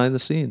deals behind the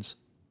scenes.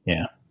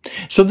 Yeah.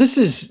 So this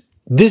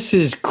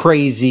is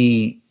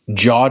crazy,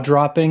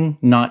 jaw-dropping,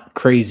 not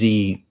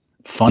crazy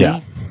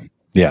funny.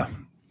 Yeah.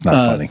 Not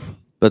funny.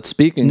 But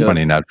speaking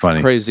funny, of not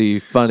funny, crazy,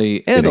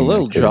 funny, and a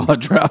little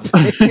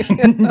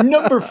jaw-dropping.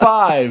 Number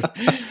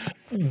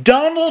 5,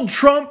 Donald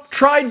Trump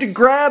tried to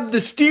grab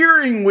the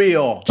steering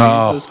wheel.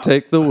 Jesus,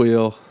 take the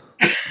wheel.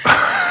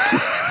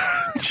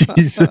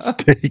 Jesus,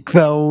 take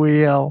the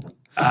wheel.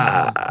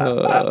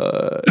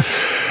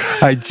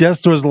 I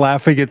just was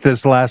laughing at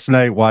this last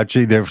night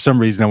watching. There, for some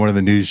reason, on one of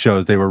the news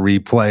shows, they were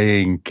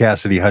replaying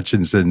Cassidy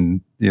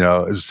Hutchinson,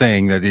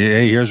 saying that,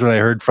 hey, here's what I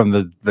heard from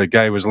the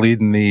guy who was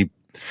leading the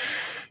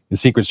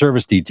Secret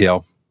Service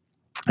detail,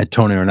 a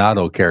Tony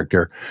Ornato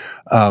character.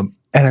 And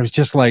I was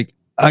just like,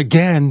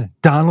 again,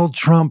 Donald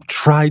Trump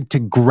tried to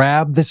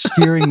grab the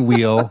steering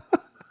wheel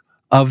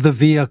of the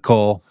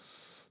vehicle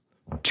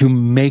to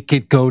make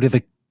it go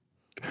to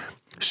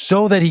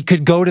so that he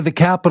could go to the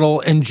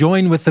Capitol and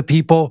join with the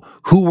people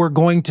who were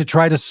going to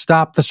try to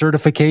stop the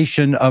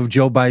certification of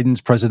Joe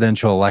Biden's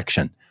presidential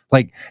election.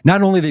 Like,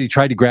 not only that he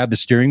tried to grab the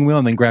steering wheel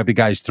and then grabbed a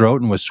guy's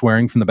throat and was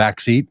swearing from the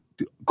back seat,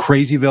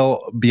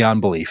 crazyville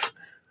beyond belief.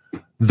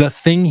 The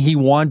thing he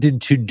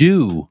wanted to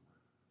do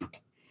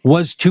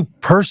was to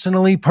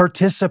personally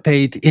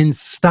participate in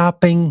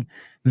stopping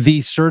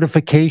the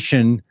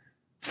certification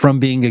from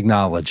being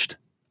acknowledged.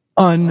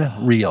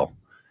 Unreal.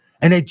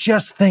 And I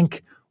just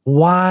think,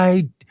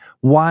 why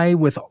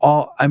in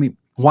all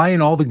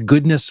the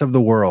goodness of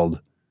the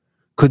world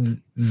could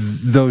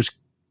those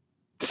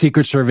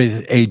Secret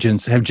Service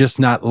agents have just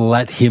not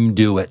let him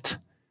do it?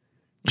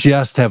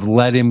 Just have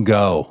let him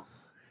go.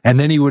 And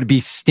then he would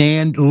be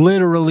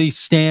literally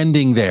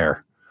standing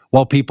there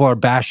while people are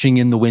bashing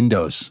in the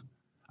windows.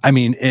 I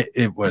mean,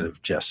 it would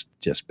have just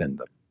been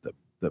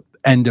the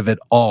end of it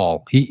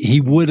all.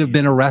 He would have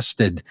been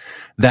arrested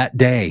that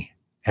day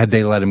had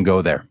they let him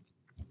go there.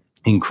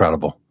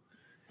 Incredible.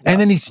 And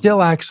then he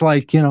still acts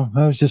like, it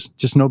was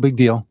just no big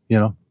deal.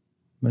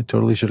 I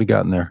totally should have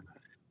gotten there.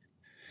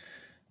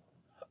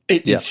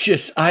 It's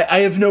just, I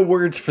have no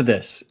words for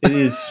this. It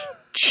is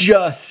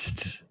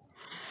just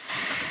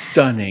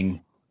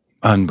stunning.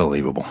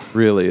 Unbelievable.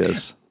 Really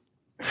is.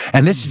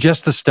 And this is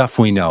just the stuff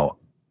we know,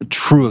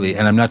 truly.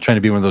 And I'm not trying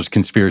to be one of those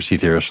conspiracy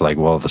theorists like,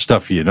 well, the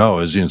stuff you know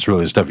is it's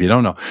really the stuff you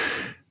don't know.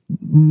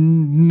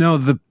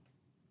 No,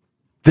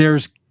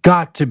 there's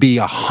got to be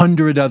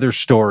 100 other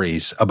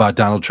stories about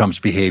Donald Trump's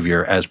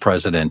behavior as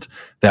president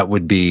that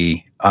would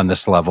be on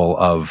this level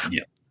of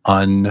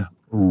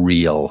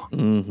unreal.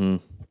 Mm-hmm.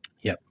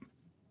 Yep.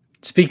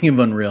 Speaking of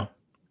unreal,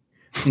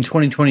 in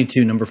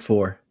 2022, number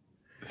 4,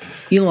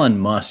 Elon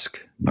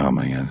Musk. Oh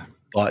my God.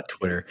 Bought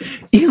Twitter.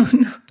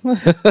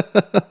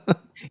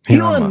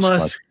 Elon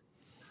Musk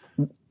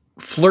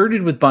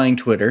flirted with buying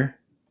Twitter,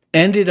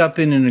 ended up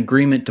in an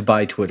agreement to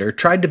buy Twitter,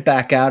 tried to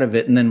back out of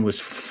it, and then was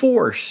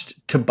forced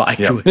to buy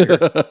Twitter.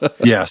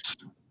 Yes.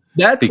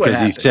 That's because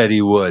he said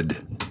he would.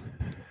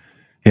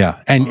 Yeah.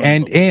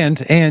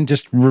 And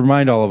just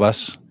remind all of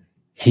us,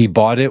 he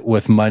bought it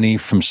with money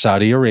from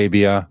Saudi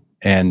Arabia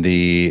and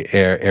the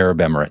Arab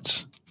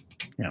Emirates.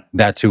 Yeah.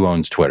 That's who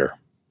owns Twitter.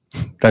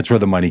 That's where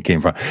the money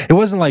came from. It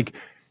wasn't like,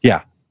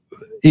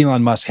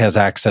 Elon Musk has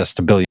access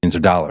to billions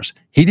of dollars.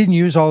 He didn't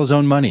use all his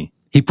own money.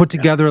 He put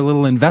together a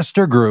little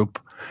investor group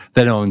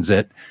that owns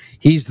it.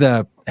 He's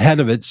the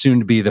head of it, soon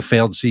to be the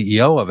failed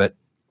CEO of it.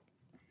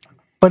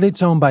 But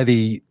it's owned by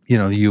the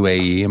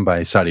UAE and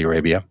by Saudi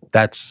Arabia.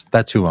 That's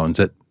who owns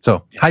it.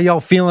 So how y'all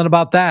feeling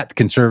about that,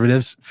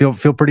 conservatives? Feel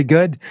pretty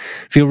good?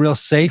 Feel real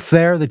safe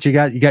there that you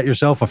got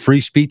yourself a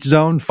free speech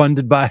zone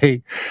funded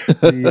by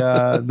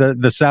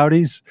the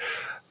Saudis?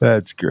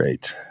 That's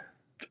great.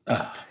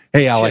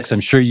 Hey, Alex,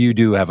 I'm sure you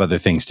do have other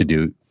things to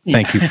do.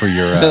 Thank you for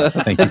your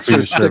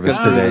service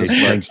today.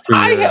 Thanks for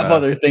I have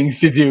other things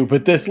to do,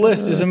 but this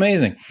list is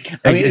amazing.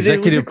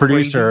 Executive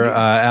producer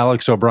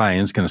Alex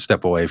O'Brien is going to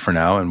step away for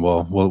now, and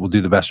we'll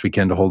do the best we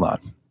can to hold on.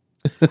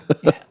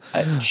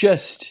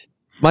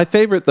 My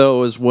favorite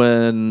though is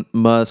when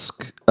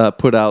Musk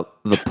put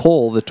out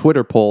the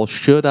Twitter poll.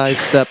 Should I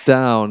step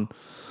down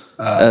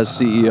as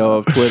CEO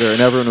of Twitter?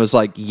 And everyone was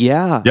like,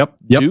 "Yeah,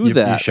 do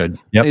that." You should.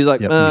 Yep, he's like,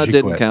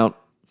 "Didn't count."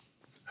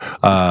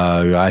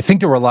 I think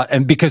there were a lot,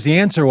 and because the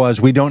answer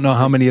was, we don't know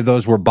how many of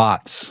those were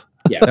bots.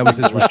 Yeah, that was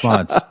his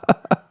response.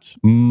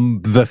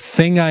 The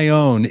thing I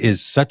own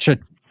is such a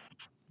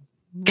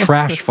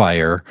trash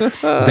fire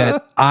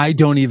that I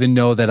don't even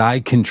know that I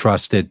can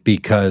trust it,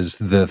 because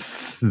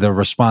the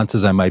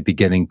responses I might be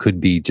getting could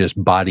be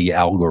just body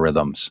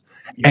algorithms,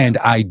 and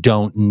I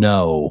don't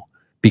know,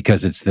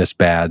 because it's this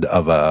bad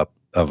of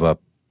a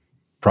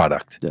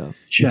product. Yeah.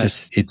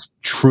 It's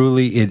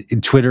truly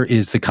Twitter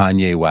is the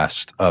Kanye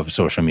West of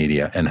social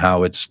media, and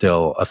how it's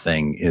still a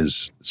thing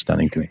is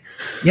stunning to me.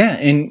 Yeah,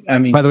 and I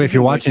mean, by the way, if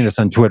you're watching this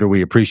on Twitter,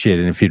 we appreciate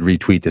it if you'd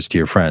retweet this to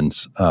your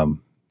friends.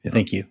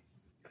 Thank you.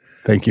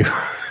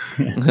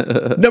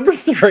 Number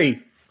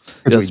 3.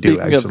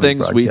 Speaking of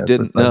things we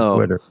didn't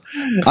know,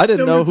 I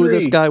didn't know who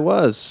this guy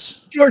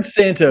was. George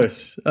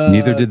Santos.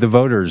 Neither did the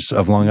voters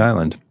of Long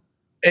Island.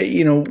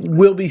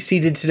 Will be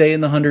seated today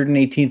in the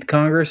 118th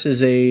Congress as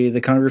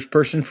the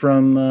congressperson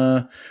from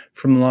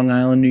Long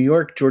Island, New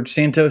York, George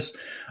Santos.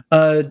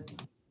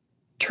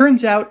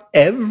 Turns out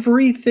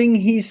everything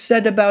he's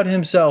said about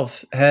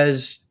himself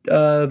has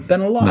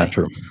been a lie. Not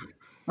true.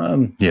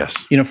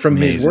 Yes. From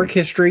his work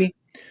history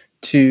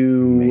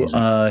to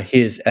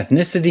his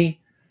ethnicity,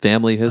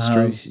 family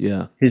history,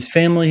 his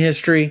family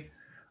history.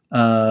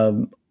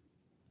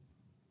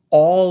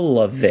 all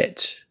of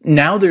it.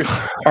 Now there's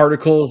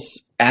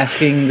articles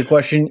asking the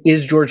question,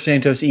 is George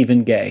Santos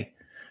even gay?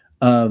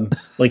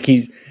 This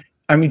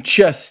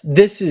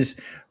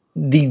is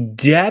the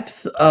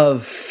depth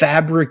of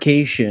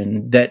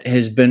fabrication that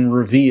has been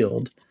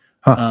revealed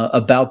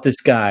about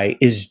this guy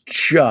is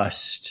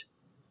just,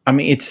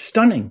 it's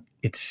stunning.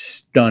 It's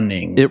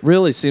stunning. It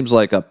really seems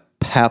like a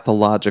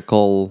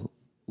pathological,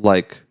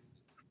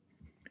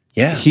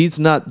 he's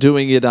not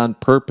doing it on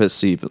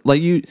purpose even.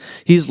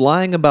 He's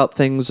lying about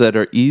things that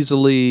are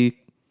easily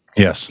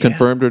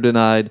confirmed or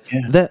denied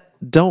that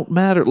don't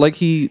matter. Like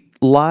he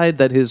lied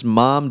that his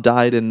mom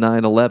died in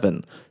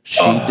 9/11.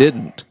 She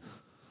didn't.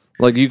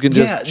 You can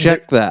just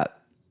check that.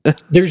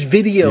 There's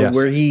video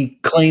where he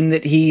claimed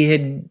that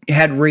he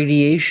had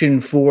radiation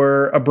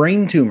for a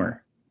brain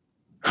tumor.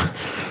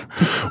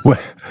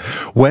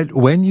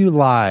 When you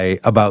lie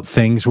about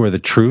things where the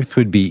truth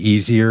would be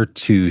easier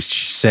to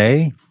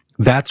say,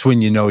 that's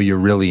when you know you're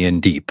really in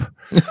deep.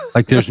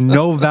 There's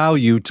no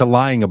value to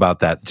lying about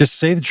that. Just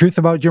say the truth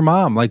about your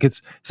mom.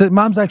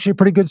 Mom's actually a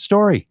pretty good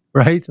story,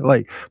 right?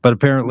 But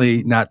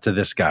apparently not to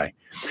this guy.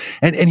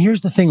 And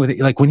here's the thing with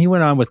it. When he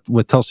went on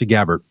with Tulsi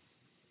Gabbard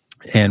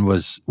and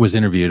was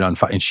interviewed on,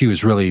 and she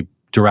was really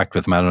direct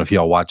with him. I don't know if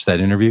y'all watched that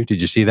interview.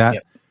 Did you see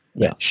that?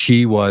 Yeah.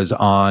 She was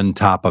on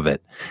top of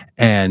it.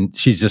 And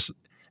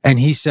and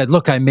he said,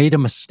 look, I made a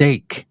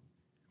mistake.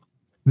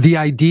 The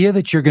idea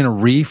that you're going to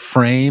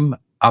reframe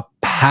a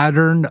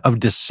pattern of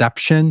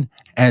deception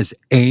as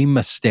a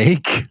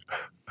mistake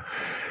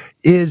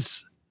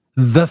is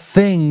the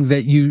thing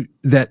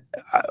that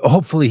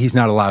hopefully he's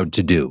not allowed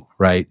to do,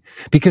 right?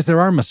 Because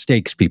there are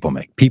mistakes people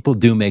make. People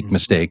do make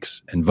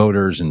mistakes, and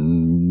voters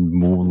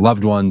and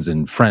loved ones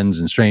and friends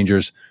and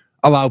strangers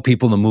allow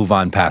people to move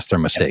on past their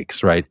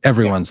mistakes, right?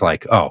 Everyone's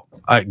like, oh,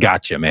 I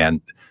got you, man.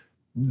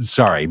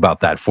 Sorry about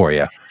that for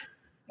you.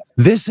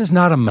 This is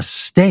not a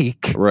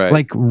mistake.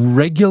 Right.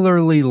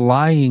 Regularly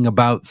lying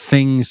about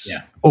things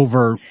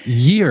over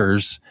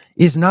years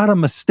is not a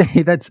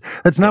mistake. That's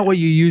not what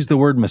you use the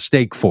word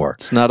mistake for.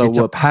 It's not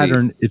a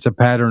pattern. It's a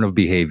pattern of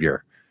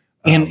behavior.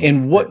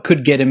 And what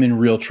could get him in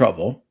real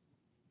trouble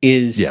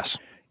is,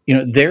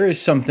 there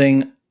is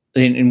something,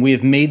 and we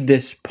have made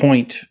this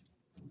point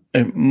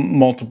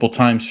multiple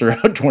times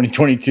throughout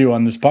 2022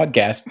 on this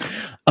podcast.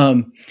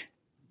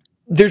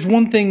 There's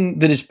one thing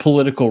that is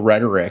political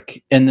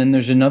rhetoric, and then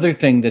there's another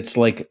thing that's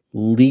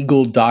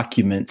legal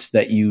documents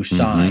that you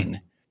sign,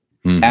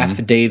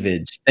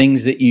 affidavits,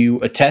 things that you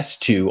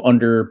attest to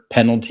under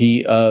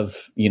penalty of,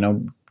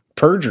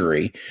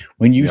 perjury.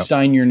 When you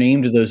sign your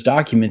name to those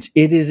documents,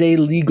 it is a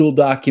legal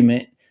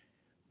document,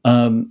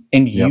 and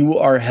you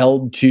are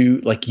held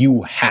to,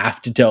 you have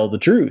to tell the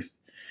truth.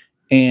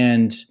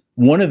 And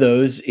one of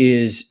those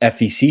is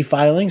FEC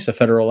filings, the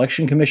Federal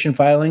Election Commission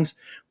filings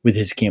with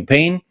his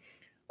campaign.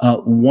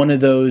 One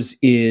of those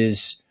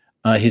is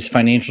his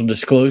financial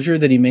disclosure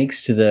that he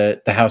makes to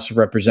the House of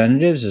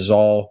Representatives, as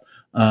all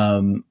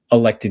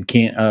elected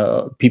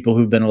people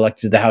who've been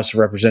elected to the House of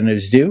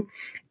Representatives do.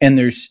 And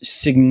there's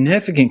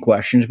significant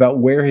questions about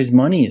where his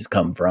money has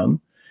come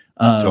from.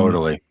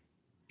 Totally.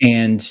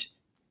 And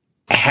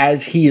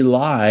has he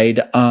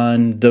lied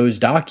on those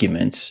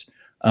documents?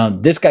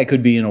 This guy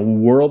could be in a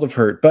world of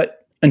hurt.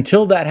 But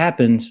until that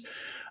happens,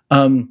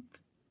 could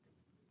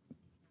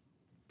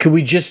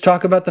we just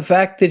talk about the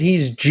fact that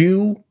he's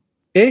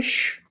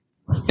Jew-ish?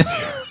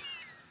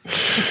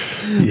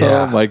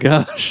 Oh my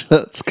gosh,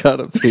 that's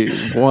gotta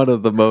be one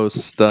of the most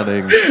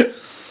stunning.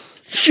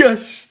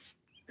 Yes.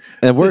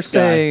 And we're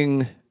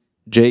saying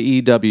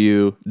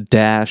JEW-ish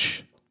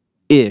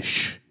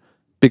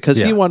because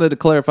he wanted to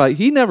clarify.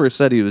 He never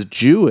said he was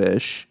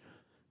Jewish.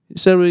 He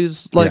said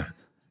he's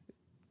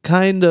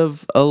kind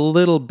of a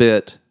little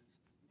bit.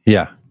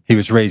 Yeah. He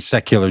was raised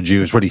secular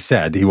Jew is what he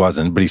said. He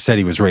wasn't, but he said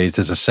he was raised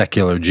as a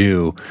secular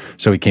Jew.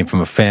 So he came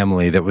from a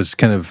family that was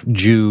kind of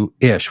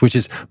Jew-ish, which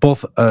is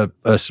both a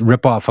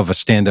ripoff of a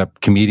stand-up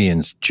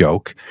comedian's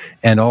joke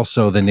and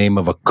also the name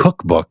of a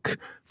cookbook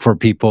for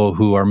people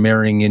who are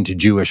marrying into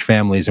Jewish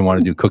families and want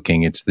to do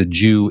cooking. It's the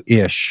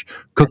Jew-ish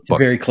cookbook. That's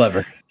very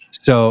clever.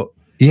 So,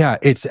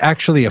 it's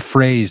actually a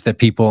phrase that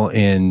people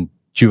in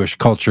Jewish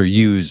culture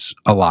use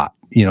a lot,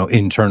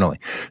 internally.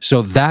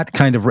 So that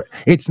kind of,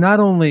 it's not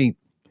only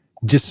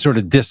just sort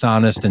of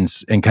dishonest and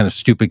kind of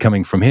stupid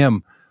coming from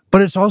him,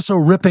 but it's also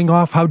ripping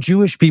off how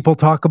Jewish people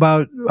talk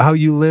about how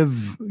you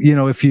live,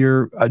 if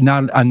you're a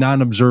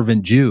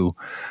non-observant Jew.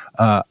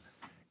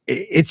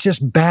 It's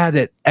just bad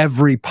at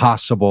every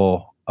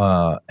possible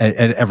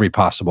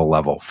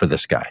level for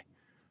this guy.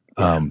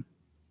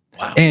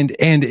 Wow. And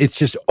it's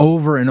just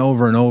over and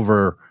over and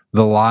over,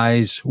 the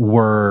lies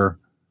were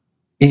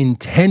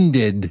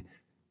intended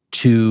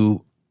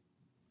to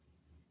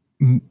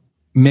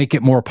make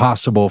it more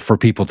possible for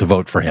people to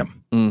vote for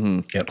him. Mm-hmm.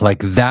 Yep.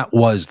 That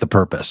was the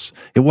purpose.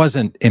 It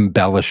wasn't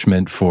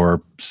embellishment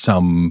for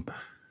some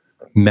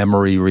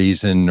memory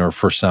reason or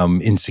for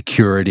some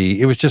insecurity.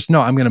 It was just,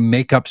 no, I'm going to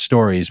make up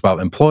stories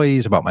about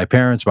employees, about my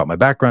parents, about my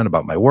background,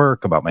 about my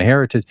work, about my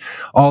heritage,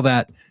 all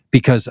that,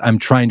 because I'm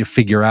trying to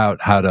figure out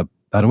how to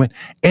not a win.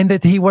 And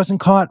that he wasn't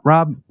caught,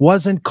 Rob,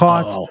 wasn't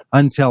caught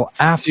until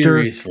after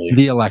seriously?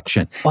 the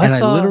election. Well,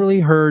 and I literally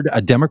heard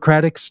a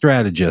Democratic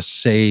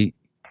strategist say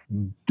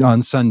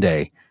on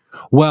Sunday,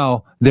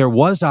 well, there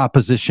was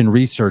opposition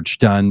research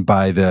done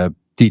by the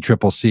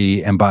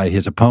DCCC and by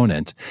his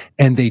opponent,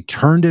 and they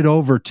turned it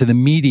over to the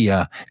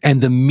media,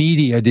 and the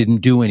media didn't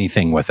do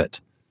anything with it.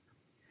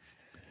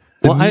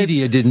 The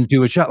media didn't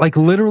do a shot, like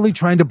literally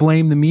trying to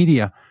blame the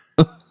media.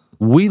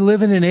 We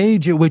live in an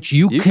age at which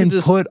you can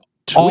put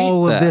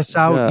all of this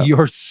out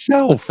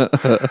yourself.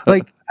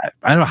 Like,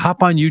 I don't know,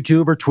 hop on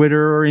YouTube or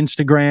Twitter or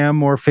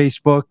Instagram or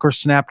Facebook or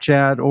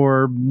Snapchat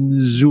or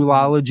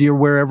Zoology or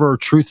wherever, or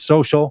Truth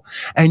Social,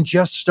 and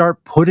just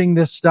start putting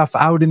this stuff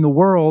out in the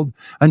world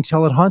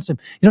until it haunts them.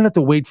 You don't have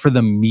to wait for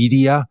the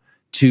media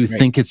to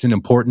think it's an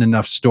important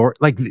enough story.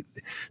 Like,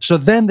 so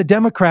then the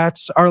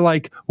Democrats are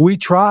like, we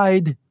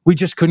tried, we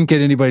just couldn't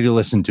get anybody to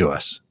listen to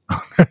us.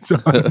 That's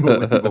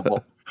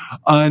unbelievable.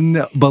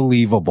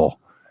 Unbelievable.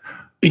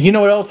 You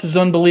know what else is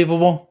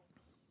unbelievable?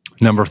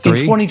 Number 3. In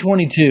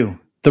 2022,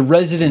 the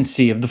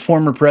residency of the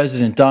former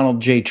president,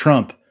 Donald J.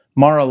 Trump,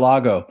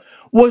 Mar-a-Lago,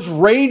 was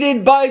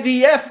raided by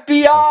the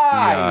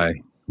FBI.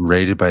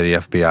 Raided by the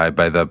FBI,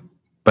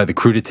 by the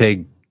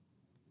Crudité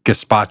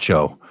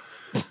Gazpacho.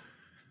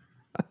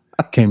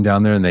 Came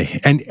down there and they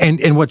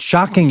and what's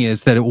shocking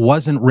is that it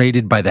wasn't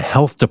raided by the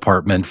health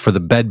department for the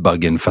bed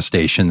bug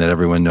infestation that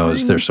everyone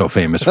knows they're so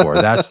famous for.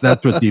 That's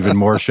what's even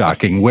more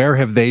shocking. Where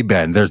have they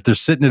been? They're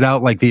sitting it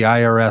out like the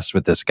IRS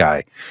with this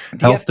guy.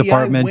 Health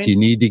department, you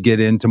need to get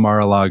into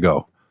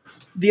Mar-a-Lago.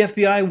 The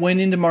FBI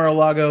went into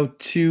Mar-a-Lago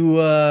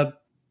to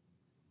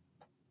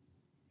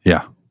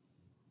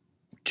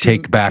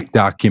take back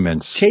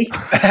documents. Take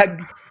back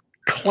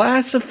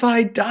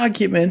classified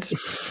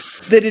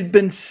documents that had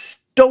been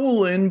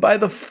stolen by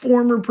the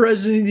former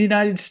president of the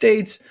United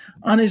States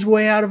on his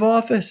way out of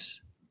office.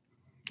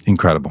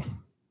 Incredible.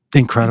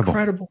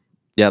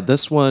 Yeah,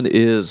 this one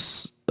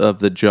is of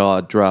the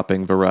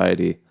jaw-dropping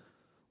variety.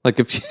 Like,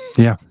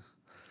 this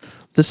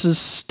is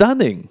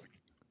stunning.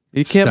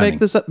 You can't make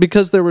this up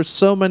because there were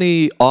so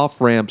many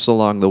off-ramps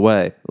along the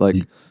way. Like,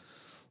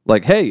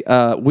 hey,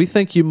 we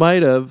think you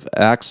might have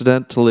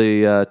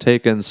accidentally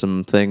taken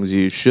some things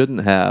you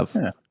shouldn't have.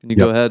 Yeah. Can you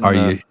go ahead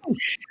and...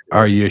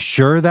 Are you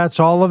sure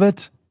that's all of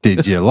it?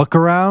 Did you look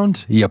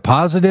around? You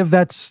positive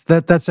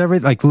that's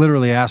everything? Like,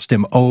 literally asked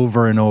him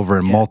over and over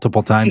and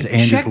multiple times,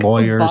 and his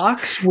lawyers,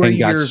 and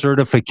got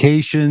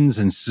certifications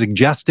and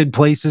suggested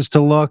places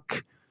to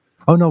look.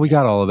 Oh no, we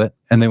got all of it.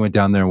 And they went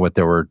down there, and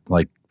there were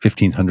like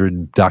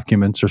 1,500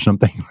 documents or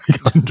something.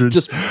 Like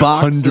hundreds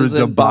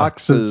of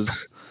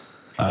boxes.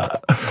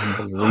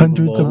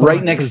 Hundreds of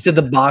right next to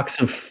the box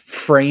of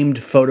framed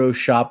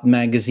Photoshop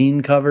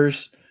magazine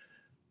covers.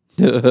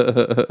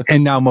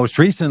 And now, most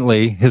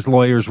recently, his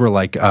lawyers were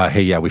like,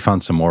 "Hey, we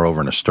found some more over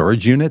in a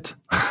storage unit."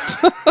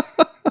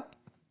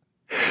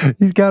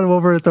 He's got them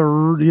over at the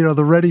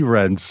Ready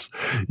Rents.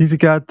 He's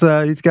got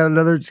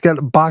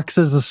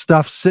boxes of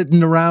stuff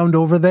sitting around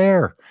over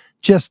there.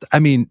 Just, I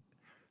mean,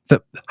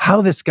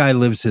 how this guy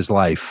lives his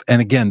life,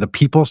 and again, the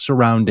people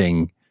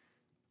surrounding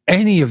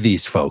any of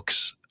these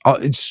folks.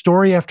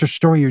 Story after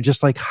story, you're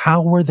just like,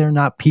 how were there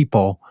not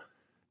people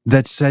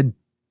that said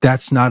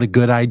that's not a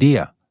good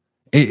idea?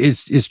 It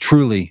is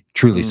truly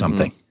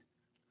something.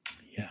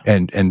 Yeah.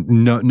 And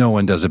no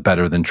one does it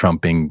better than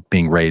Trump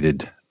being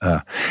raided.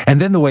 And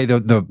then the way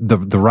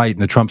the right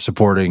and the Trump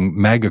supporting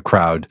MAGA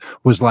crowd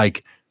was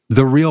like,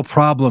 the real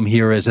problem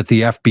here is that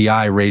the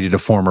FBI raided a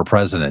former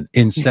president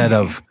instead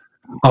of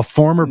a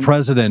former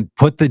president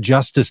put the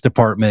Justice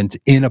Department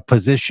in a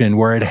position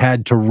where it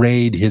had to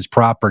raid his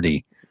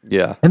property.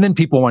 Yeah. And then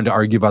people wanted to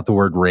argue about the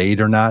word raid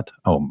or not.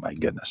 Oh my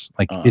goodness.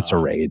 Like, it's a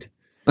raid.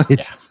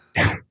 It's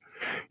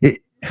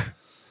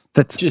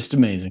that's just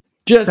amazing.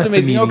 Just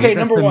amazing. Okay,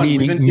 number one.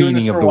 We've been doing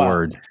this for a while.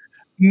 Word.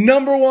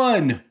 Number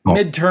one,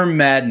 midterm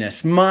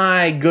madness.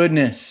 My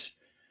goodness.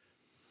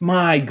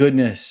 The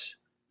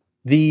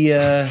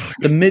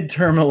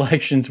midterm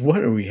elections.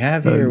 What do we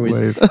have here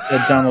with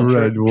Donald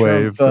Trump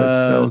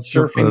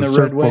surfing the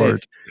red wave?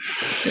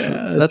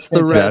 Yeah, that's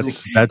the red.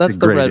 That's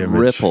the red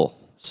ripple.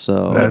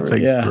 So that's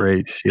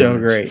great. So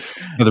great.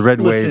 The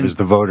red wave is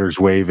the voters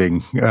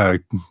waving.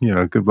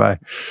 Goodbye.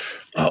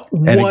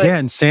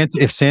 Again,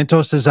 if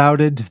Santos is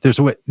outed, it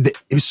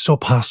was so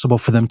possible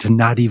for them to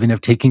not even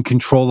have taken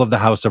control of the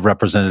House of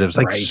Representatives.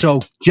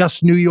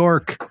 Just New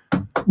York.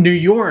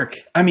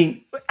 I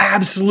mean,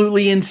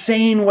 absolutely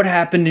insane what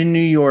happened in New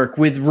York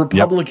with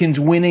Republicans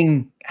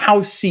winning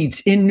House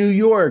seats in New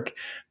York.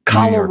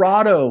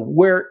 Colorado,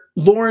 where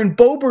Lauren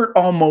Boebert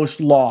almost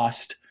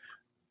lost.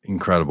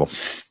 Incredible.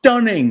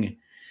 Stunning.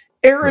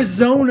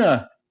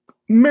 Arizona,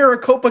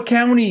 Maricopa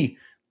County,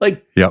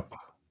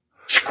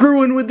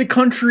 screwing with the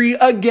country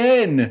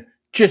again,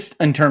 just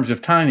in terms of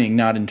timing,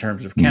 not in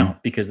terms of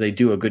count, because they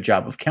do a good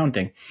job of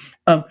counting.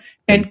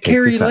 And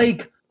Carrie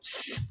Lake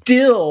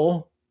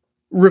still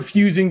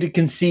refusing to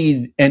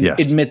concede and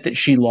admit that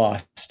she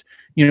lost.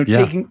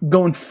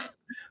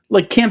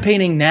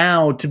 Campaigning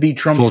now to be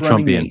Trump's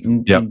running mate.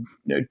 And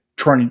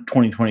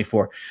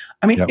 2024.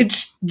 I mean, Yep.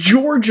 it's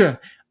Georgia.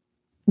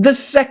 The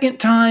second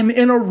time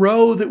in a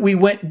row that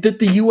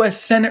the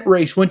U.S. Senate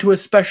race went to a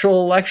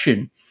special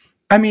election.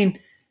 I mean,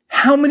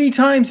 how many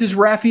times has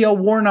Raphael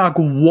Warnock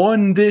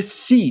won this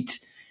seat?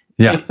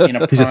 Yeah. In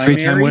a He's a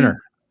 3-time primary? winner.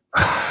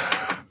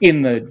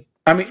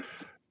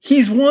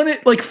 He's won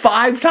it like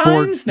 5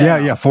 times now.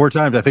 Yeah, 4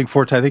 times. I think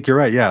 4 times. I think you're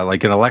right. Yeah,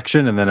 like an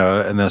election, and then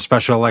a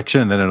special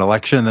election, and then an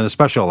election, and then a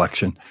special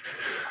election.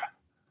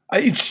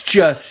 It's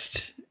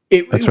just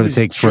That's what it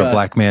takes for a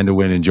black man to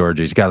win in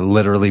Georgia. He's got to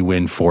literally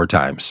win 4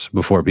 times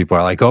before people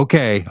are like,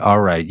 okay,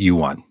 all right, you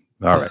won.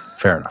 All right,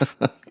 fair enough.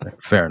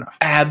 Fair enough.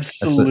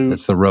 Absolute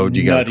That's the road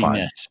you got to climb.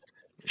 nuttiness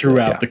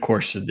throughout the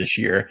course of this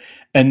year.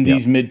 And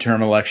these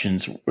midterm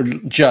elections were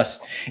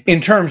just,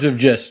 in terms of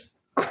just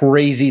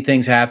crazy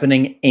things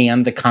happening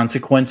and the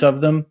consequence of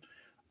them,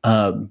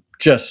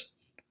 just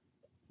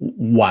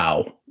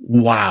wow.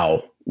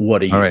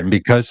 What a year. All right,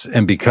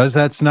 and because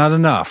that's not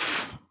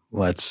enough,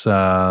 let's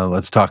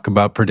talk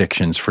about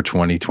predictions for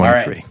 2023.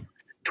 All right.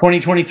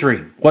 2023.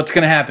 What's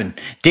going to happen?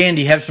 Dan,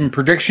 do you have some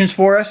predictions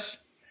for us?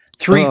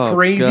 3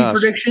 crazy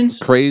predictions?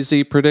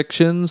 Crazy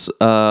predictions?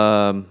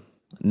 No,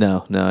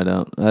 I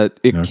don't.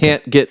 It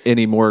can't get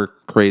any more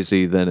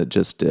crazy than it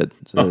just did.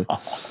 So.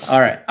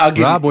 All right. I'll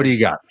give Rob, what do you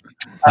got?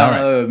 All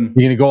right. You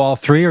going to go all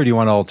 3, or do you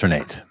want to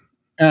alternate?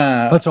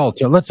 Let's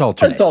alternate. Let's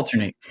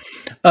alternate.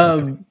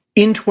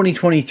 In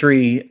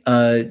 2023,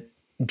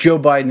 Joe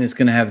Biden is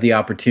going to have the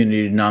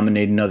opportunity to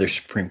nominate another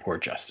Supreme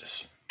Court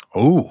justice.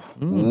 Oh,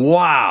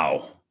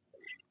 wow.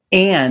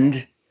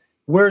 And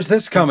where's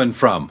this coming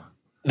from?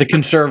 The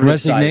conservative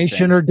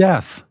resignation or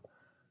death?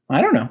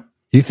 I don't know.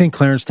 Do you think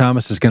Clarence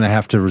Thomas is going to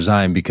have to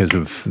resign because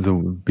of the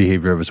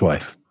behavior of his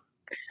wife?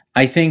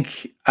 I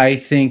think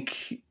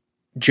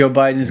Joe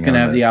Biden is going to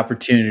have the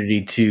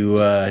opportunity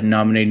to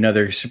nominate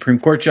another Supreme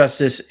Court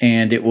justice,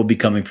 and it will be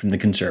coming from the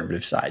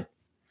conservative side.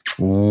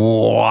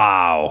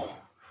 Wow.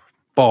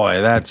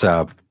 Boy, that's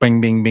a bing,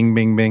 bing, bing,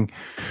 bing, bing.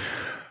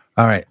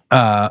 All right.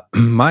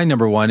 My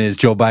number 1 is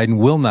Joe Biden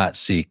will not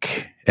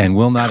seek and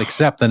will not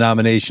accept the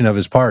nomination of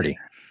his party.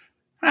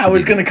 I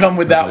was going to come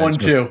with that one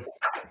too.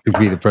 To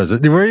be the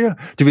president. Were you?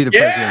 To be the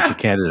presidential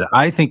candidate.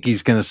 I think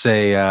he's going to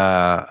say,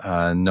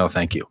 no,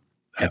 thank you.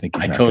 I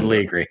totally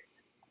agree.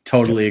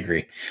 Totally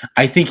agree.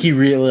 I think he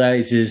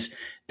realizes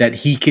that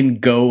he can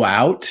go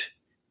out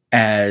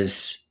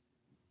as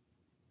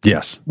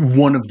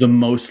one of the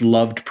most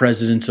loved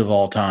presidents of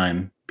all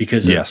time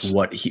because of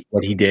what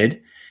he did,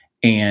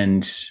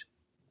 and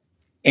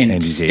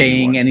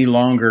staying any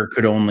longer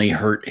could only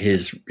hurt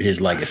his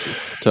legacy.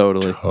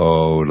 Totally.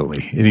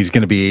 And he's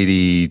going to be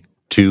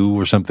 82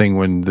 or something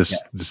when this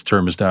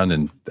term is done,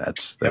 and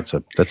that's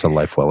a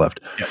life well lived.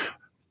 Yep.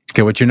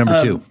 Okay, what's your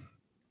number 2?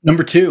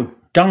 Number 2,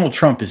 Donald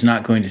Trump is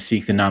not going to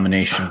seek the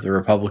nomination of the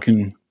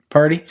Republican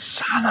Party.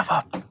 Son of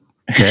a...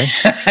 Okay.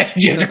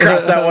 You have to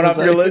cross that one off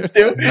your list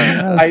too.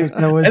 I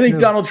think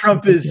Donald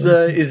Trump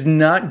is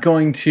not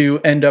going to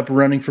end up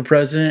running for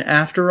president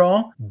after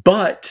all,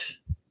 but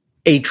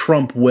a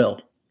Trump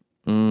will.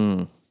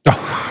 Which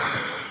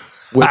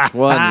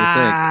one you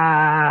think?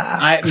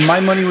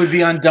 My money would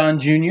be on Don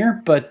Jr.,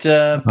 but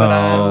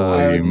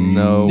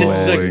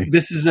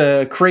this is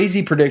a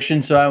crazy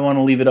prediction, so I want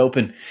to leave it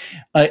open.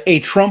 A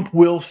Trump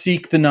will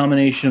seek the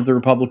nomination of the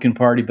Republican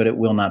Party, but it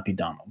will not be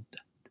Donald.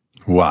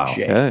 Wow.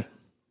 Okay.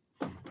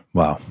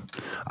 Wow.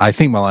 I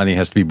think Melania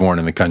has to be born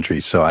in the country,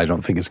 so I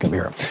don't think it's going to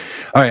be her.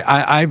 All right.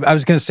 I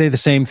was going to say the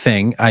same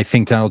thing. I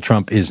think Donald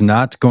Trump is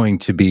not going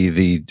to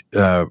be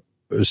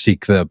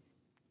seek the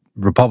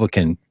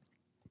Republican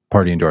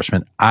Party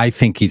endorsement. I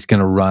think he's going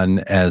to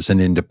run as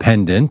an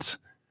independent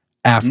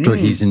after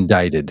he's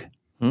indicted.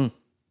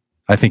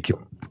 I think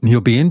he'll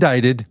be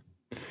indicted.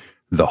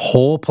 The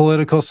whole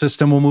political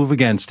system will move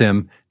against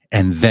him.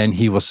 And then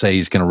he will say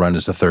he's going to run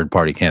as a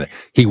third-party candidate.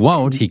 He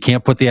won't. He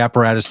can't put the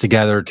apparatus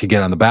together to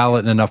get on the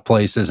ballot in enough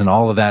places and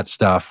all of that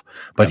stuff,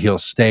 but he'll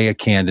stay a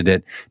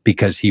candidate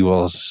because he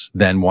will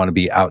then want to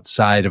be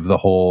outside of the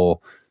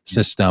whole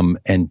system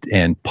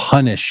and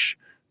punish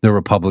the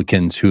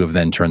Republicans who have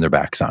then turned their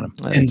backs on him.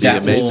 And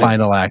that's his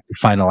final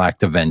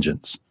act of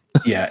vengeance.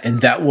 Yeah,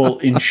 and that will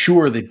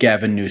ensure that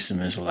Gavin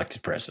Newsom is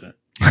elected president.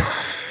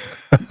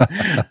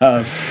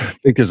 I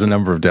think there's a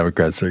number of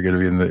Democrats that are going to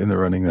be in the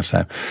running this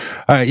time.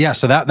 All right, yeah.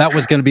 So that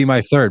was going to be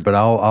my third, but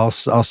I'll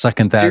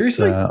second that.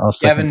 Seriously? I'll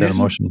second that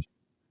emotion.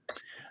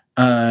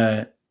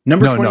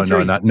 Number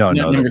 23. No.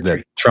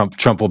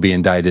 Trump will be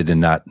indicted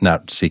and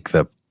not seek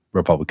the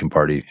Republican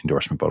Party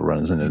endorsement, but run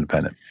as an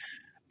independent.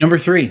 Number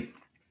 3.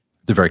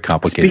 It's a very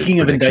complicated. Speaking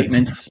of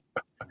indictments,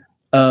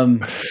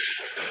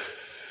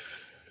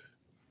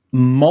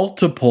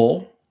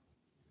 multiple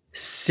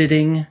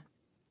sitting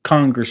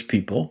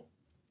Congresspeople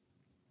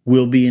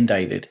will be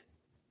indicted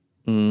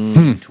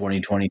in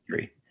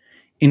 2023,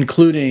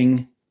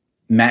 including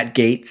Matt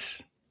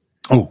Gaetz.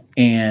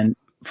 And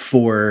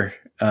for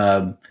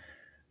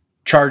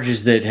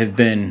charges that have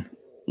been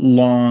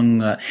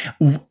long.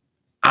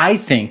 I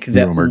think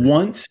that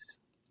once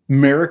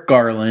Merrick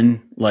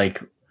Garland,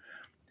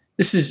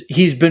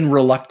 he's been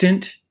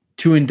reluctant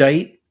to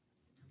indict,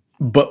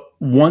 but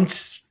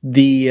once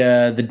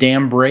the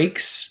dam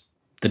breaks,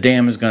 the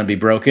dam is going to be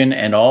broken,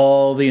 and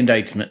all the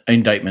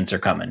indictments are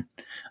coming.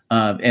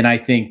 And I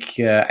think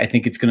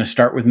it's going to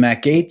start with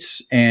Matt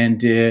Gaetz,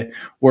 and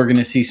we're going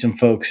to see some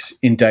folks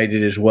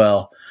indicted as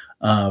well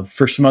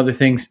for some other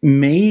things.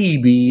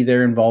 Maybe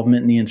their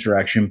involvement in the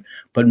insurrection,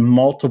 but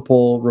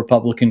multiple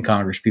Republican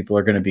Congress people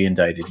are going to be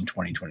indicted in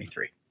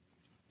 2023.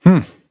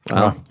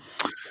 Wow.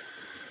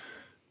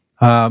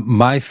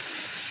 My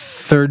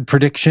third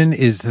prediction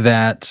is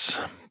that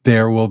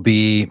there will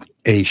be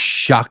a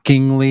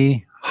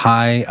shockingly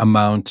high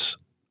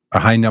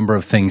number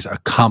of things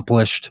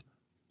accomplished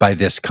by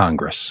this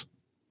Congress.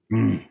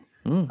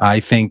 I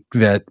think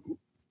that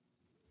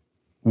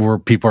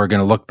people are going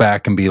to look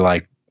back and be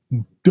like,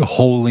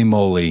 holy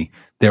moly,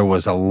 there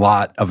was a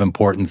lot of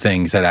important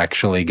things that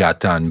actually got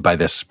done by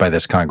this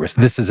Congress.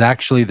 This is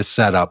actually the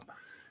setup.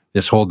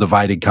 This whole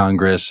divided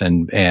Congress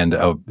and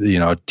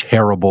a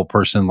terrible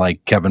person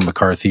like Kevin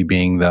McCarthy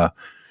being the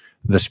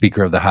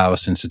Speaker of the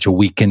House in such a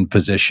weakened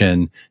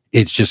position,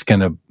 it's just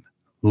going to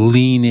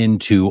lean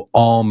into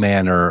all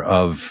manner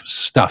of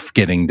stuff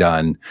getting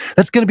done.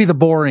 That's going to be the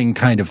boring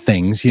kind of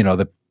things,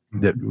 that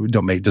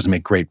doesn't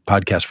make great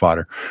podcast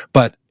fodder.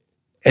 But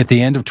at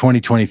the end of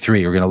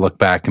 2023, we're going to look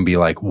back and be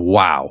like,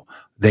 wow,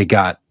 they're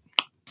going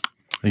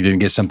to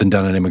get something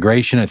done on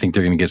immigration. I think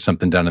they're going to get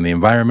something done on the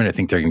environment. I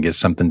think they're going to get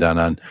something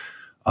done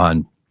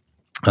on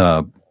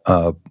the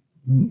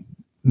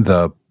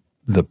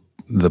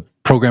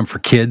program for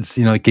kids.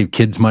 It gave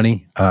kids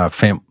money.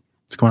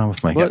 What's going on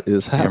with my What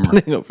is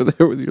happening over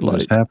there with your light?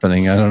 What's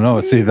happening? I don't know.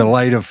 It's the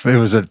light of, it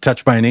was a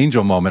touched by an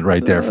angel moment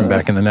right there from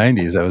back in the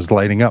 90s. I was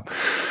lighting up.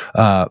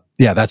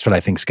 That's what I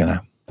think is going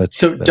to.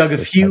 Doug, a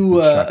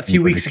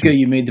few weeks ago,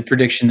 you made the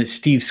prediction that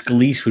Steve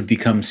Scalise would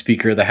become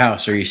Speaker of the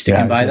House. Are you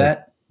sticking by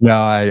that? No,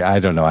 I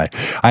don't know.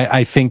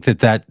 I think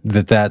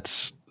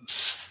that's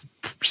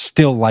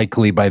still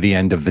likely by the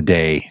end of the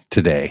day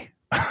today.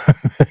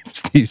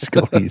 Steve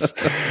Scalise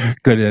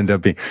could end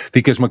up being,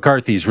 because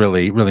McCarthy's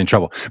really, really in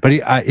trouble. But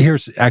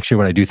here's actually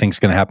what I do think is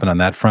going to happen on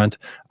that front.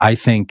 I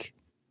think,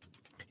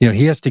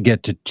 he has to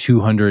get to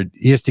 200.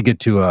 He has to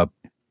get to a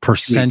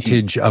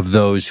percentage of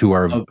those who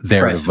are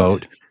there present to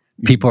vote.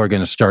 People are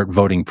going to start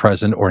voting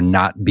present or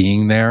not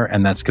being there,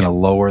 and that's going to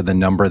lower the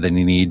number that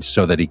he needs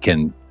so that he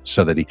can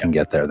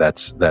get there.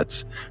 That's they're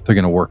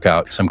going to work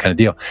out some kind of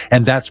deal,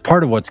 and that's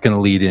part of what's going to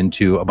lead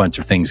into a bunch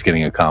of things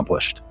getting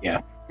accomplished. Yeah.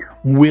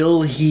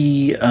 Will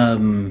he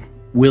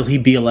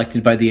be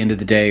elected by the end of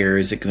the day, or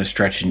is it going to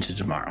stretch into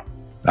tomorrow?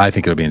 I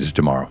think it'll be into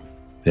tomorrow.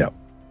 Yeah.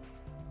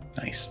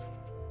 Nice.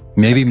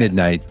 Maybe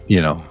midnight.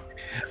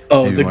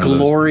 Oh, the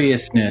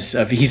gloriousness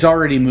of, he's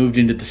already moved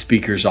into the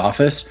Speaker's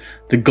office.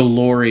 The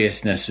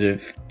gloriousness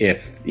of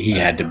if he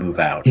had to move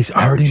out. He's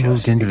already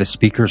moved into the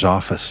Speaker's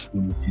office.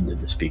 Moved into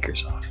the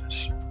Speaker's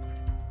office.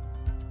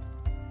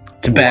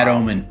 It's a bad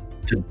omen.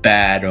 It's a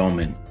bad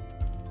omen.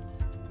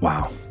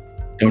 Wow.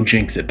 Don't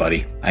jinx it,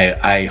 buddy.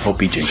 I hope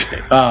he jinxed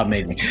it. Oh,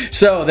 amazing.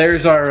 So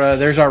there's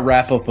our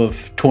wrap up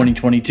of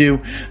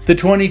 2022. The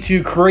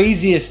 22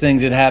 craziest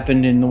things that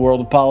happened in the world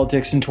of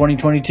politics in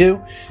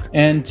 2022,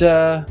 and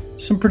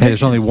some predictions. Hey,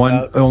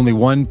 there's only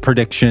one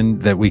prediction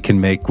that we can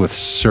make with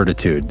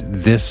certitude.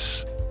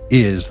 This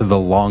is the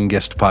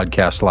longest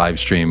podcast live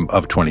stream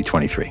of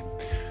 2023.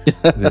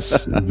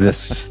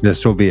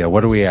 This will be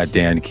what are we at,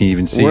 Dan? Can you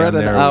even see? We're at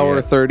an hour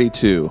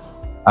 32.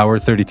 Hour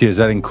 32. Does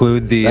that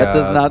include the? That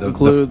does not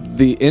include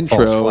the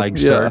intro. Flag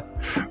start.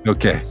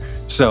 Okay.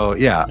 So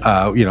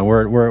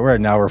we're at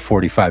an hour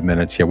 45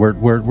 minutes here.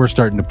 We're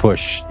starting to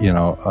push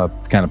a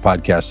kind of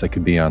podcast that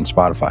could be on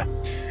Spotify.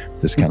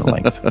 This kind of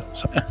length.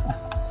 So.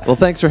 Well,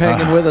 thanks for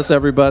hanging with us,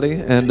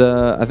 everybody, and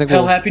I think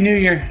Happy New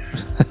Year.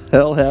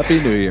 Hell, Happy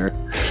New Year.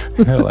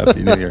 Hell,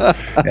 Happy New Year.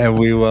 And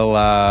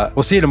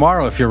we'll see you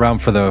tomorrow if you're around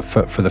for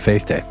the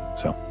Faith Day.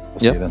 So we'll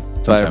see you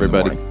then. Bye,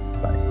 everybody.